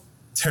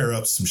 tear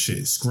up some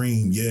shit,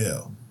 scream,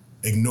 yell,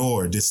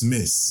 ignore,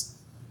 dismiss.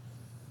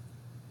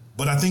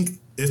 But I think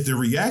if the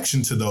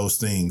reaction to those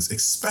things,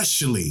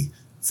 especially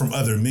from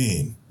other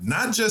men,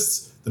 not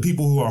just the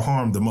people who are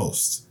harmed the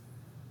most.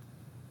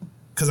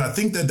 Because I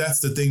think that that's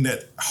the thing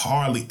that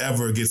hardly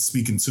ever gets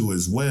spoken to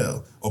as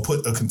well, or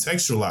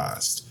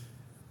contextualized,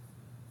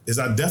 is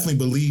I definitely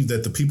believe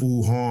that the people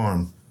who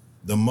harm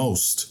the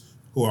most,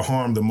 who are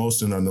harmed the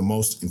most and are the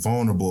most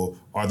vulnerable,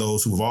 are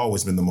those who have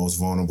always been the most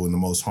vulnerable and the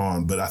most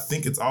harmed. But I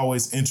think it's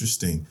always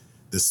interesting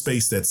the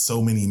space that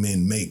so many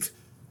men make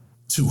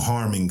to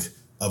harming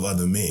of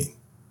other men.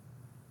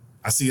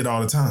 I see it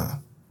all the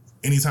time.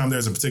 Anytime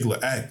there's a particular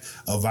act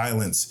of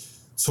violence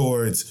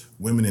towards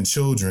women and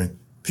children,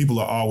 people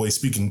are always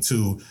speaking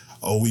to,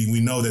 oh, we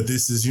know that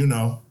this is,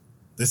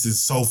 this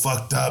is so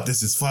fucked up.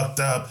 This is fucked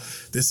up.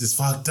 This is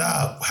fucked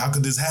up. How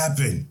could this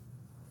happen?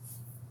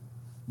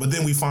 But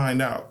then we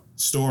find out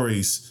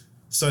stories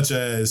such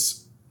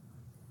as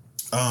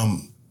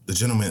the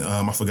gentleman,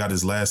 I forgot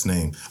his last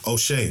name,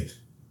 O'Shea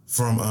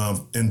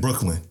from in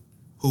Brooklyn,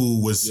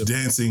 who was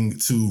dancing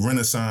to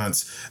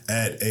Renaissance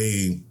at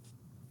a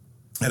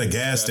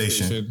gas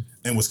station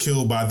and was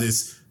killed by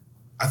this.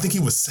 I think he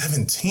was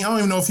 17. I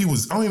don't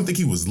even think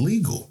he was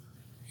legal.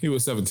 He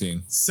was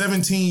 17.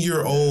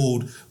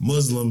 17-year-old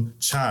Muslim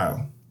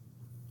child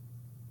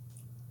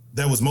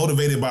that was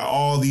motivated by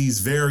all these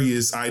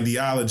various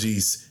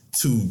ideologies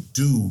to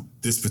do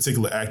this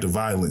particular act of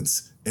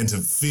violence and to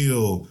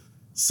feel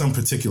some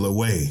particular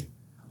way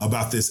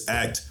about this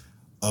act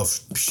of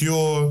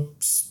pure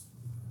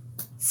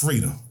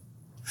freedom.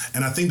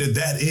 And I think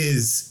that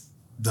is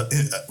the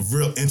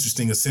real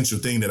interesting, essential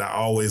thing that I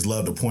always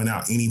love to point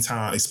out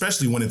anytime,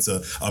 especially when it's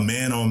a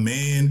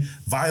man-on-man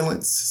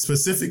violence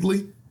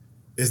specifically,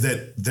 is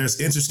that there's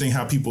interesting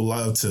how people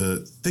love to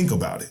think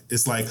about it.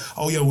 It's like,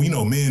 oh, yeah, we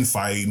know men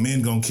fight,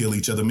 men gonna kill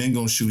each other, men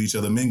gonna shoot each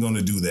other, men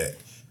gonna do that.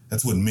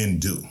 That's what men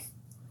do.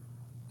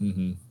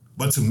 Mm-hmm.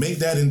 But to make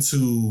that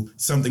into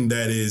something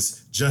that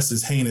is just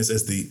as heinous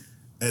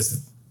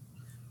as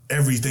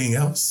everything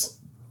else,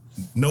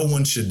 no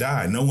one should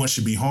die. No one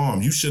should be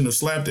harmed. You shouldn't have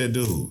slapped that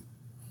dude.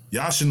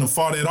 Y'all shouldn't have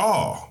fought at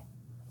all.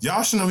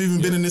 Y'all shouldn't have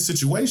even been in this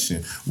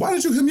situation. Why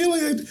did you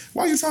humiliate?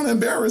 Why are you trying to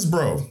embarrass,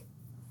 bro?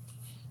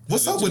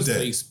 What's up with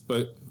that?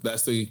 But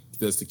that's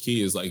the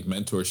key, is like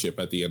mentorship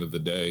at the end of the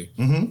day.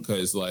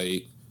 Because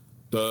like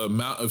the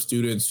amount of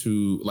students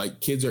who,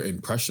 like, kids are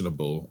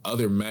impressionable.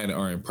 Other men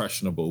are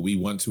impressionable. We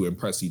want to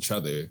impress each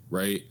other,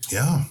 right?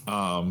 Yeah.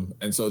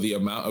 And so the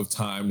amount of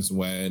times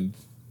when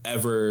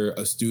ever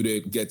a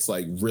student gets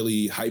like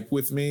really hype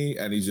with me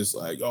and he's just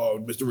like, oh,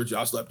 Mr. Richard,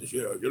 I slapped the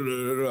shit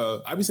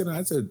out. I be saying,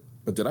 I said,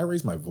 but did I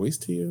raise my voice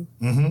to you?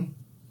 Mm-hmm.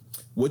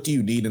 What do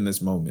you need in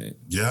this moment?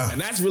 Yeah. And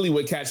that's really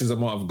what catches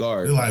them off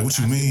guard. They're like, what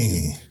you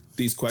mean?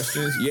 These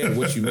questions. Yeah,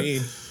 what you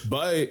mean?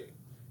 But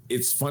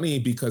it's funny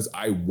because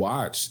I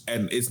watched,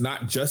 and it's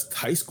not just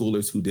high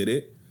schoolers who did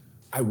it.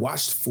 I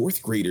watched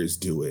fourth graders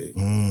do it.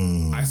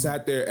 I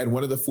sat there and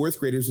one of the fourth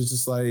graders was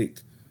just like,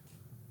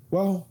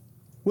 well,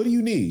 what do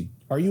you need?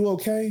 Are you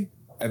okay?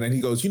 And then he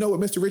goes, you know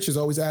what Mr. Richards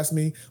always asked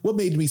me? What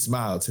made me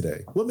smile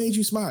today? What made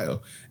you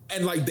smile?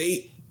 And like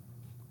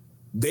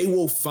they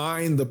will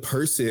find the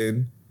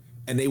person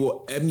and they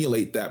will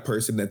emulate that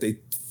person that they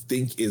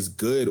think is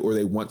good or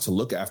they want to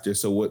look after.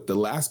 So what the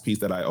last piece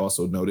that I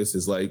also noticed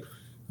is like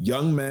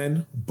young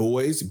men,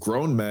 boys,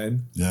 grown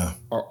men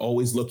are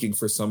always looking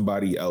for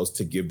somebody else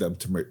to give them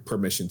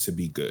permission to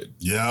be good.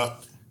 Yeah.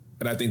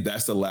 And I think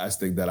that's the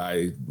last thing that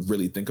I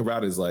really think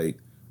about is like,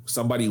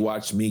 somebody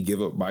watched me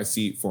give up my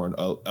seat for an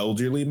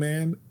elderly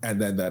man.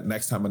 And then that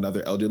next time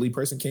another elderly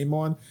person came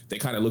on, they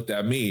kind of looked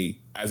at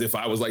me as if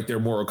I was like their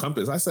moral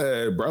compass. I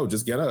said, bro,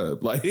 just get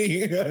up, like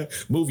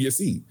move your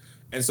seat.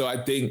 And so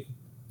I think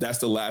that's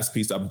the last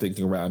piece I'm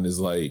thinking around is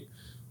like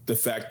the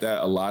fact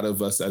that a lot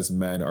of us as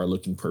men are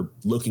looking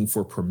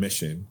for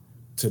permission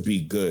to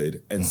be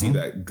good and see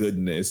that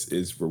goodness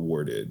is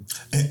rewarded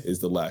is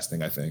the last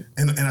thing I think.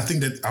 And I think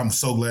that I'm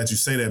so glad you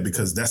say that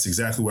because that's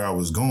exactly where I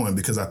was going,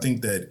 because I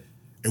think that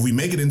if we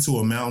make it into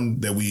a mountain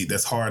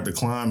that's hard to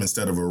climb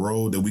instead of a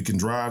road that we can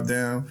drive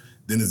down,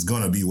 then it's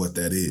going to be what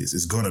that is.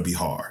 It's going to be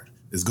hard.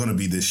 It's going to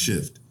be this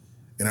shift.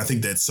 And I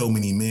think that so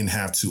many men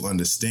have to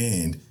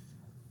understand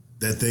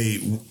that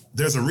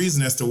there's a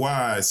reason as to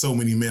why so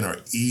many men are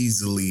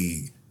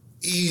easily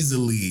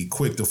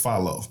quick to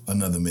follow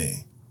another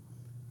man.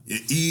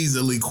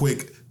 Easily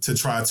quick to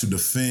try to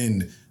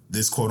defend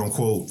this quote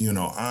unquote,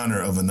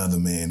 honor of another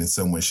man in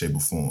some way, shape,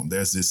 or form.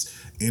 There's this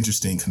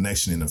interesting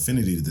connection and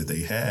affinity that they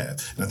have.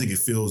 And I think it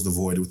fills the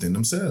void within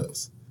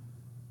themselves.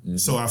 Mm-hmm.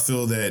 So I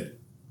feel that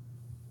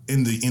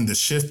in the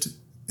shift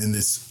in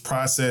this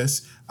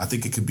process, I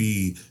think it could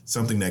be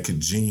something that could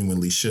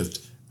genuinely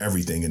shift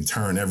everything and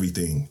turn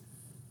everything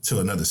to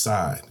another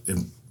side.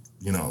 And,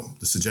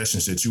 the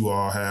suggestions that you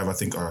all have, I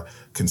think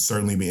can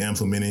certainly be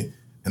implemented.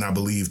 And I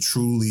believe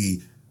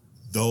truly,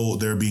 though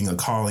there being a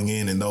calling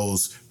in and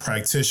those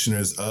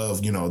practitioners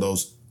of,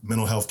 those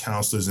mental health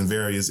counselors and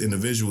various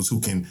individuals who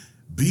can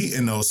be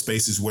in those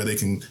spaces where they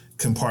can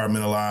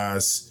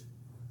compartmentalize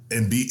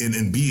and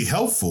be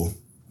helpful,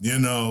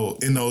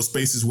 in those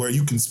spaces where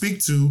you can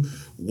speak to,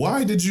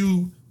 why did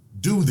you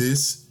do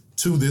this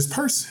to this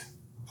person?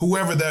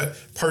 whoever that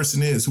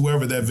person is,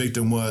 whoever that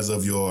victim was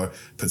of your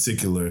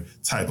particular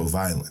type of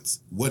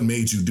violence. What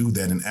made you do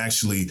that and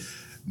actually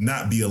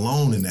not be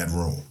alone in that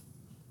room,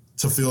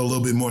 to feel a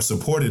little bit more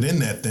supported in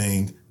that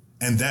thing,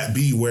 and that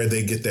be where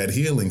they get that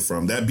healing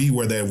from. That be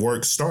where that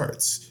work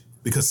starts,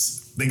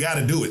 because they got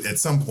to do it at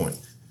some point.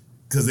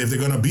 Because if they're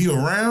going to be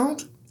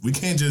around, we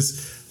can't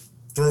just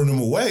throw them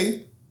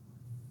away.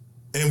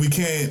 And we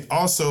can't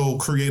also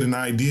create an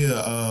idea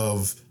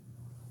of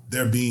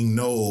there being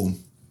no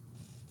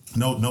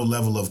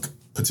level of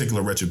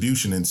particular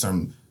retribution in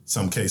some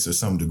case or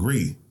some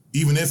degree.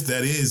 Even if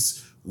that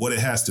is what it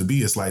has to be,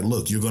 it's like,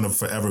 look, you're going to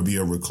forever be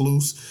a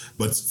recluse.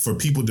 But for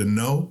people to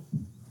know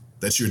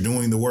that you're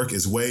doing the work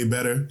is way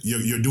better.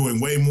 You're doing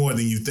way more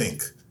than you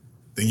think,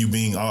 than you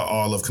being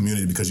all of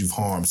community, because you've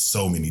harmed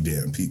so many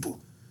damn people.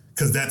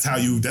 Because that's how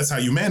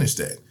you manage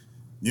that.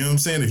 You know what I'm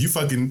saying? If you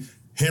fucking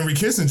Henry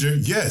Kissinger,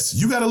 yes,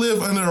 you got to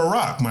live under a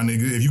rock, my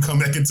nigga, if you come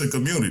back into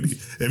community.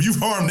 If you've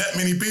harmed that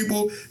many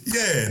people,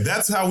 yeah,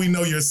 that's how we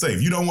know you're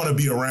safe. You don't want to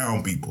be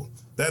around people.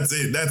 That's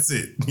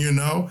it, you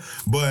know?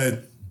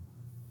 But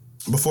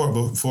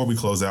before we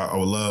close out, I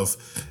would love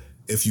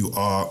if you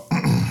are,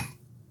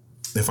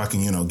 if I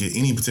can, get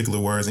any particular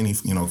words, any,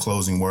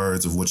 closing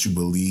words of what you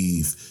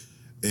believe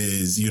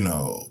is,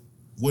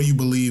 what you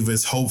believe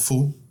is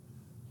hopeful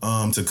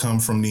to come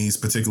from these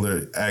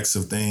particular acts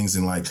of things,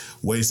 and like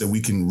ways that we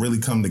can really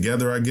come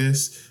together, I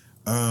guess.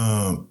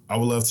 I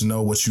would love to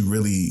know what you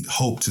really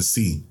hope to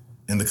see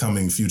in the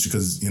coming future,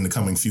 because in the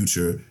coming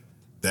future,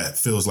 that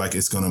feels like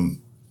it's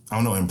going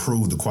to,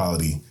 improve the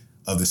quality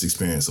of this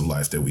experience of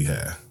life that we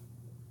have.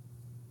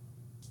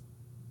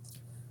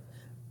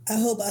 I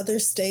hope other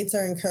states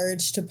are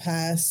encouraged to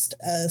pass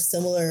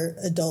similar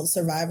adult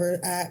survivor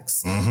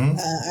acts. Mm-hmm.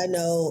 I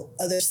know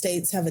other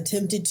states have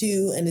attempted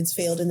to, and it's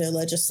failed in their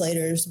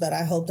legislators. But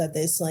I hope that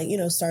this,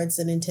 starts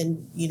an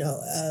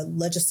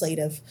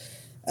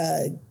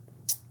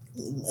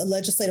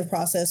legislative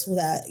process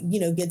that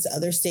gets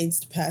other states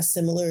to pass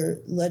similar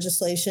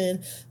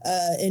legislation.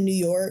 In New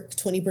York,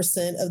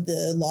 20% of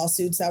the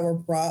lawsuits that were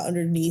brought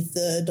underneath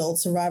the Adult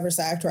Survivors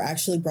Act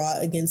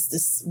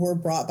were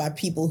brought by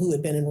people who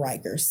had been in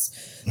Rikers.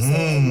 So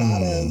a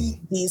lot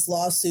of these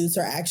lawsuits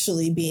are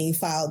actually being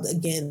filed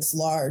against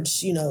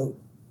large,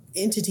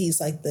 entities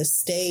like the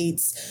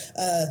states,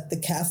 the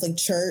Catholic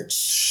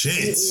Church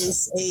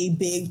is a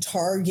big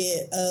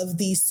target of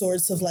these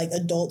sorts of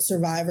adult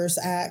survivors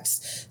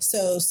acts.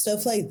 So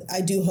stuff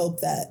I do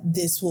hope that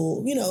this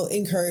will,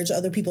 encourage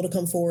other people to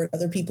come forward,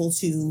 other people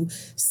to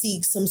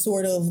seek some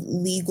sort of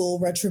legal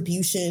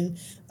retribution,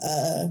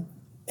 and,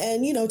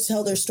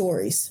 tell their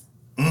stories.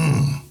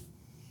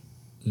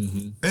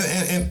 Mm-hmm.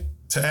 And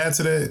to add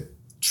to that,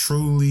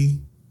 truly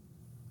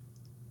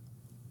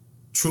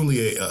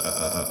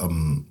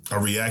a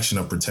reaction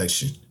of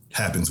protection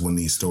happens when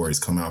these stories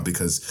come out,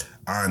 because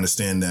I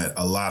understand that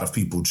a lot of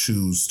people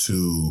choose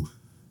to,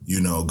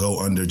 go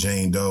under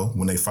Jane Doe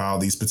when they file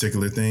these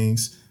particular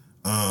things.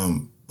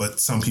 But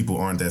some people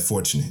aren't that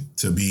fortunate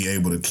to be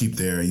able to keep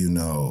their,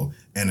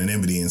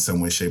 anonymity in some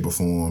way, shape, or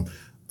form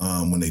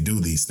when they do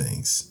these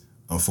things,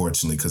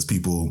 unfortunately, because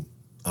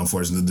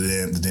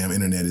the damn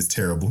internet is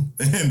terrible,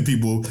 and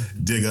people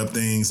dig up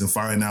things and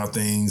find out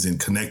things and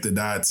connect the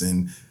dots,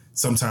 and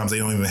sometimes they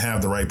don't even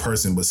have the right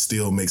person, but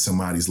still make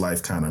somebody's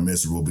life kind of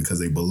miserable because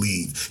they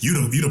believe you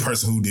the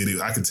person who did it.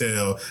 I could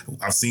tell.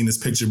 I've seen this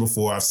picture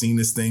before. I've seen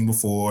this thing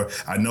before.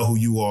 I know who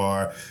you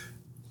are,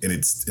 and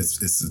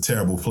it's a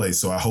terrible place.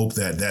 So I hope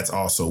that that's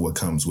also what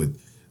comes with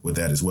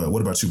that as well.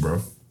 What about you,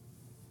 bro?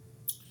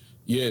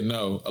 Yeah,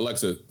 no,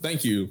 Alexa,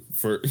 thank you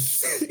for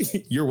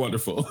you're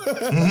wonderful.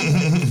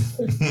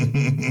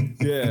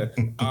 Yeah.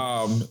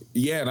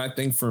 And I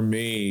think for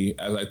me,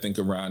 as I think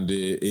around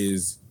it,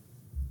 is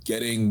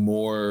getting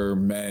more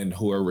men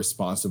who are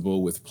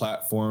responsible with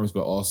platforms,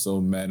 but also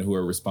men who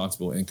are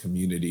responsible in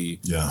community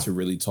to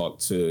really talk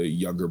to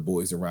younger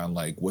boys around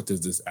what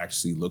does this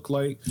actually look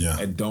like? Yeah.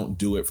 And don't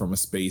do it from a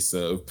space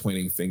of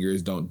pointing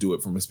fingers. Don't do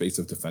it from a space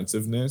of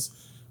defensiveness.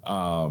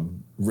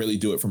 Really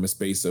do it from a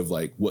space of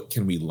what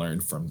can we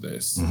learn from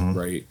this? Mm-hmm.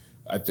 Right.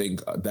 I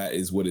think that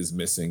is what is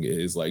missing,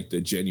 is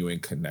the genuine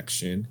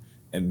connection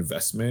and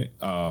investment.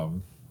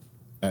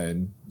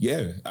 And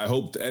yeah, I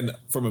hope, and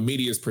from a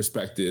media's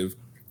perspective,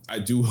 I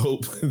do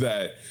hope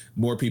that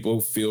more people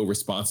feel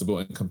responsible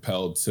and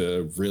compelled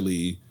to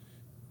really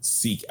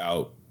seek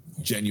out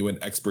genuine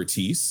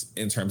expertise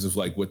in terms of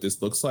what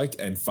this looks like,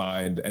 and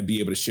find and be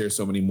able to share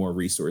so many more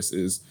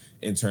resources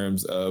in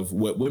terms of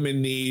what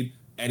women need.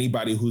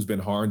 Anybody who's been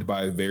harmed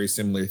by a very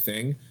similar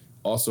thing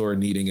also are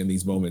needing in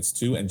these moments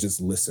too, and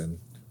just listen.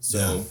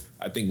 So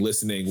I think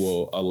listening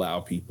will allow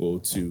people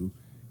to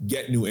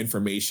get new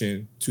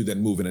information to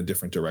then move in a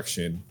different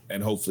direction,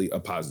 and hopefully a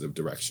positive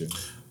direction.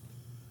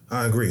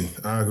 I agree.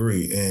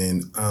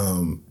 And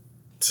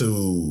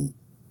to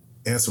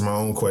answer my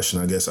own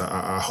question, I guess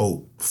I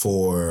hope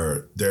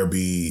for there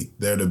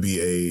to be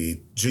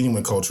a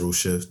genuine cultural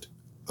shift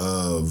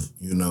of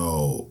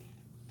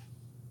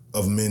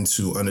men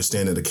to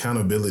understand that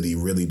accountability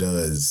really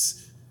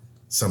does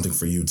something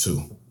for you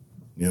too.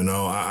 You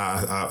know,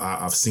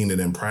 I've seen it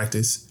in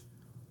practice.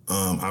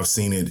 I've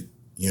seen it,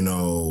 you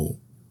know,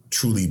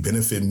 truly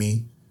benefit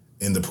me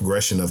in the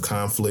progression of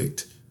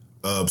conflict,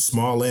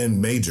 small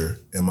and major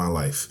in my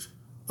life.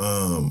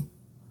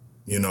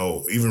 You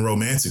know, even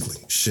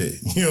romantically, shit.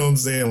 You know what I'm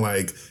saying?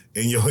 Like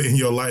in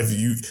your life,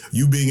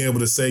 you being able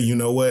to say, you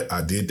know what,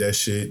 I did that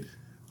shit.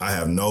 I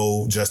have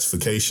no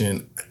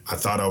justification. I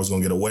thought I was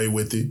gonna get away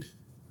with it.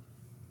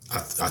 I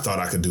thought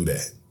I could do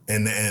that.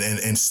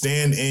 And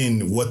stand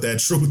in what that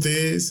truth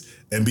is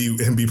and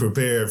be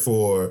prepared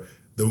for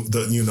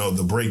the you know,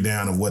 the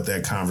breakdown of what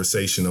that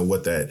conversation or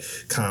what that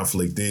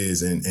conflict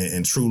is,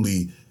 and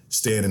truly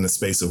stand in the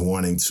space of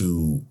wanting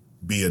to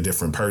be a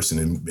different person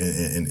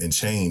and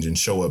change and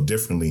show up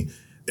differently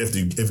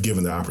if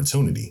given the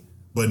opportunity.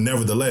 But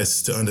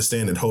nevertheless, to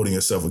understand that holding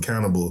yourself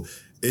accountable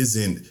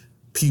isn't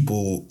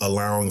people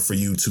allowing for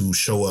you to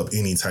show up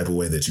any type of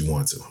way that you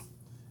want to.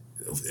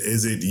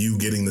 Is it you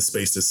getting the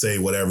space to say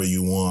whatever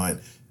you want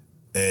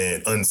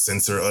and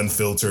uncensor,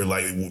 unfilter,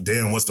 like,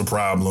 damn, what's the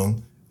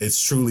problem? It's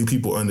truly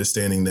people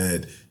understanding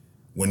that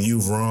when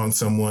you've wronged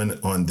someone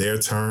on their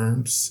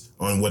terms,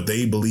 on what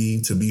they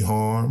believe to be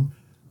harm,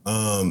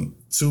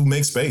 to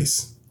make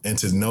space and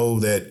to know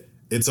that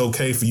it's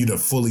okay for you to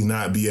fully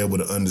not be able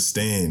to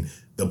understand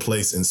the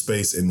place and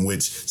space in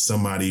which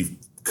somebody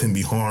can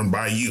be harmed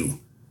by you.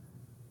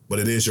 But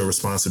it is your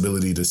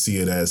responsibility to see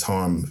it as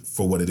harm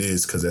for what it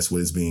is, because that's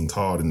what it's being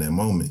called in that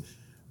moment.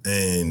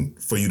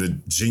 And for you to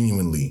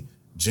genuinely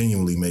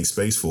make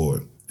space for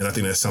it. And I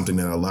think that's something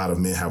that a lot of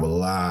men have a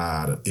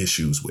lot of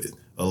issues with,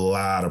 a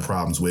lot of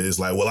problems with. It's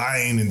like, well, I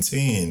ain't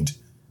intend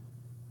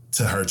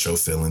to hurt your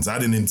feelings. I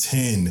didn't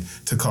intend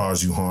to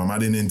cause you harm. I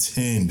didn't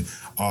intend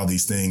all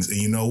these things.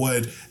 And you know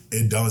what?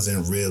 It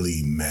doesn't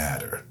really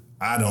matter.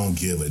 I don't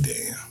give a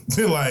damn.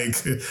 Like,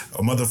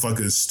 a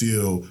motherfucker is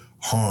still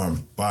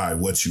harmed by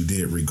what you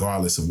did,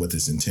 regardless of what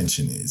this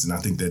intention is. And I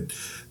think that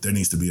there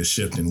needs to be a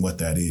shift in what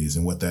that is,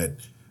 and what that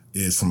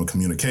is from a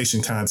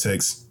communication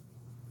context,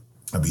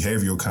 a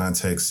behavioral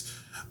context,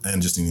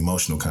 and just an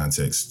emotional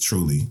context.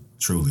 Truly.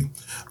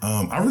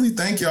 I really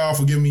thank y'all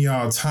for giving me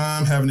y'all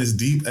time, having this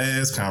deep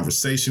ass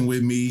conversation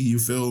with me. You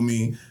feel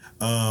me?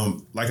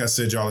 Like I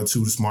said, y'all are two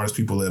of the smartest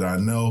people that I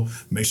know.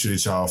 Make sure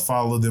that y'all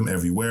follow them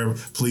everywhere.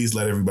 Please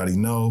let everybody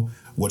know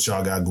what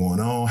y'all got going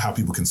on, how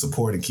people can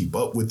support and keep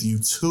up with you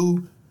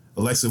too.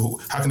 Alexa,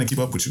 how can they keep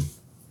up with you?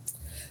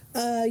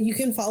 You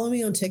can follow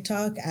me on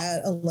TikTok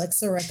at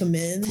Alexa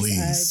Recommends.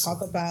 Please. I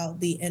talk about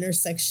the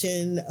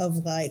intersection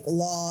of like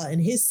law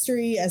and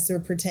history as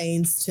it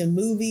pertains to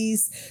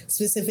movies,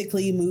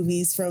 specifically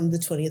movies from the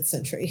 20th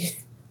century.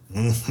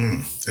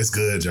 Mm-hmm. That's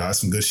good, y'all.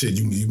 That's some good shit.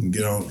 You can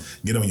get on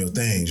your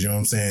things. You know what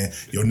I'm saying?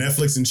 Your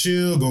Netflix and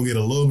chill gonna get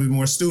a little bit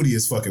more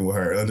studious fucking with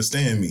her.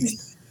 Understand me?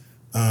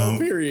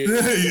 Period.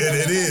 Yeah,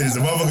 it is.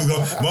 The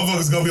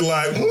motherfuckers gonna be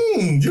like,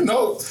 you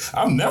know,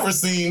 I've never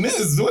seen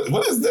this.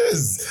 What is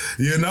this?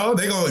 You know,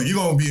 you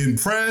gonna be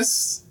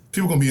impressed.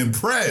 People gonna be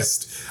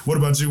impressed. What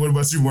about you? What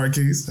about you,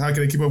 Marquise? How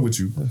can they keep up with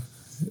you?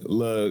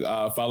 Look,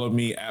 follow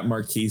me at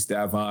Marquise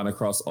Davon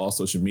across all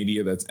social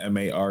media. That's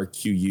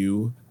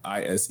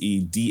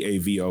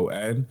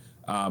MarQuisedavon.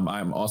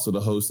 I'm also the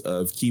host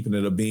of Keeping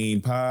It a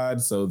Bean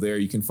Pod. So there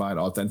you can find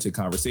authentic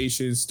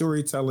conversations,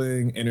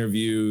 storytelling,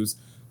 interviews,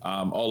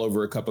 all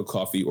over a cup of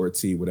coffee or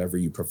tea, whatever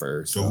you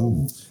prefer.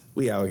 So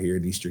we out here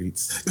in these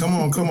streets. Come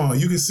on.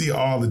 You can see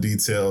all the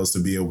details to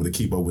be able to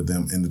keep up with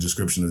them in the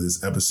description of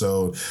this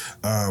episode.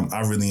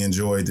 I really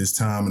enjoyed this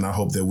time, and I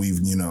hope that we've,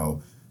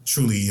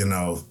 truly,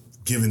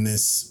 given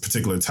this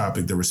particular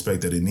topic the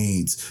respect that it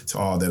needs to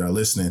all that are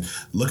listening.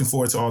 Looking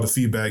forward to all the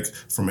feedback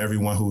from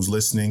everyone who's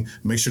listening.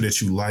 Make sure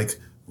that you like,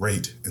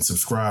 rate, and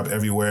subscribe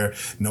everywhere,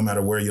 no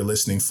matter where you're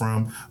listening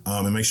from.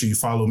 And make sure you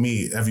follow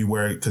me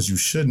everywhere, because you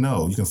should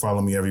know. You can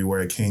follow me everywhere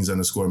at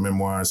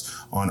Kings_Memoirs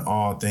on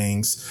all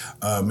things.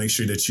 Make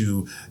sure that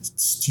you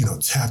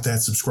tap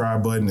that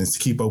subscribe button and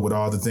keep up with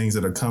all the things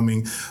that are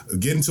coming.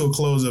 Getting to a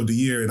close of the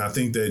year, and I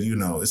think that,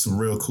 it's some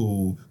real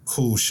cool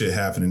shit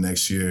happening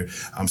next year.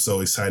 I'm so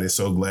excited,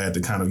 so glad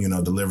to kind of,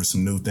 deliver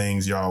some new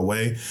things y'all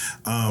way.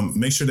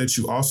 Make sure that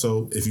you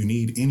also, if you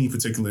need any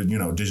particular,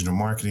 digital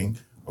marketing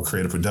or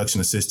creative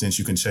production assistance,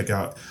 you can check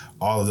out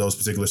all of those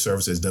particular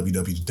services at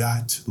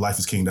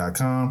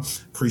www.lifeisking.com.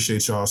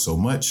 Appreciate y'all so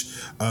much.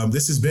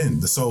 This has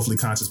been the Soulfully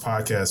Conscious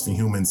Podcast for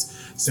humans,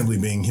 simply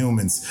being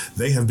humans.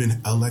 They have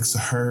been Alexa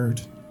Hurd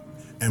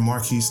and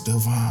Marquise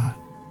Davon.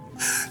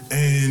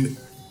 And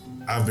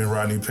I've been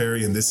Rodney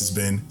Perry, and this has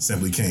been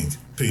Simply King.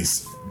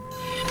 Peace.